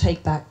order to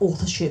take back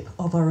authorship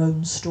of our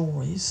own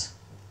stories.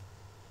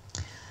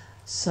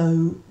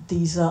 So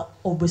these are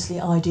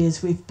obviously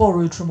ideas we've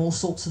borrowed from all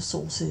sorts of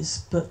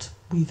sources, but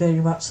we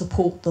very much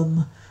support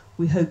them.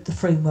 We hope the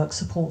framework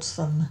supports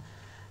them,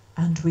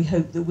 and we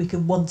hope that we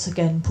can once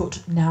again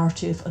put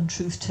narrative and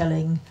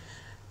truth-telling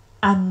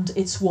and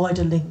its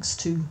wider links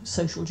to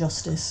social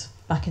justice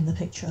back in the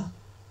picture.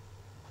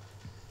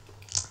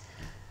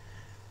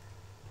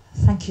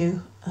 Thank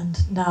you,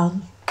 and now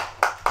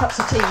cups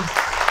of tea.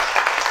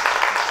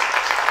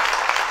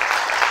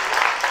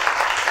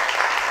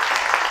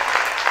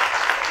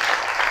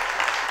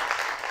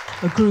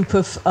 A group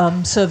of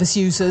service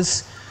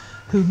users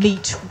who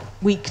meet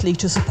weekly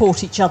to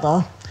support each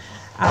other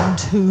and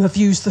who have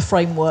used the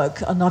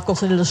framework, and I've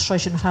got an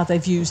illustration of how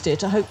they've used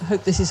it. I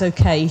hope this is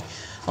okay,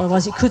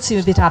 otherwise it could seem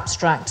a bit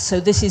abstract. So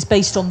this is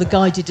based on the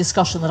guided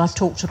discussion that I've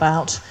talked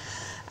about,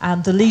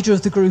 and the leader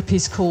of the group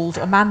is called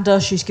Amanda.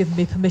 She's given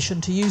me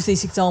permission to use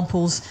these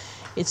examples.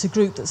 It's a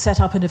group that's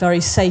set up in a very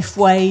safe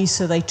way,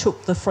 so they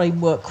took the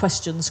framework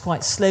questions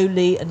quite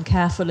slowly and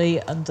carefully,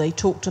 and they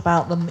talked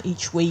about them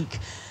each week.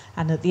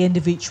 And at the end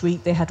of each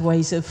week, they had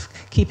ways of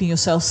keeping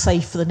yourself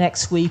safe for the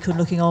next week and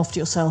looking after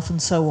yourself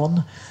and so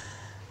on.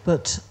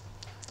 But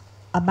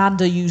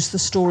Amanda used the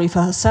story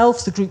for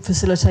herself, the group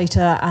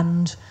facilitator,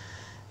 and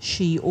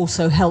she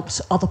also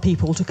helped other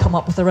people to come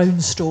up with their own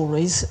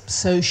stories.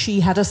 So she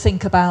had to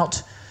think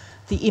about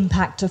the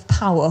impact of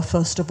power,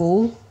 first of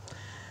all.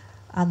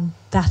 And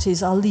that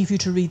is, I'll leave you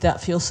to read that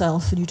for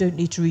yourself, and you don't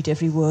need to read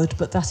every word,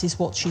 but that is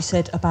what she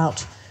said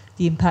about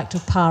the impact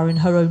of power in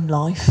her own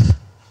life.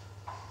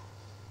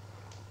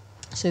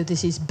 So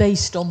this is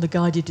based on the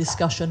guided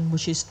discussion,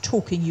 which is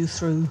talking you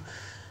through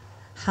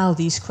how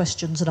these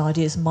questions and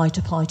ideas might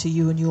apply to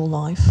you and your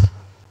life.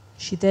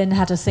 She then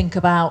had to think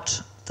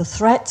about the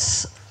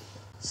threats.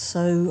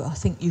 So I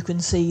think you can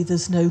see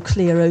there's no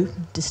clear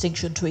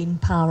distinction between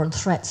power and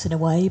threats in a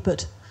way,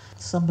 but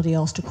Somebody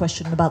asked a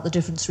question about the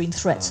difference between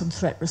threats and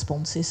threat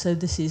responses. So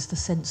this is the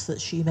sense that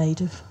she made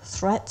of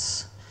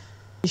threats.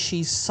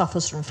 She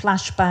suffers from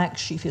flashbacks,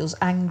 she feels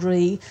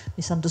angry,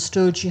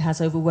 misunderstood, she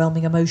has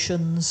overwhelming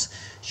emotions,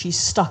 she's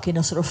stuck in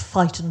a sort of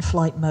fight and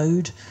flight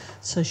mode,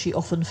 so she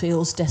often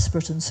feels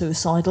desperate and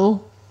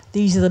suicidal.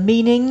 These are the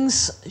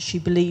meanings. She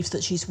believes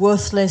that she's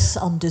worthless,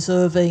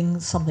 undeserving,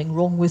 something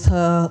wrong with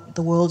her,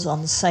 the world's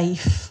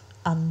unsafe,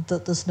 and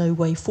that there's no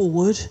way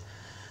forward.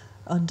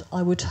 And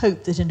I would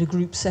hope that in a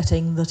group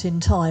setting that in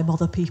time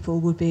other people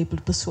would be able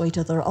to persuade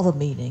her there are other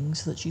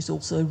meanings, that she's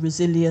also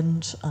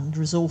resilient and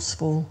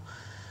resourceful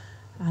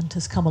and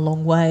has come a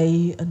long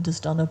way and has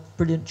done a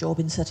brilliant job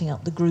in setting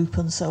up the group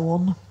and so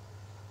on.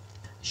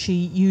 She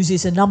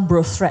uses a number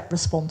of threat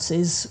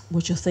responses,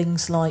 which are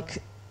things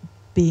like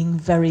being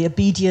very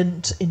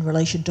obedient in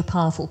relation to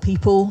powerful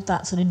people.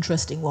 That's an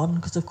interesting one,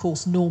 because of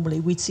course normally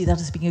we'd see that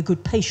as being a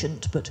good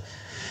patient, but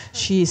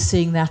she is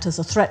seeing that as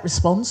a threat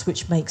response,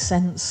 which makes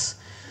sense.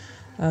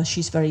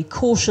 She's very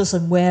cautious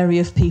and wary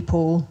of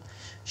people.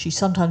 She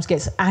sometimes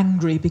gets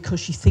angry because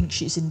she thinks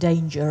she's in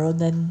danger, and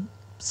then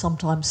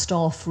sometimes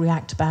staff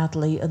react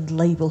badly and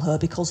label her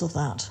because of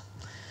that.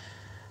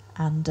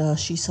 And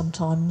she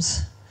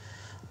sometimes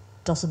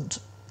doesn't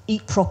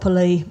eat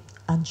properly,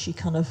 and she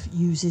kind of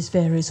uses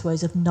various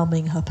ways of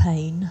numbing her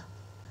pain.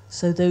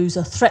 So those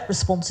are threat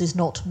responses,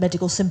 not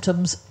medical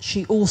symptoms.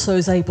 She also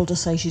is able to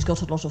say she's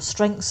got a lot of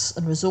strengths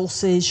and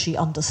resources. She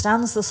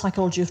understands the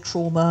psychology of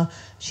trauma.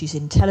 She's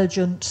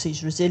intelligent,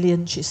 she's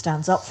resilient, she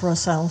stands up for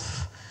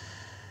herself.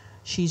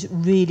 She's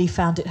really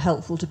found it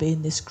helpful to be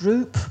in this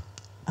group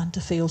and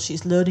to feel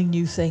she's learning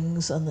new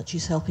things and that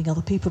she's helping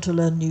other people to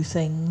learn new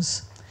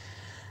things.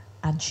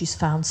 And she's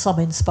found some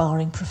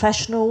inspiring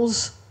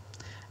professionals,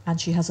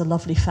 and she has a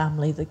lovely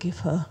family that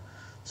give her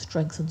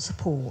strength and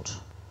support.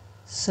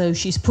 So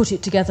she's put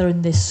it together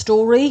in this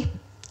story.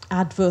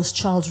 Adverse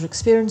childhood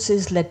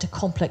experiences led to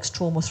complex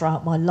trauma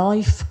throughout my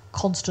life.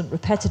 Constant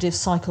repetitive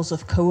cycles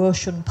of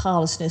coercion,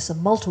 powerlessness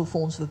and multiple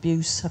forms of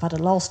abuse have had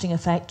a lasting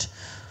effect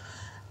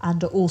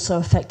and are also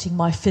affecting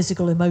my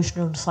physical,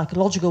 emotional and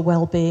psychological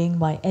well-being.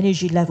 My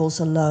energy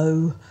levels are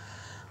low.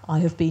 I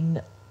have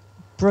been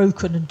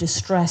broken and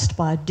distressed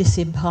by a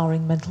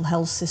disempowering mental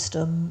health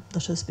system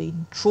that has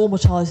been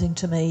traumatising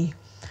to me.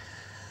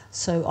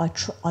 So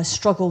I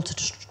struggle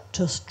to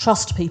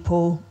trust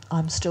people.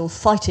 I'm still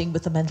fighting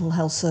with the mental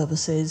health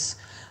services,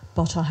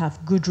 but I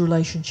have good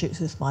relationships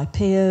with my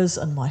peers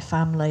and my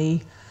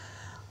family.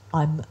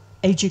 I'm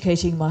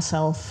educating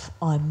myself,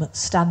 I'm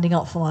standing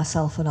up for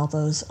myself and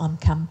others, I'm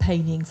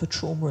campaigning for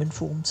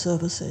trauma-informed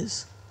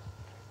services.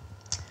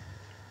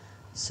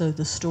 So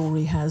the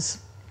story has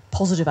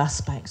positive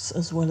aspects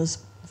as well as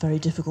very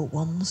difficult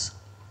ones.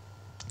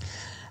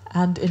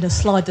 And in a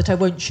slide that I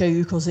won't show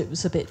you because it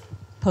was a bit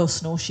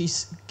personal,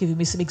 she's giving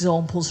me some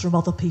examples from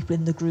other people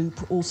in the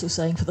group, also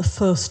saying for the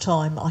first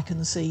time I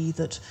can see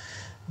that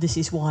this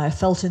is why I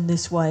felt in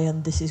this way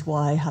and this is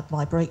why I had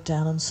my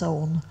breakdown and so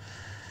on.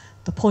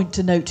 The point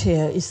to note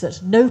here is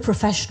that no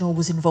professional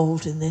was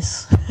involved in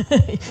this.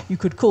 You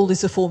could call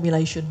this a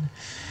formulation.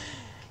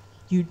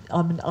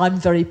 I'm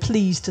very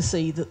pleased to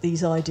see that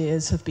these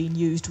ideas have been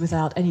used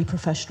without any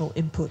professional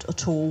input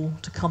at all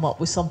to come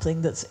up with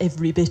something that's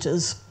every bit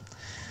as,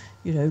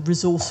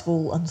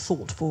 resourceful and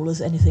thoughtful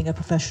as anything a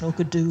professional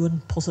could do,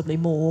 and possibly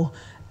more,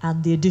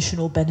 and the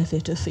additional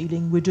benefit of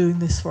feeling we're doing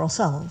this for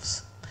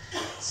ourselves.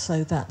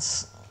 So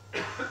that's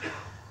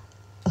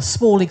a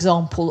small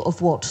example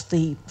of what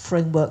the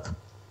framework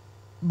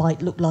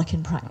might look like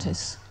in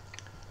practice.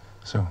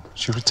 So,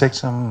 should we take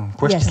some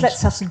questions? Yes,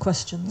 let's have some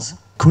questions.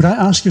 Could I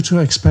ask you to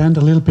expand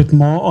a little bit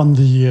more on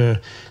the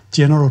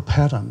general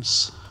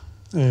patterns?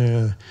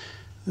 The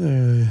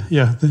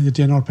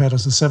general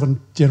patterns, the 7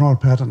 general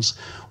patterns.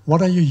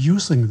 What are you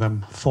using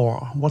them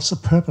for? What's the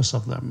purpose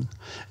of them?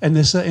 And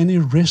is there any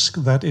risk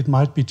that it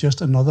might be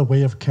just another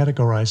way of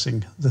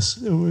categorizing this,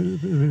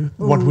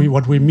 what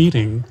we're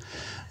meeting,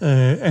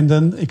 and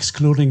then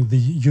excluding the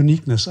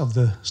uniqueness of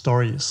the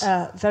stories?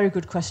 Very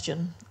good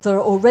question. There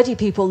are already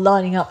people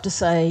lining up to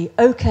say,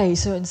 okay,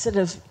 so instead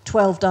of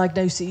 12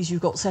 diagnoses,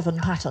 you've got 7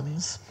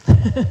 patterns.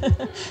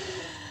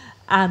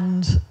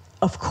 And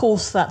of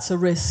course that's a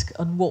risk,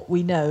 and what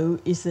we know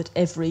is that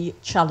every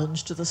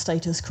challenge to the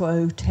status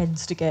quo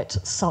tends to get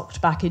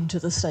sucked back into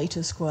the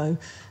status quo.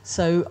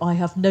 So I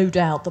have no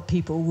doubt that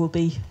people will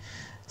be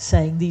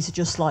saying these are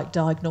just like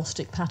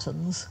diagnostic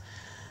patterns.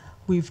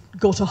 We've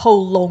got a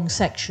whole long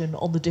section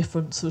on the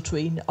difference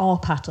between our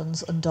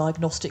patterns and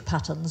diagnostic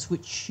patterns,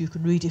 which you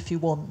can read if you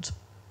want.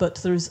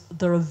 But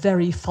there are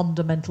very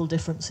fundamental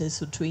differences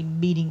between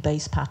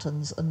meaning-based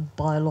patterns and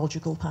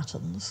biological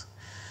patterns.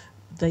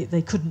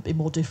 They couldn't be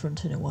more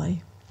different in a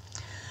way.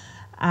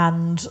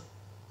 And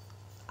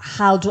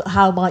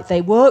how might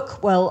they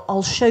work? Well,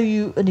 I'll show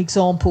you an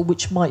example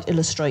which might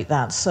illustrate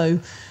that. So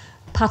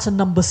pattern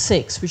number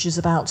 6, which is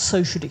about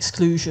social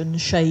exclusion,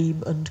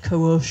 shame and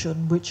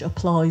coercion, which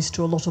applies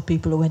to a lot of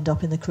people who end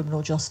up in the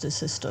criminal justice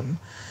system.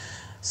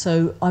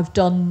 So I've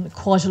done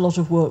quite a lot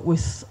of work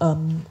with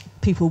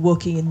people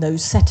working in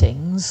those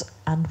settings,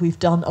 and we've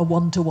done a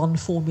one-to-one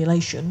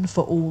formulation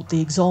for all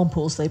the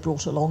examples they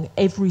brought along.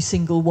 Every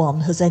single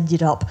one has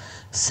ended up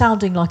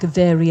sounding like a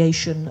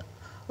variation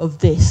of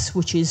this,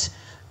 which is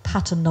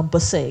pattern number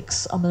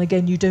 6. I mean,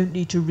 again, you don't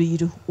need to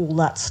read all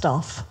that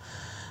stuff,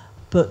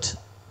 but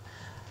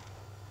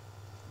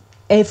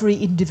every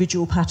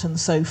individual pattern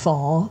so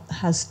far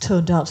has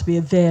turned out to be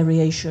a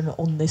variation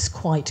on this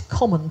quite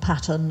common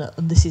pattern,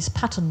 and this is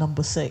pattern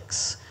number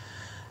 6.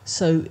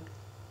 So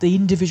the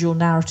individual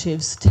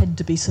narratives tend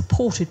to be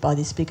supported by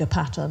this bigger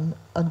pattern,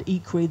 and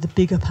equally the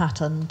bigger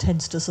pattern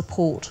tends to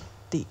support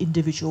the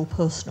individual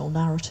personal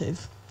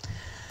narrative.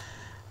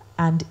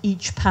 And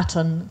each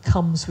pattern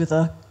comes with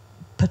a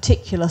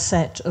particular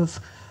set of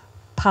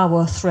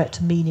power,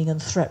 threat, meaning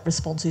and threat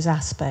responses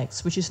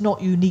aspects, which is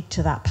not unique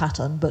to that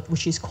pattern, but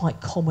which is quite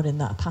common in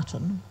that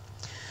pattern.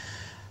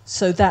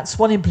 So that's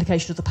one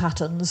implication of the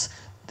patterns.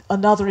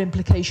 Another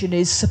implication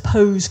is,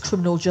 suppose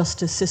criminal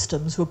justice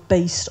systems were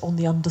based on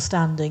the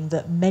understanding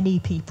that many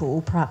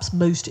people, perhaps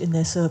most in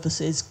their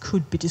services,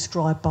 could be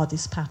described by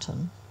this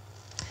pattern.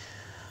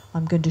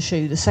 I'm going to show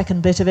you the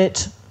second bit of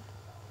it.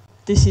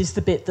 This is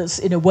the bit that's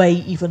in a way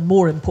even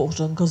more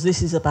important, because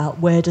this is about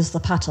where does the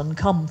pattern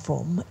come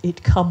from.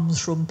 It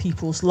comes from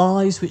people's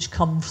lives, which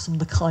comes from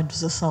the kind of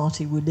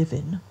society we live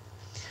in.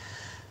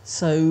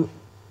 So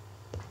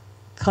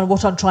kind of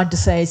what I'm trying to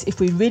say is, if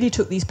we really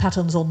took these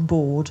patterns on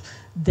board,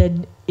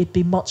 then it'd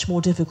be much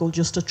more difficult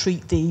just to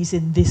treat these,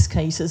 in this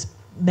case, as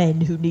men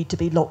who need to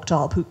be locked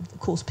up, who, of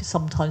course,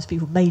 sometimes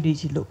people may need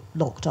to be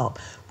locked up.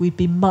 We'd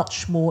be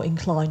much more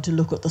inclined to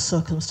look at the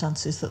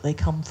circumstances that they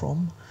come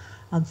from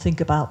and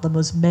think about them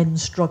as men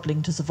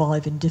struggling to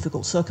survive in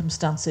difficult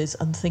circumstances,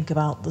 and think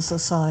about the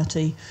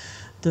society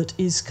that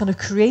is kind of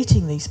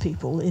creating these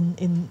people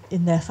in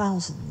their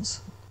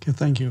thousands. Okay,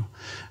 thank you.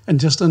 And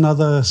just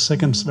another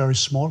second, very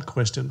small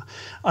question.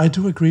 I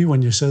do agree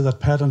when you say that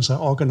patterns are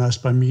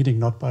organized by meaning,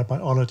 not by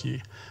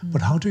biology.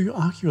 But how do you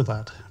argue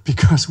that?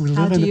 Because we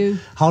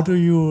live how do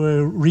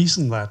you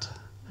reason that?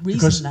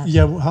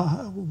 Yeah,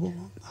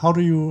 how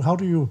do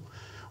you?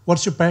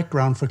 What's your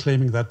background for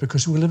claiming that?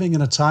 Because we're living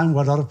in a time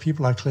where a lot of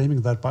people are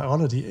claiming that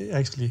biology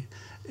actually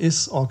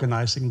is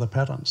organizing the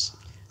patterns.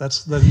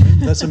 That's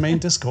the main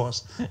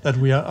discourse that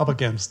we are up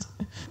against.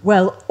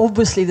 Well,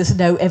 obviously there's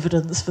no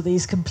evidence for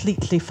these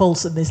completely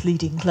false and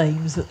misleading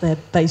claims that they're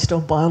based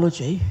on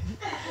biology.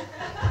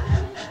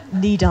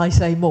 Need I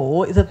say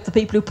more? That the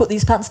people who put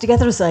these patterns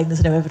together are saying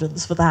there's no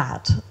evidence for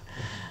that.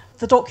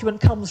 The document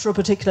comes from a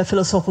particular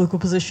philosophical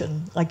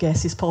position, I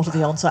guess, is part of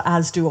the answer,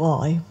 as do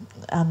I.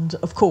 And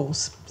of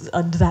course,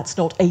 and that's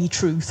not a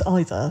truth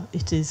either.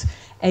 It is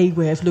a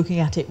way of looking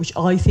at it which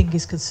I think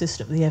is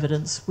consistent with the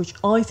evidence, which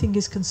I think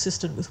is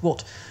consistent with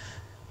what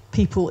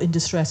people in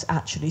distress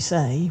actually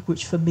say,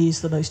 which for me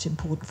is the most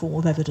important form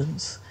of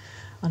evidence.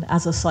 And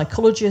as a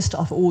psychologist,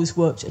 I've always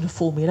worked in a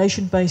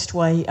formulation-based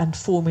way, and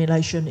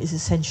formulation is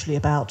essentially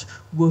about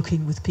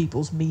working with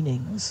people's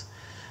meanings.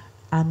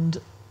 And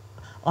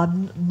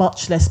I'm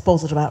much less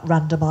bothered about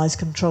randomised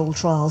controlled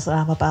trials than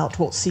I am about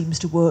what seems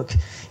to work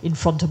in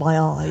front of my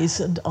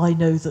eyes, and I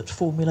know that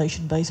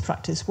formulation-based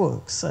practice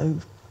works. So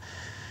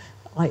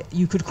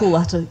you could call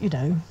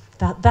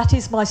that that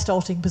is my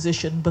starting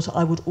position, but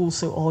I would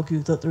also argue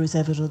that there is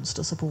evidence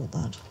to support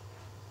that.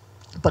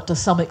 But to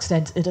some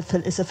extent,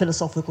 it's a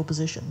philosophical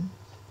position.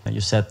 You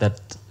said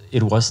that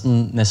it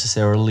wasn't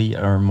necessarily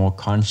a more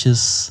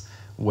conscious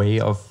way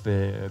of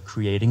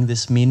creating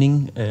this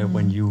meaning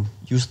when you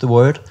use the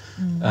word,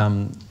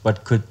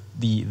 but could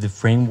the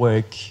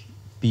framework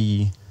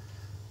be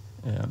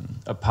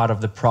a part of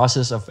the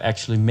process of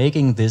actually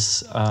making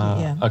this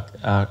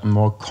a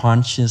more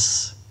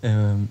conscious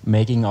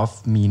making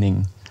of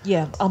meaning?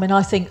 Yeah, I mean,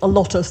 I think a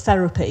lot of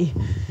therapy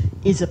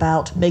is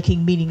about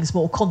making meanings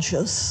more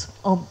conscious.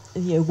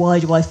 Why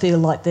do I feel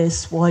like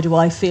this? Why do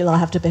I feel I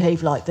have to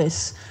behave like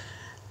this?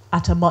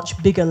 At a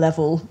much bigger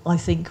level, I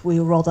think we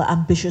are rather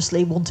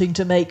ambitiously wanting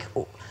to make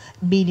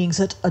meanings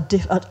at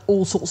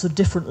all sorts of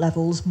different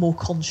levels more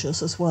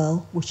conscious as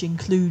well, which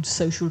includes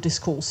social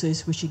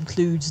discourses, which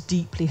includes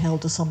deeply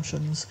held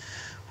assumptions,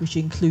 which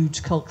includes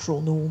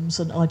cultural norms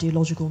and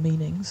ideological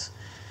meanings.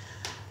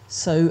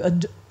 So,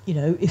 and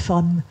if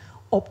I'm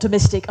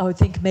optimistic, I would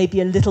think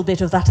maybe a little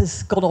bit of that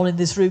has gone on in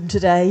this room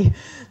today,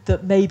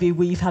 that maybe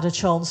we've had a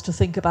chance to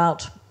think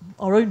about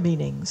our own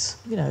meanings,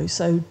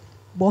 so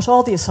what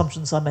are the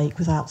assumptions I make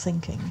without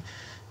thinking?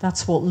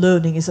 That's what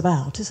learning is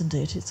about, isn't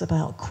it? It's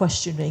about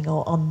questioning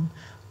our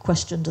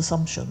unquestioned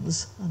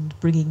assumptions and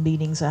bringing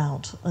meanings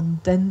out.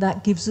 And then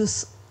that gives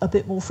us a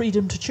bit more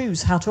freedom to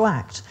choose how to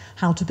act,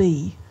 how to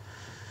be.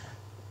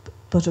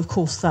 But of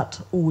course,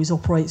 that always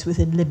operates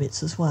within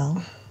limits as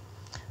well.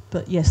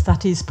 But yes,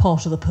 that is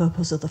part of the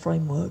purpose of the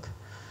framework.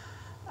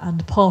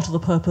 And part of the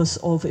purpose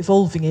of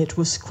evolving it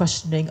was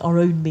questioning our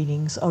own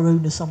meanings, our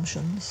own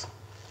assumptions,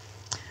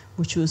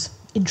 which was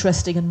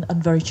interesting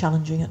and very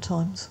challenging at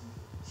times.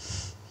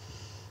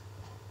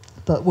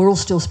 But we're all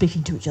still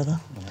speaking to each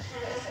other.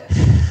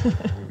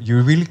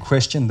 you really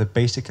question the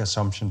basic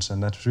assumptions,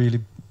 and that's really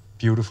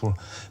beautiful.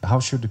 How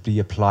should it be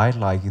applied,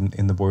 like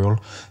in the world?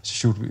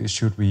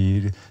 Should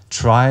we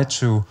try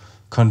to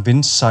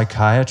convince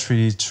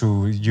psychiatry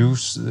to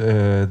use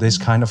this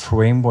kind of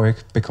framework?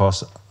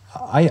 Because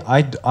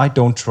I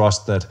don't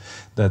trust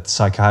that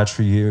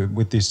psychiatry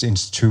with these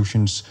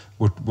institutions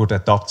would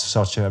adopt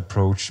such an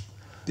approach.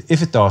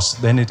 If it does,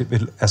 then it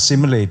will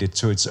assimilate it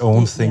to its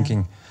own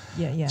thinking.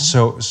 Yeah.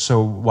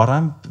 So what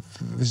I'm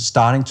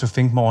starting to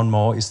think more and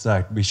more is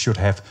that we should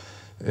have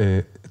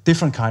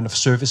different kind of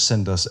service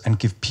centers and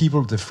give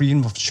people the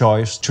freedom of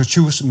choice to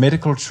choose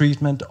medical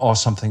treatment or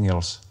something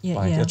else,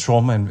 a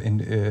trauma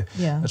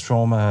a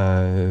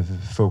trauma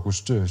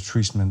focused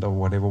treatment, or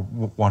whatever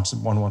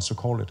one wants to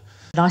call it.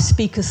 I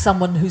speak as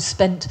someone who's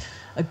spent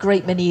a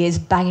great many years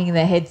banging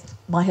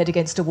my head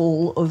against a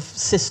wall of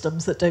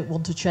systems that don't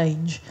want to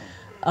change.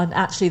 And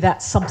actually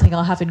that's something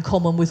I have in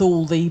common with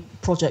all the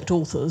project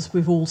authors.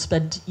 We've all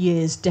spent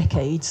years,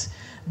 decades,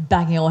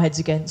 banging our heads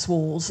against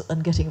walls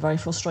and getting very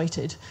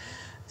frustrated.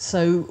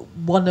 So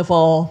one of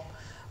our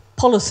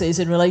policies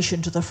in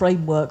relation to the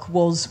framework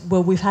was,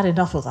 well, we've had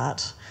enough of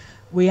that.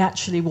 We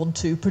actually want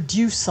to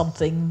produce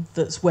something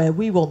that's where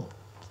we want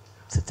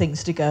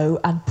things to go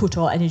and put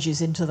our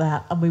energies into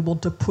that, and we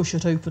want to push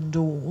at open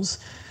doors.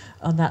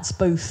 And that's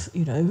both,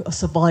 a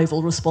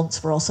survival response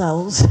for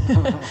ourselves,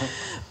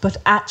 but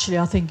actually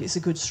I think it's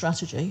a good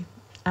strategy.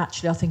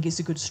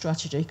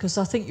 Because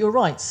I think you're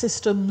right,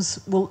 systems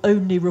will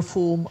only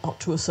reform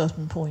up to a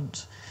certain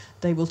point.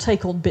 They will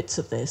take on bits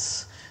of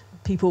this.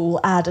 People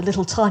will add a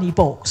little tiny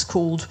box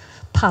called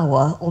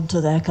power onto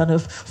their kind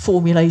of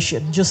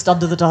formulation just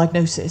under the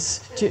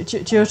diagnosis. Do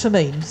you know what I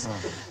mean?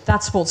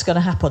 That's what's going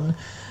to happen.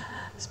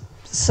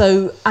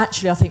 So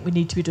actually I think we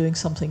need to be doing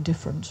something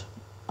different.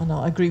 And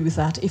I agree with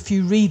that. If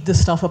you read the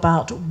stuff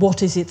about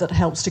what is it that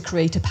helps to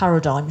create a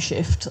paradigm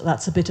shift,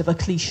 that's a bit of a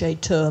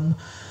cliched term,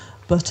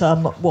 but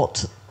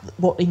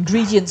what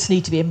ingredients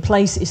need to be in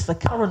place is the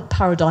current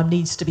paradigm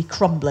needs to be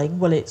crumbling.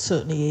 Well, it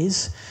certainly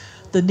is.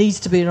 There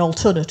needs to be an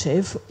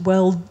alternative.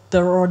 Well,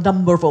 there are a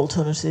number of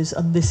alternatives,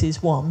 and this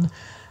is one.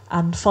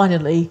 And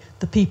finally,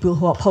 the people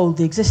who uphold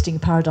the existing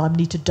paradigm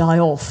need to die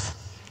off.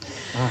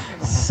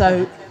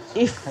 So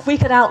if we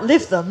can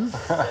outlive them,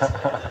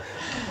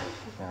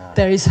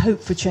 there is hope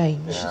for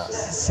change.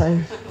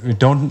 So you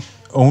don't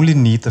only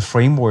need the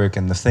framework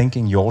and the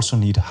thinking, you also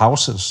need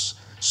houses.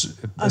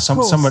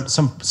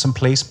 Some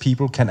place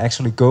people can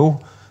actually go.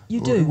 You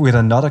do. With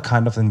another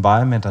kind of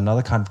environment,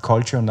 another kind of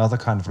culture, another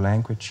kind of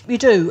language. You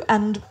do,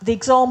 and the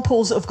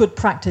examples of good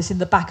practice in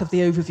the back of the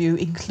overview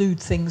include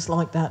things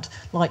like that,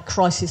 like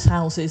crisis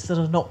houses that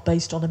are not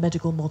based on a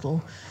medical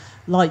model,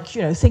 like,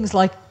 things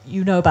like,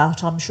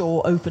 about, I'm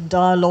sure, open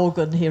dialogue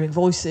and hearing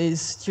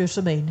voices, do you know what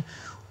I mean?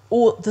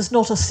 Or there's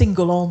not a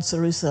single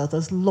answer, is there?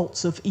 There's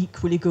lots of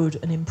equally good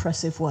and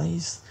impressive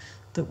ways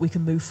that we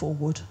can move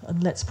forward,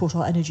 and let's put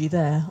our energy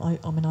there.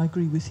 I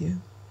agree with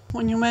you.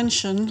 When you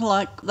mentioned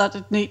that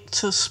it needs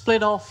to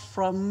split off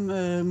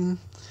from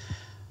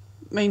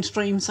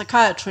mainstream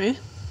psychiatry,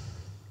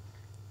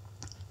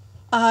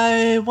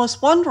 I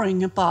was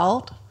wondering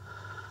about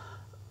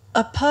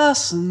a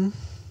person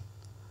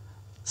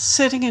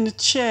sitting in a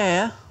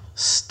chair,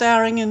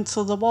 staring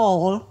into the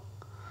wall,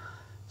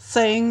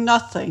 saying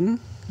nothing,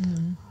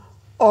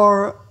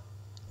 or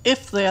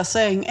if they are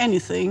saying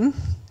anything,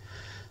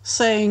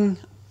 saying,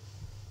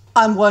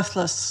 I'm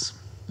worthless.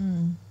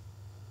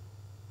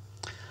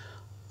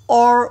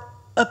 Or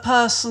a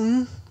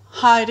person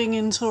hiding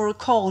into a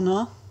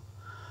corner,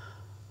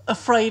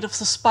 afraid of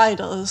the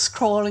spiders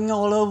crawling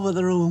all over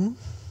the room,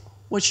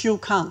 which you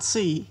can't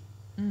see.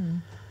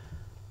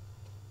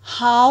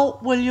 How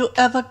will you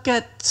ever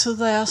get to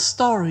their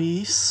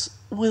stories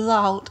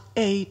without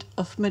aid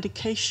of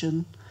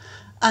medication?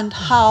 And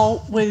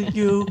how will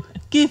you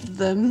give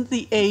them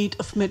the aid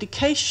of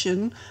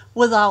medication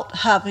without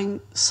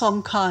having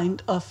some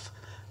kind of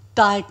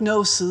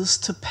diagnosis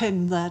to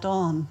pin that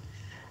on?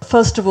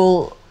 First of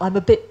all, I'm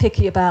a bit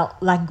picky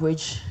about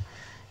language,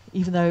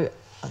 even though,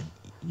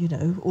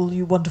 all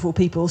you wonderful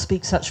people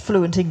speak such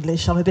fluent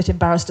English. I'm a bit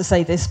embarrassed to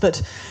say this,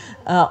 but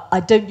I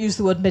don't use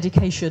the word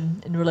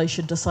medication in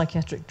relation to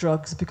psychiatric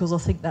drugs because I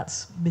think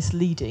that's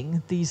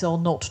misleading. These are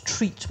not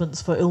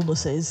treatments for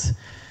illnesses.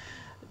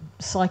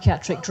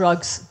 Psychiatric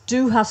drugs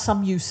do have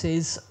some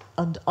uses,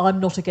 and I'm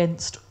not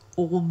against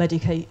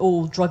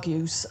all drug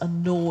use,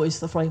 and nor is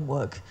the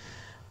framework.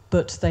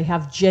 But they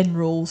have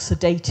general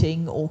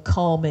sedating or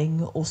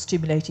calming or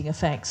stimulating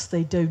effects.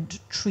 They don't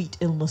treat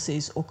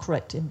illnesses or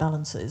correct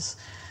imbalances.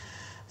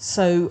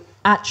 So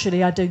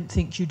actually, I don't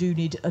think you do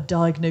need a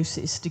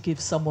diagnosis to give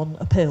someone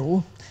a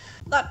pill.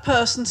 That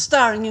person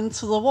staring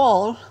into the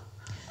wall,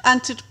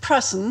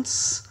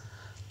 antidepressants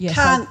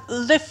can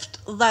lift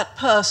that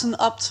person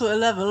up to a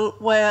level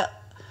where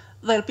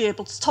they'll be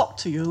able to talk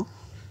to you.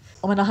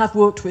 I have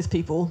worked with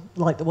people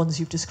like the ones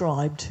you've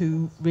described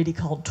who really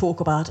can't talk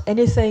about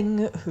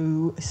anything,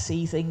 who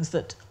see things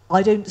that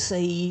I don't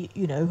see,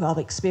 who have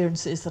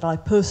experiences that I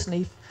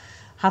personally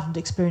haven't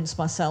experienced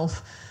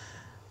myself.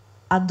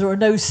 And there are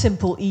no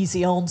simple,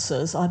 easy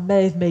answers. I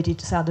may have made it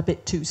sound a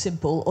bit too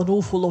simple. An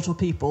awful lot of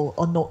people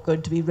are not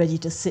going to be ready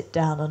to sit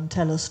down and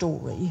tell a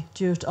story.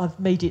 I've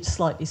made it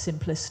slightly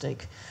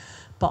simplistic.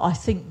 But I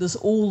think there's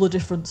all the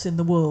difference in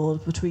the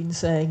world between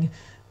saying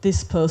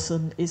this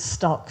person is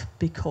stuck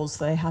because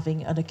they're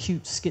having an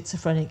acute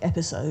schizophrenic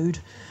episode,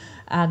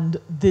 and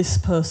this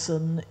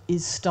person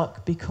is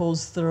stuck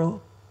because there are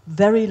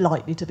very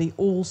likely to be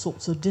all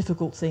sorts of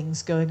difficult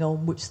things going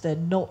on which they're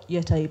not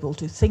yet able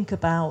to think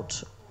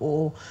about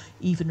or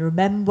even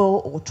remember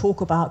or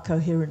talk about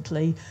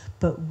coherently,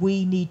 but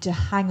we need to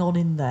hang on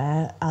in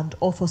there and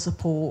offer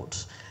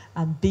support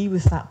and be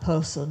with that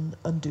person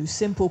and do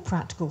simple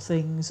practical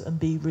things and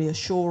be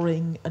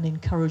reassuring and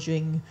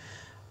encouraging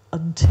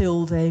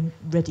until they're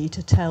ready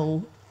to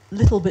tell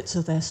little bits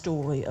of their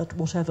story at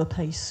whatever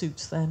pace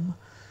suits them.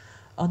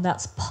 And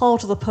that's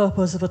part of the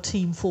purpose of a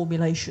team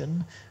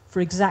formulation for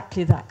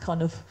exactly that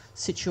kind of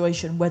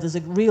situation where there's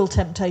a real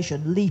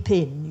temptation, leap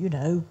in, you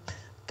know,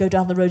 go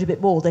down the road a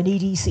bit more, they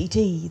need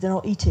ECT, they're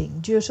not eating.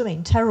 Do you know what I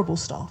mean? Terrible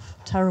stuff,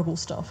 terrible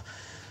stuff.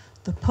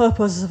 The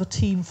purpose of a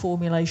team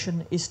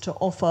formulation is to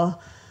offer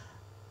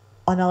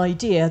an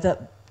idea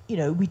that, you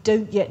know, we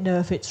don't yet know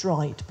if it's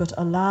right, but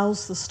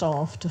allows the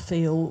staff to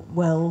feel,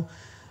 well,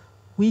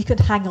 we can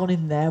hang on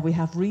in there, we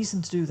have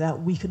reason to do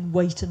that, we can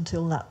wait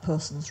until that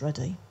person's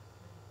ready.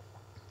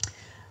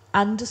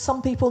 And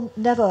some people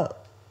never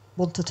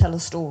want to tell a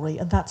story,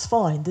 and that's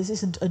fine. This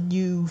isn't a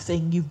new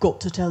thing, you've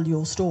got to tell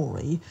your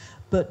story,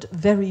 but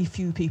very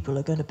few people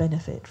are going to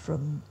benefit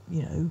from,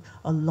 you know,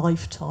 a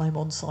lifetime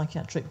on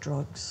psychiatric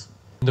drugs.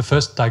 The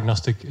first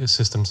diagnostic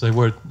systems, they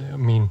were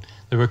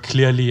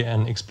clearly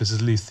and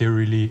explicitly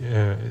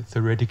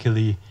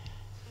theoretically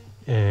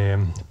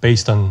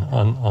based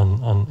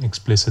on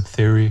explicit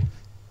theory,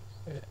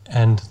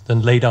 and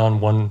then later on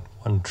one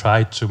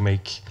tried to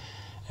make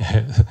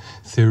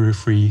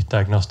theory-free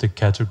diagnostic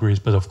categories,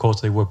 but of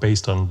course they were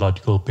based on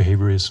logical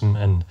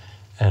behaviorism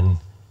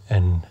and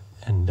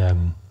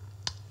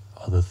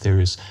other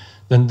theories.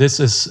 Then this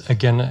is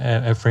again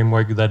a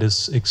framework that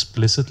is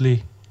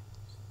explicitly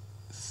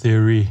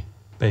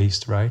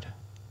theory-based, right?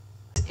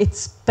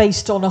 It's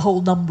based on a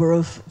whole number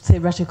of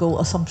theoretical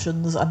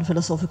assumptions and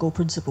philosophical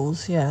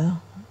principles, yeah.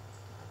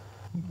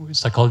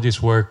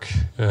 Psychologists work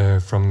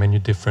from many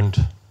different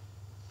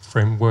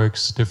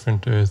frameworks,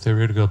 different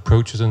theoretical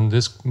approaches, and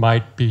this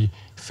might be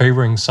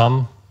favoring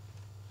some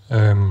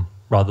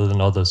rather than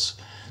others.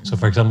 So,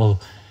 for example,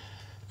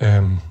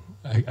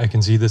 I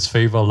can see this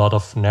favor a lot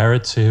of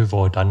narrative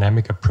or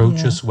dynamic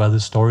approaches where the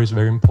story is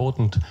very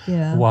important,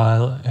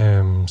 while,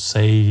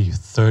 say,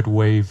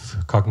 third-wave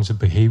cognitive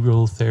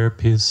behavioral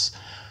therapies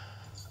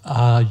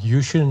are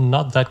usually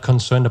not that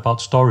concerned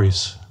about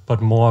stories,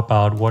 but more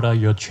about what are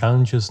your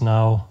challenges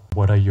now,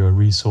 what are your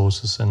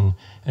resources, and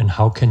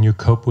how can you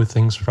cope with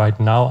things right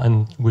now,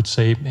 and would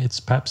say it's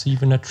perhaps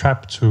even a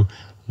trap to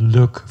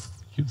look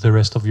the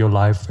rest of your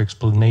life for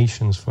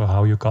explanations for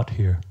how you got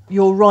here.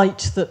 You're right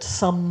that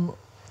some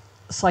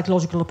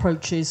psychological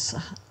approaches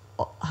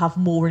have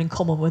more in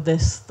common with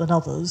this than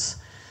others.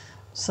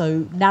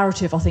 So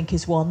narrative, I think,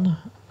 is one.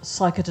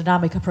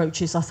 Psychodynamic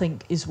approaches, I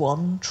think, is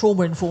one.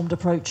 Trauma-informed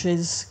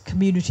approaches,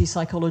 community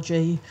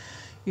psychology,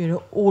 you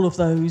know, all of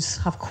those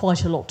have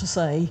quite a lot to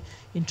say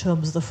in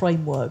terms of the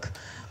framework.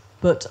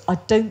 But I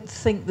don't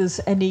think there's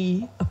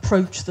any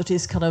approach that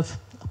is kind of,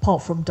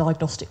 apart from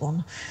diagnostic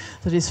one,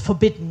 that is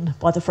forbidden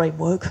by the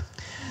framework.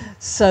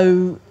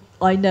 So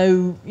I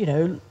know, you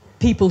know,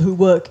 people who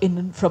work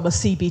from a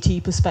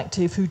CBT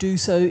perspective who do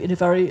so in a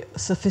very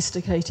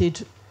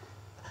sophisticated,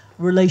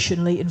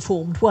 relationally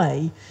informed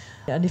way.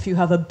 And if you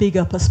have a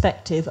bigger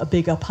perspective, a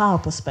bigger power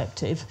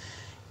perspective,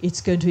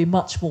 it's going to be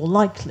much more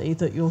likely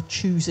that you're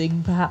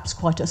choosing perhaps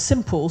quite a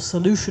simple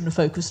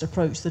solution-focused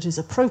approach that is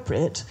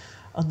appropriate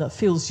and that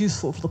feels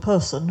useful for the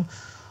person,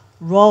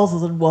 rather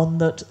than one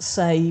that,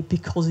 say,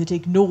 because it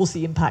ignores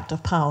the impact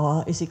of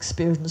power, is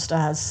experienced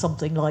as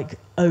something like,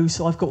 oh,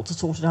 so I've got to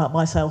sort it out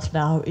myself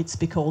now, it's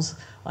because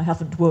I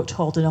haven't worked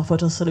hard enough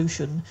at a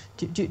solution.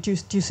 Do you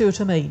see what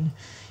I mean?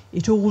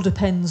 It all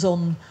depends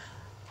on,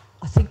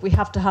 I think we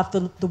have to have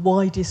the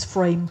widest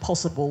frame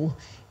possible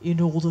in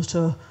order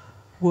to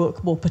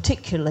work more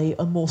particularly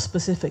and more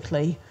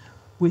specifically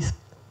with,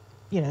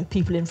 you know,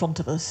 people in front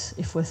of us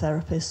if we're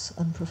therapists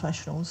and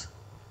professionals.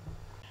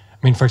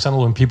 I mean, for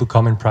example, when people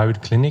come in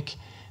private clinic,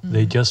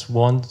 they just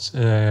want,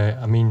 they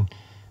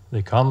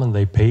come and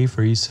they pay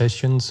for each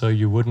session, so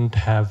you wouldn't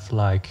have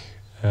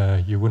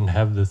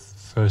the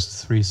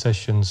first 3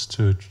 sessions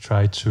to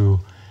try to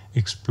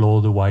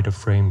explore the wider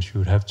frames. You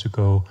would have to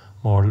go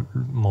more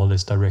or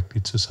less directly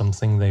to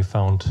something they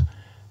found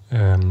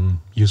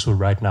useful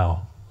right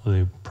now, or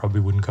they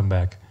probably wouldn't come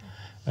back.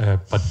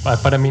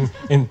 But I mean,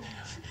 then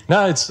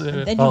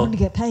you wouldn't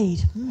get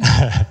paid.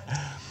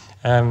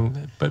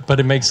 But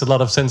it makes a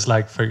lot of sense.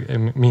 Like,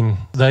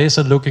 there is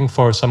a looking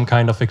for some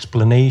kind of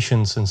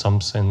explanations in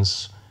some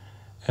sense,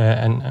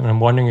 and I'm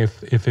wondering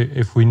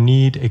if we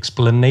need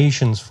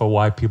explanations for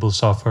why people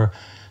suffer,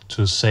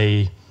 to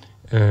say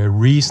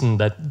reason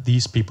that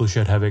these people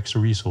should have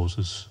extra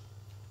resources.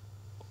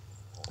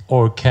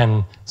 or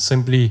can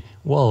simply,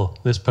 well,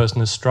 this person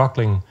is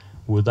struggling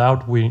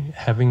without we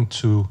having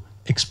to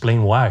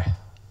explain why.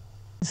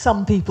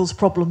 Some people's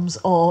problems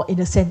are, in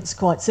a sense,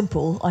 quite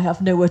simple. I have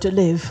nowhere to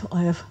live.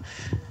 I have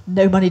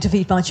no money to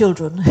feed my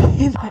children.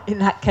 In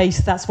that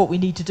case, that's what we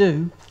need to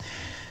do.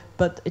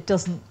 But it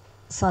doesn't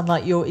sound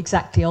like you're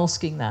exactly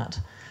asking that.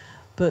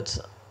 But,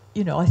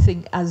 you know, I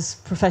think as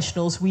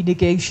professionals, we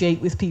negotiate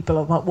with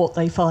people about what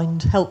they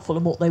find helpful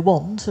and what they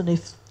want. And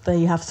if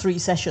they have 3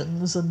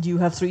 sessions and you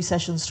have 3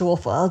 sessions to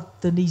offer,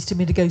 there needs to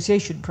be a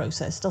negotiation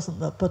process, doesn't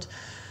there? But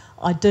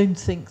I don't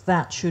think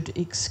that should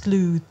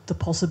exclude the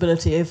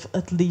possibility of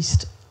at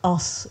least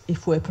us,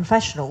 if we're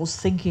professionals,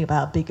 thinking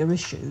about bigger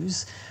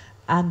issues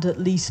and at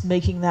least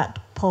making that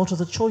part of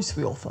the choice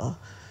we offer.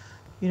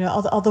 You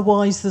know,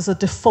 otherwise there's a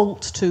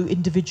default to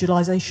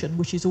individualisation,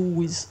 which is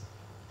always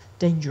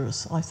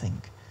dangerous, I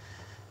think.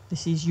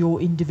 This is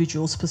your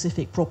individual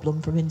specific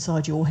problem from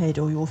inside your head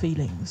or your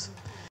feelings.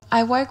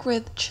 I work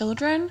with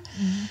children,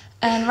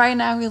 and right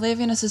now we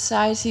live in a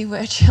society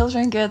where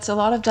children get a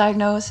lot of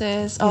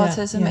diagnoses,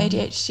 autism,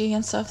 ADHD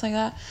and stuff like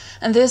that.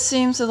 And this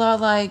seems a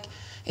lot like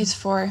it's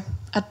for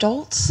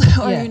adults,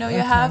 or you know,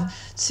 you have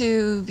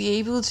to be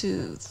able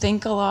to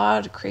think a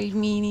lot, create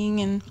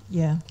meaning, and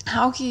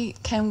how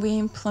can we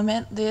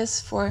implement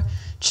this for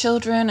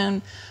children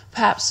and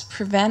perhaps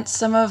prevent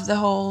some of the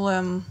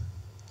whole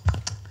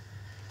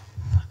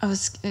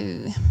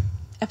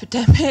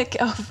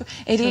epidemic of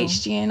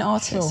ADHD and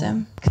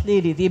autism.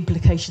 Clearly the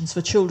implications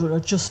for children are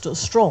just as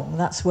strong.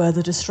 That's where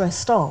the distress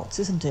starts,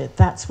 isn't it?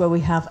 That's where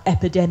we have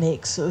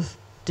epidemics of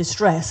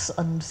distress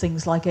and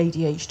things like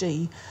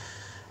ADHD.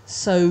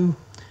 So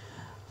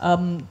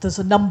there's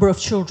a number of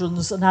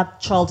children's and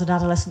child and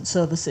adolescent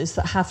services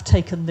that have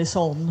taken this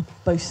on,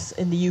 both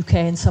in the UK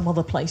and some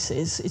other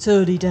places. It's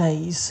early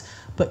days,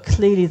 but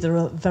clearly there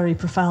are very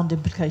profound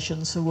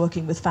implications for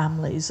working with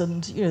families.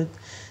 And, you know,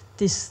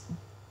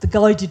 the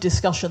guided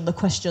discussion, the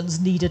questions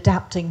need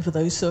adapting for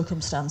those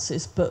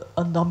circumstances,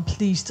 and I'm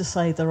pleased to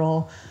say there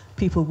are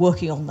people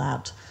working on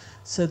that.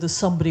 So there's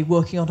somebody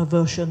working on a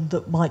version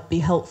that might be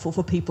helpful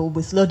for people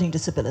with learning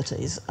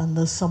disabilities, and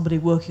there's somebody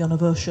working on a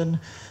version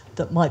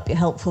that might be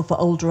helpful for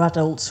older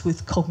adults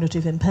with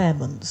cognitive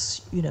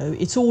impairments. You know,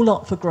 it's all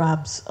up for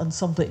grabs and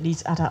something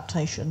needs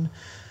adaptation,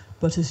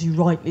 but as you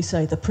rightly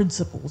say, the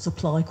principles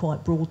apply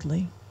quite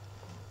broadly.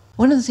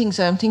 One of the things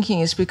I'm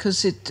thinking is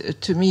because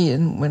to me,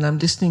 and when I'm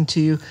listening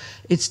to you,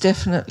 it's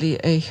definitely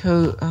a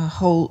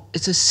whole,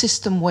 it's a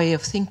system way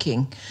of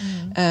thinking.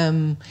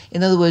 In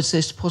other words,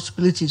 there's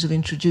possibilities of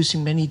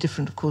introducing many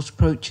different, of course,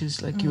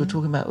 approaches, like you were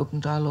talking about open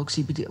dialogue,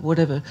 CBD,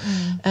 whatever.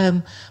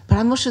 But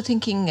I'm also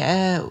thinking,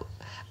 at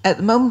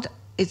the moment,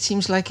 it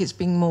seems like it's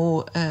being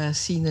more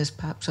seen as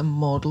perhaps a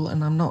model,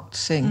 and I'm not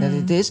saying that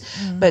it is,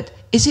 but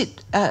is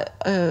it,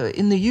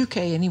 in the UK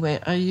anyway,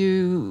 are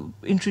you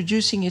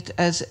introducing it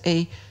as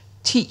a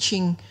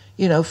teaching,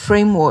 you know,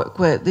 framework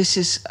where this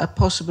is a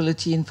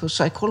possibility in for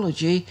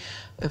psychology,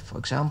 for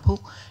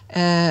example,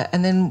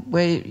 and then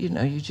where, you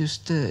know, you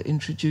just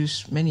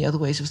introduce many other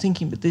ways of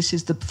thinking, but this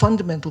is the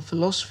fundamental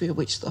philosophy of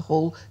which the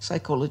whole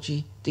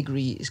psychology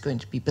degree is going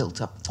to be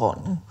built up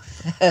upon.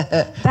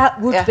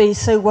 That would be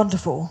so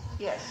wonderful.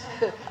 Yes.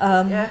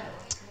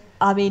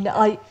 I mean,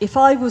 I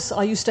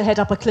used to head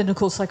up a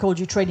clinical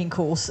psychology training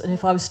course, and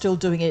if I was still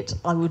doing it,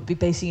 I would be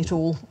basing it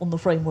all on the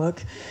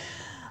framework.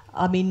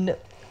 I mean,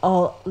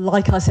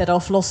 like I said,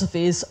 our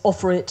philosophy is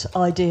offer it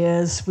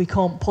ideas. We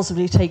can't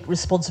possibly take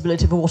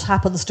responsibility for what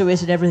happens to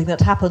it and everything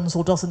that happens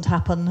or doesn't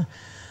happen.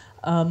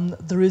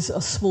 There is a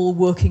small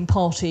working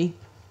party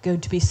going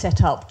to be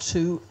set up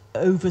to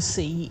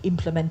oversee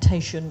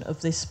implementation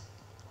of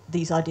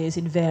these ideas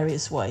in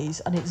various ways,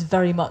 and it's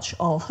very much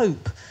our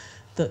hope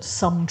that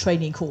some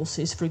training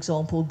courses, for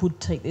example, would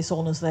take this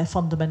on as their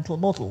fundamental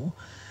model,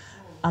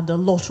 and a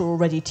lot are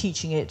already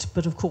teaching it,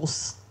 but of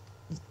course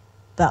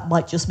that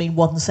might just mean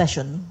one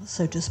session,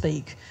 so to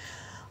speak.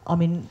 I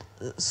mean,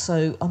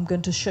 so I'm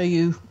going to show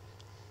you,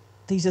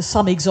 these are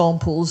some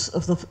examples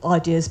of the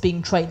ideas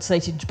being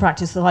translated into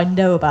practice that I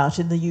know about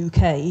in the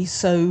UK.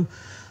 So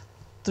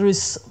there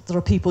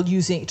are people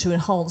using it to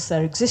enhance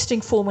their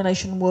existing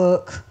formulation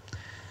work.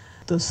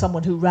 There's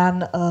someone who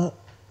ran a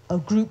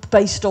group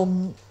based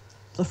on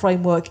the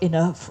framework in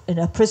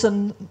a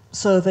prison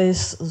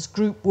service. There's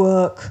group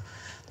work,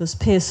 there's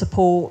peer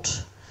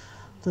support,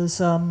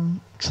 there's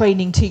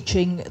training,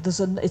 teaching.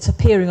 It's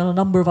appearing on a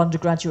number of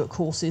undergraduate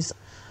courses.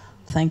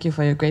 Thank you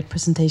for your great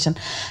presentation.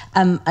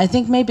 I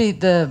think maybe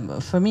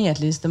for me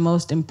at least, the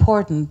most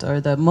important or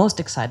the most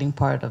exciting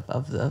part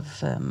of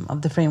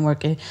the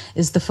framework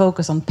is the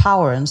focus on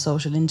power and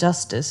social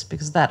injustice,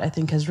 because that I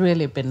think has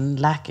really been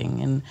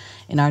lacking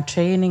in our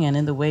training and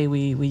in the way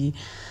we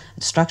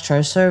structure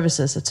our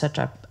services,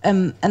 etc.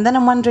 And then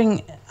I'm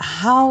wondering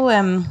how,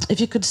 if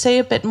you could say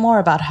a bit more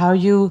about how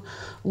you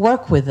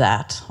work with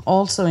that,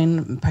 also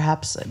in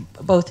perhaps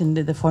both in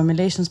the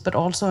formulations, but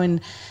also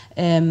in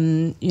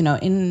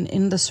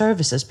the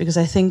services, because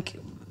I think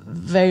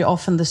very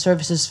often the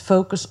services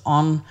focus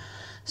on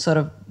sort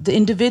of the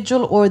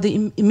individual or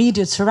the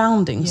immediate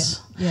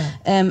surroundings.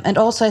 And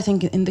also I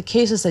think in the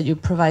cases that you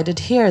provided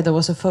here, there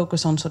was a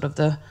focus on sort of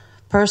the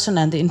person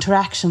and the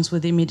interactions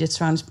with the immediate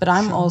surroundings, but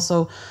I'm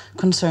also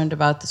concerned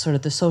about the sort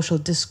of the social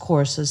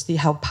discourses,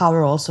 how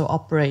power also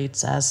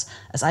operates as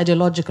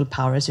ideological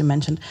power, as you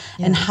mentioned,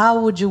 and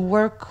how would you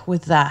work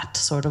with that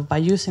sort of by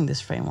using this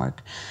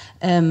framework?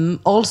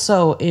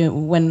 Also,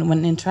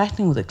 when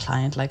interacting with a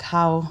client, like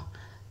how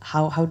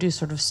do you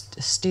sort of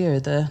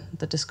steer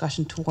the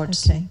discussion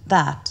towards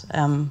that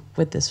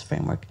with this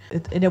framework?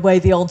 In a way,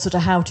 the answer to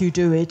how do you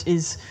do it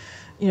is,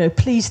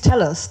 please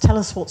tell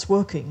us what's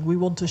working. We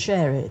want to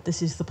share it.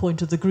 This is the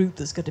point of the group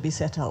that's going to be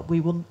set up. We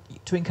want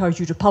to encourage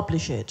you to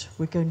publish it.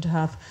 We're going to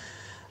have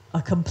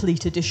a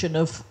complete edition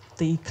of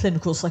the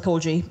Clinical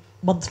Psychology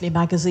monthly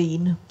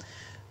magazine,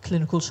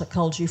 Clinical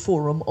Psychology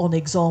Forum, on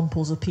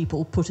examples of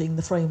people putting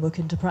the framework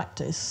into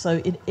practice. So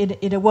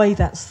in a way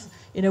that's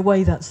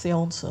the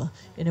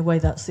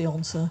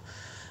answer.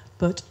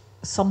 But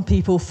some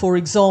people, for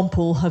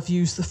example, have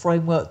used the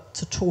framework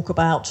to talk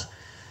about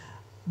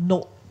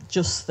not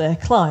just their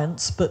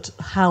clients, but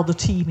how the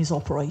team is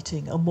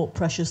operating and what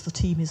pressures the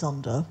team is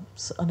under.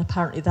 And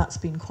apparently that's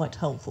been quite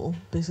helpful,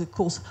 because of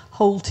course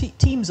whole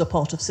teams are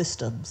part of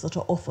systems that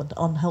are often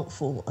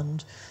unhelpful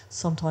and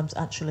sometimes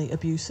actually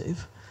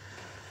abusive.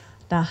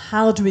 Now,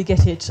 how do we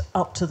get it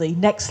up to the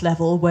next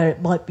level where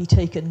it might be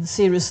taken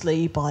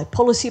seriously by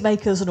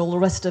policymakers and all the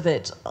rest of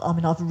it? I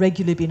mean, I've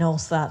regularly been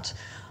asked that.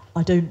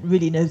 I don't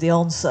really know the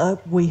answer.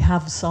 We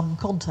have some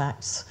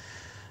contacts.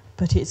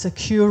 But it's a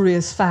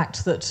curious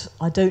fact that,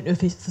 I don't know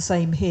if it's the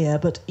same here,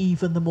 but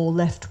even the more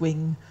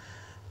left-wing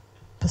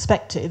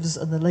perspectives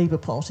and the Labour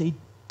Party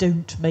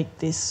don't make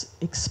this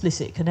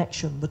explicit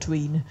connection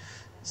between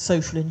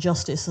social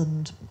injustice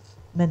and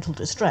mental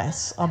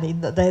distress. I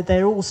mean,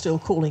 they're all still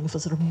calling for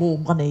sort of more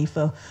money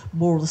for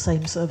more of the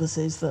same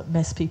services that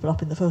mess people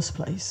up in the first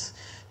place.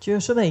 Do you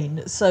know what I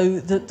mean? So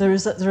there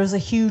is a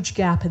huge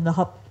gap in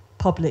the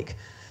public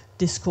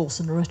discourse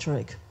and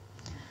rhetoric.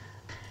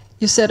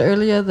 You said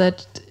earlier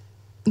that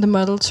the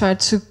model tried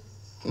to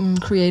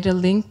create a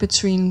link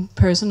between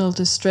personal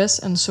distress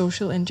and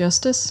social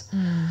injustice.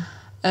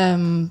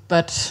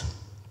 But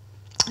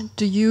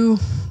do you,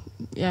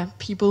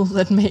 people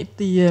that made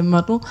the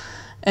model,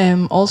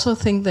 also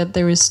think that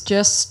there is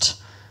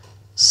just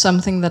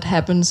something that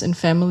happens in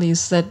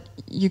families that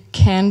you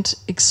can't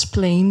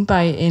explain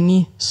by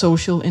any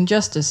social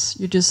injustice?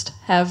 You just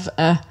have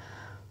a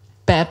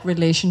bad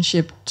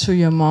relationship to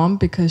your mom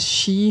because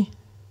she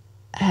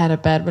had a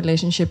bad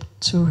relationship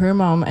to her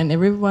mom, and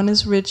everyone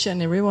is rich and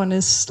everyone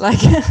is like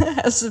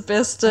has the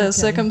best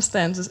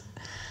circumstances,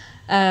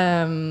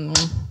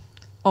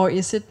 or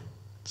is it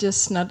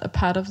just not a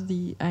part of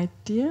the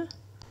idea?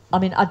 I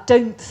mean, I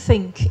don't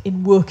think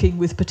in working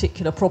with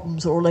particular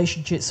problems or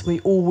relationships we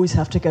always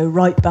have to go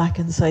right back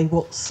and say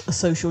what's a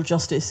social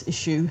justice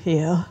issue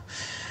here.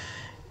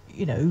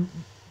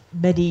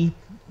 Many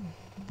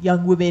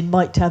young women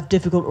might have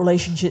difficult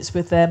relationships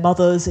with their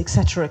mothers,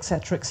 etc.,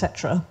 etc.,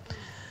 etc.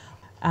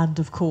 And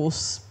of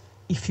course,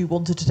 if you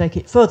wanted to take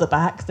it further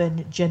back,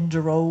 then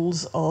gender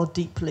roles are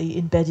deeply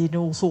embedded in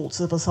all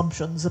sorts of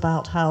assumptions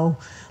about how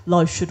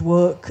life should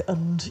work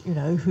and,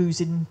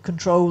 who's in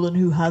control and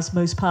who has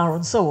most power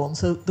and so on.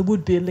 So there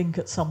would be a link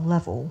at some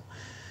level,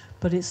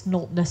 but it's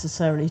not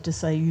necessarily to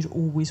say you'd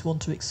always want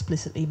to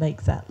explicitly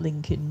make that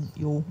link in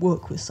your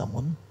work with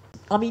someone.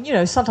 I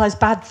mean, sometimes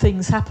bad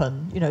things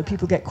happen.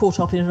 People get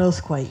caught up in an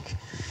earthquake.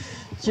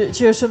 Do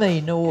you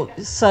know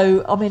what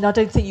I mean? I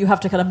don't think you have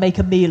to kind of make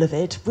a meal of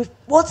it.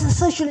 What's the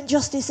social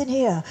injustice in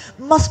here?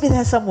 Must be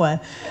there somewhere.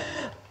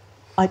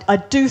 I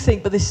do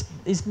think, but this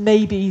is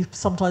maybe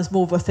sometimes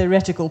more of a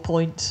theoretical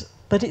point,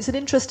 but it's an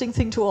interesting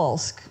thing to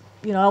ask.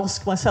 I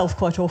ask myself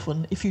quite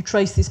often, if you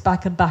trace this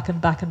back and back and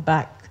back and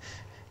back,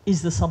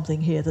 is there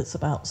something here that's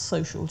about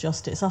social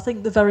justice? I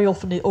think that very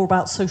often, or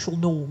about social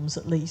norms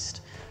at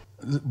least.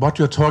 What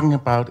you're talking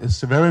about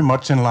is very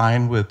much in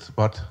line with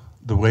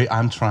the way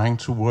I'm trying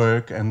to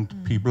work and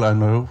people I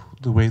know,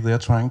 the way they're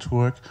trying to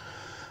work.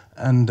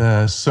 And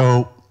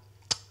so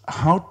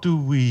how do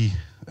we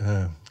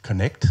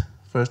connect,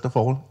 first of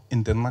all,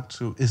 in Denmark?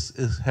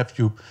 Have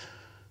you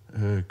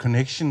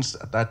connections,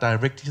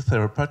 directly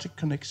therapeutic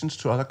connections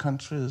to other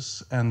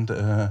countries? And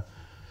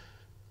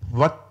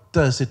what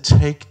does it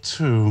take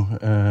to,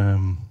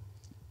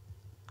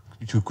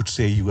 you could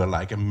say you are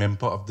like a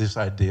member of this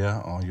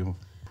idea, or you...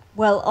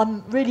 Well,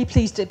 I'm really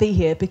pleased to be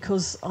here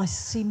because I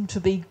seem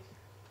to be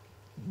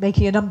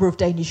making a number of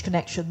Danish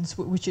connections,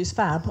 which is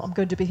fab. I'm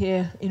going to be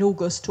here in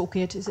August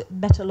talking at, is it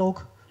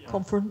Metalog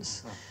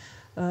conference?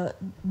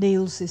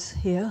 Niels is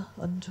here,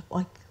 and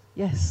I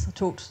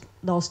talked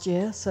last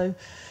year, so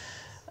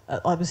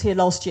I was here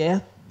last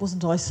year,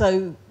 wasn't I?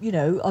 So,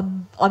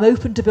 I'm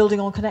open to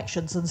building on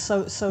connections, and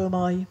so am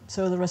I,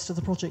 so are the rest of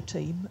the project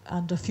team,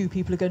 and a few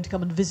people are going to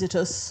come and visit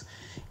us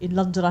in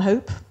London, I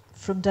hope,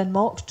 from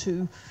Denmark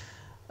to...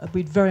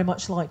 we'd very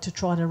much like to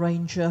try and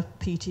arrange a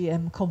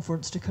PTM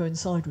conference to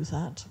coincide with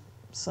that.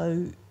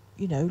 So,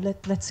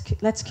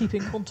 let's keep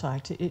in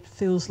contact. It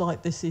feels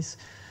like this is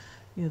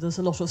there's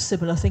a lot of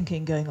similar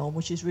thinking going on,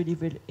 which is really,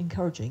 really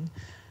encouraging.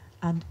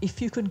 And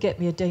if you can get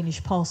me a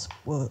Danish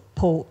passport,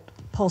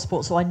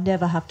 so I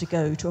never have to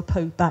go to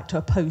back to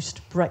a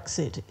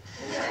post-Brexit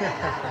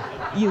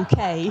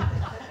UK,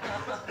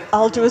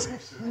 I'll do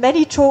as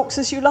many talks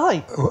as you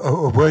like.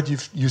 A word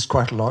you've used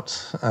quite a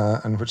lot,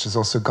 and which has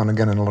also gone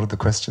again in a lot of the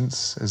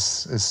questions,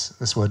 is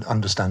this word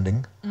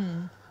understanding.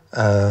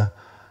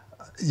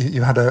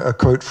 You had a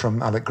quote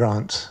from Alec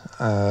Grant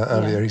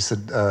earlier. Yeah. He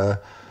said,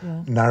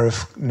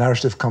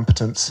 narrative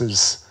competence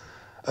is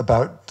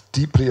about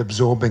deeply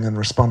absorbing and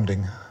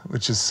responding,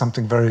 which is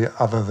something very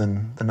other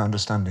than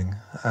understanding.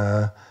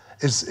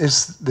 Is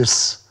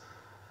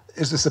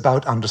this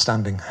about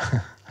understanding?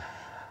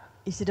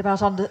 Is it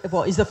about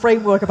what is the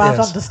framework about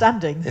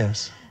understanding?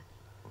 Yes.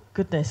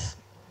 Goodness.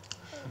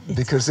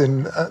 Because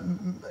in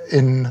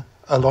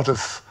a lot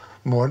of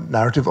more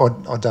narrative or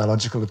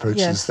dialogical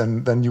approaches,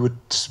 then you would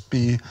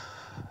be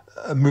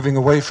moving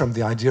away from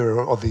the idea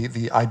or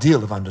the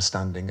ideal of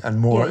understanding and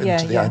more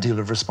into the ideal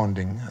of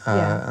responding.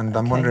 And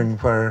I'm wondering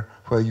where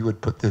you would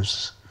put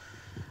this.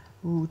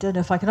 Ooh, don't know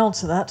if I can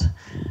answer that.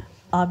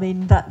 I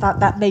mean,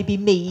 that may be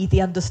me,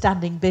 the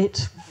understanding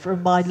bit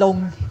from my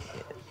long.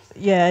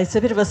 Yeah, that's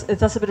a bit of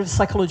a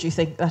psychology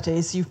thing. That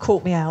is, you've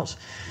caught me out,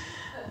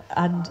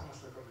 and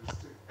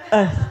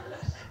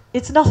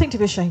it's nothing to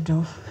be ashamed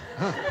of.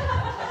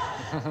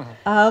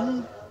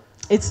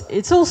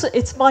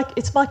 It's my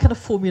kind of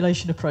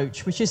formulation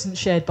approach, which isn't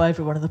shared by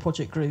everyone in the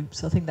project group.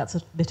 So I think that's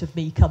a bit of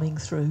me coming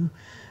through.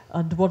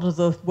 And one of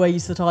the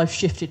ways that I've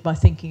shifted my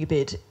thinking a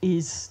bit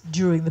is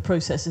during the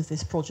process of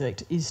this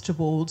project is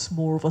towards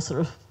more of a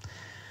sort of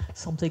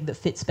something that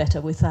fits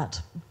better with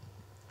that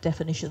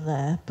definition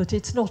there. But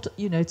it's not,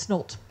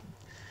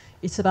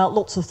 it's about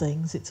lots of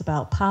things. It's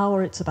about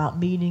power, it's about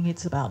meaning,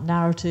 it's about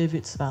narrative,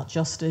 it's about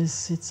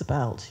justice, it's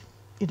about,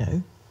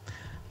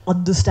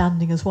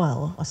 understanding as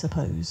well, I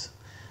suppose.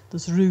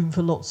 There's room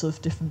for lots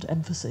of different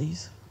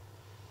emphases.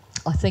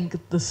 I think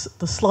the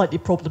slightly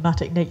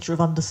problematic nature of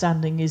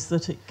understanding is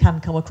that it can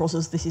come across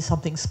as this is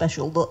something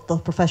special that the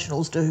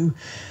professionals do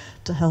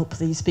to help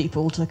these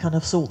people to kind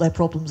of sort their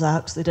problems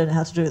out because they don't know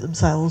how to do it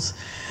themselves.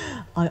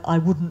 I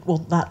wouldn't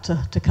want that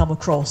to come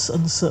across,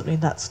 and certainly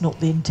that's not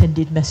the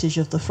intended message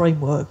of the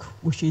framework,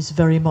 which is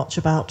very much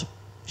about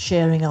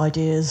sharing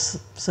ideas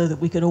so that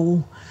we can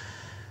all,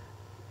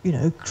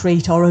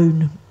 create our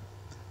own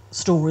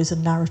stories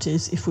and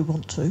narratives if we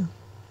want to,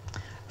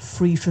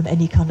 free from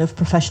any kind of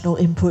professional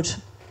input,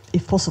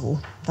 if possible.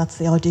 That's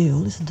the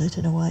ideal, isn't it,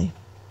 in a way?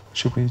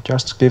 Should we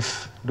just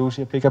give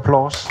Lucy a big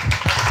applause?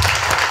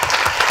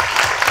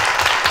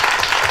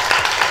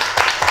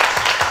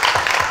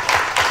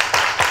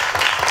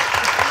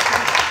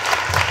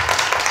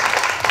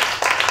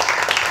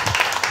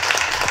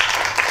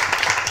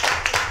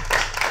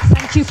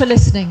 Thank you for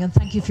listening, and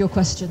thank you for your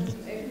questions.